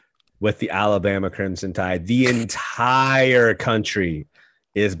up with the Alabama Crimson Tide. The entire country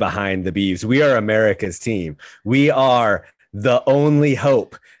is behind the Beavs. We are America's team. We are the only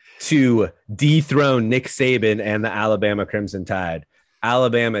hope to dethrone Nick Saban and the Alabama Crimson Tide.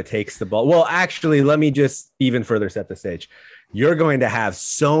 Alabama takes the ball. Well, actually, let me just even further set the stage. You're going to have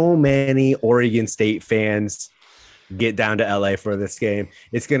so many Oregon State fans get down to LA for this game.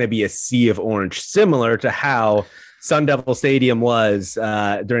 It's going to be a sea of orange, similar to how Sun Devil Stadium was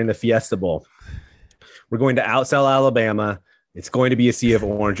during the Fiesta Bowl. We're going to outsell Alabama. It's going to be a sea of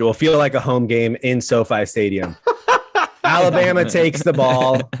orange. It will feel like a home game in SoFi Stadium. Alabama takes the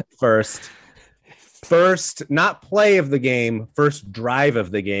ball first. First, not play of the game, first drive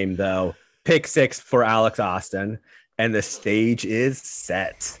of the game, though. Pick six for Alex Austin, and the stage is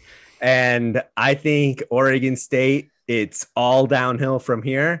set. And I think Oregon State, it's all downhill from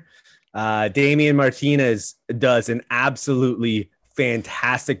here. Damian Martinez does an absolutely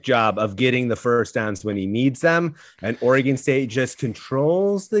fantastic job of getting the first downs when he needs them. And Oregon State just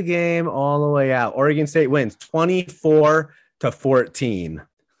controls the game all the way out. Oregon State wins 24-14.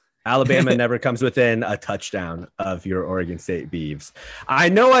 Alabama never comes within a touchdown of your Oregon State Beavs. I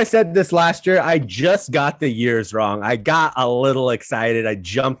know I said this last year. I just got the years wrong. I got a little excited. I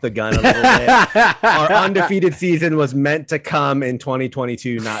jumped the gun a little bit. Our undefeated season was meant to come in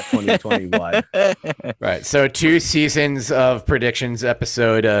 2022, not 2021. Right. So 2 seasons of predictions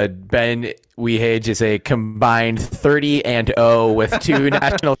episode. Ben Weehage is a combined 30-0 with 2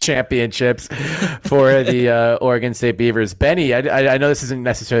 national championships for the Oregon State Beavers. Benny, I know this isn't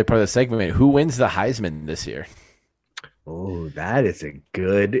necessarily part of the segment. Who wins the Heisman this year? Oh, that is a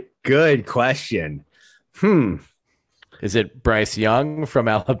good question. Is it Bryce Young from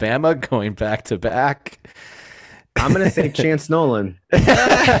Alabama going back to back? I'm going to say Chance Nolan.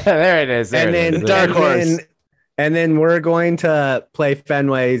 There it is. Dark horse. And then we're going to play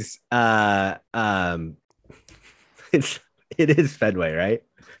Fenway's. It is Fenway, right?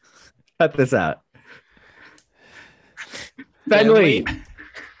 Cut this out. Fenway.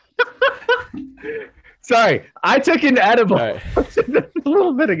 Sorry, I took an edible a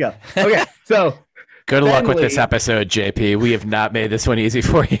little bit ago. Okay, so good luck with this episode, JP. We have not made this one easy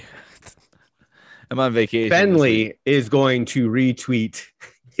for you. I'm on vacation. Bentley is going to retweet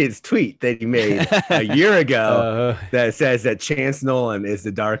his tweet that he made a year ago that says that Chance Nolan is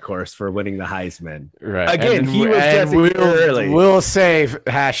the dark horse for winning the Heisman. Right. Again, he was just early. We'll say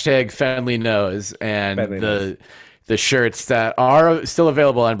hashtag Fenley knows and the shirts that are still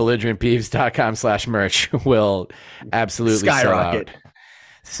available on belligerentbeavs.com/merch will absolutely skyrocket.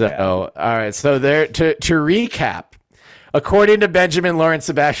 Sell out. So, all right. So there to recap, according to Benjamin Lawrence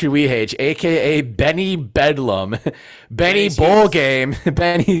Sebastian Weehage, a.k.a. Benny Bedlam, Benny Bowl Game,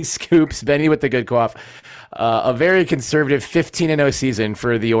 Benny Scoops, Benny with the good cough, a very conservative 15-0 season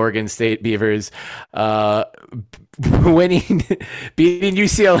for the Oregon State Beavers, beating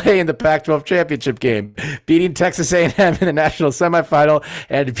UCLA in the Pac-12 championship game, beating Texas A&M in the national semifinal,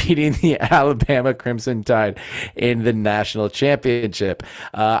 and beating the Alabama Crimson Tide in the national championship.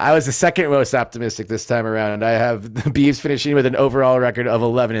 I was the second most optimistic this time around. I have the Beavs finishing with an overall record of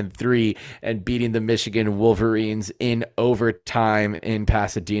 11-3 and beating the Michigan Wolverines in overtime in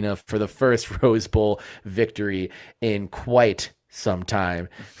Pasadena for the first Rose Bowl victory in quite some time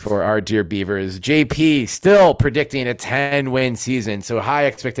for our dear Beavers. JP still predicting a 10-win season, so high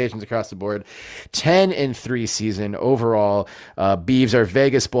expectations across the board. 10-3 season overall. Beavs are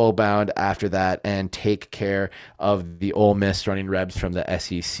Vegas Bowl bound after that and take care of the Ole Miss running Rebs from the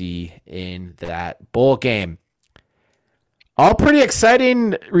SEC in that bowl game. All pretty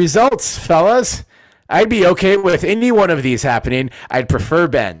exciting results, fellas. I'd be okay with any one of these happening. I'd prefer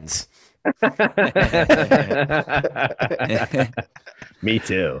Ben's. Me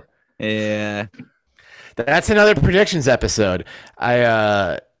too. Yeah. That's another predictions episode.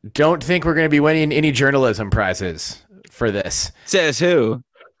 I don't think we're going to be winning any journalism prizes for this. Says who?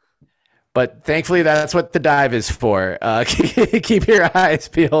 But thankfully, that's what the dive is for. Keep your eyes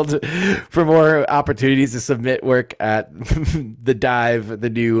peeled for more opportunities to submit work at the dive, the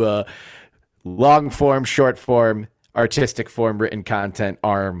new long form, short form, artistic form written content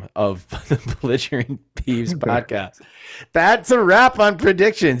arm of the Belligerent Beeves podcast. That's a wrap on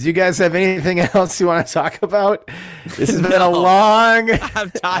predictions. You guys have anything else you want to talk about? This has been a long,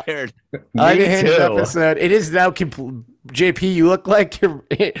 I'm tired. Unhinged episode. It is now JP, you look like you're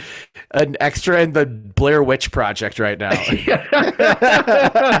an extra in the Blair Witch Project right now. Right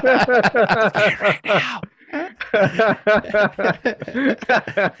now.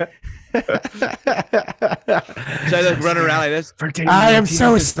 Should I run around like this? I am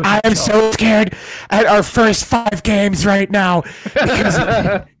so scared at our first 5 games right now.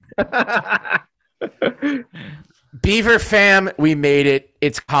 Beaver fam, we made it.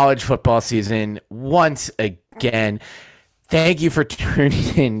 It's college football season once again. Thank you for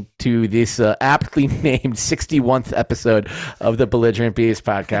tuning in to this aptly named 61st episode of the Belligerent Beeves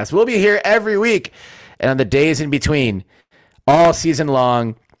podcast. We'll be here every week and on the days in between, all season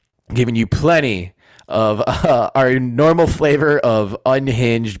long, giving you plenty of our normal flavor of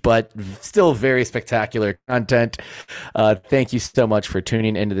unhinged but still very spectacular content. Thank you so much for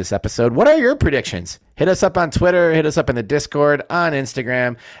tuning into this episode. What are your predictions? Hit us up on Twitter, hit us up in the Discord, on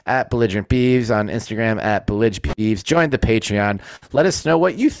Instagram at Belligerent Beeves, on Instagram at BelligeBeeves. Join the Patreon. Let us know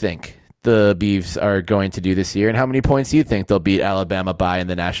what you think the Beeves are going to do this year and how many points you think they'll beat Alabama by in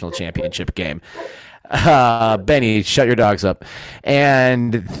the national championship game. Benny, shut your dogs up.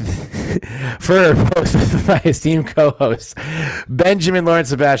 And for both of my esteemed co-hosts, Benjamin Lawrence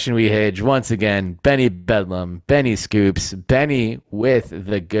Sebastian Wehage, once again, Benny Bedlam, Benny Scoops, Benny with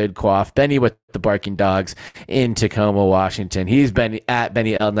the good quaff, Benny with the barking dogs in Tacoma, Washington. He's been at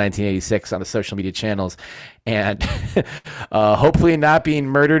Benny L1986 on the social media channels. And hopefully not being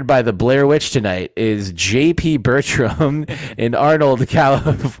murdered by the Blair Witch tonight is JP Bertram in Arnold,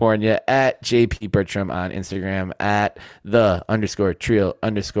 California, at JP Bertram on Instagram, at _Trill_J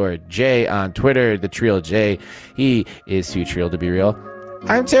on Twitter, the Trill J. He is too Trill to be real.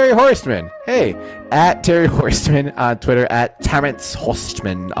 I'm Terry Horstman. Hey, at Terry Horstman on Twitter, at Terrence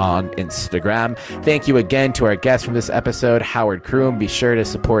Horstman on Instagram. Thank you again to our guest from this episode, Howard Croom. Be sure to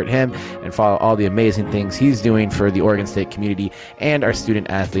support him and follow all the amazing things he's doing for the Oregon State community and our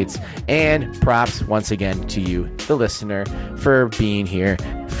student athletes. And props once again to you, the listener, for being here,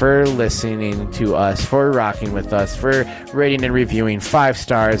 for listening to us, for rocking with us, for rating and reviewing 5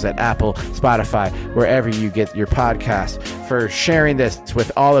 stars at Apple, Spotify, wherever you get your podcast, for sharing this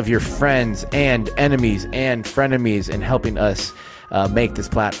with all of your friends and enemies and frenemies and helping us make this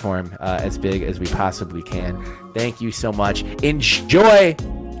platform as big as we possibly can. Thank you so much. Enjoy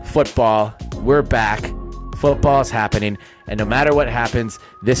football. We're back. Football's happening. And no matter what happens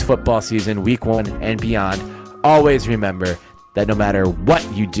this football season, week 1 and beyond, always remember that no matter what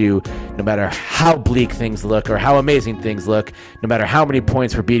you do, no matter how bleak things look or how amazing things look, no matter how many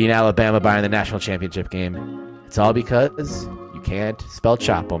points we're beating Alabama by in the national championship game, it's all because you can't spell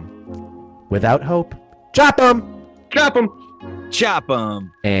chop 'em without hope. Chop 'em! Chop 'em! Chop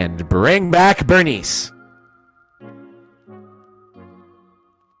 'em. And bring back Bernice.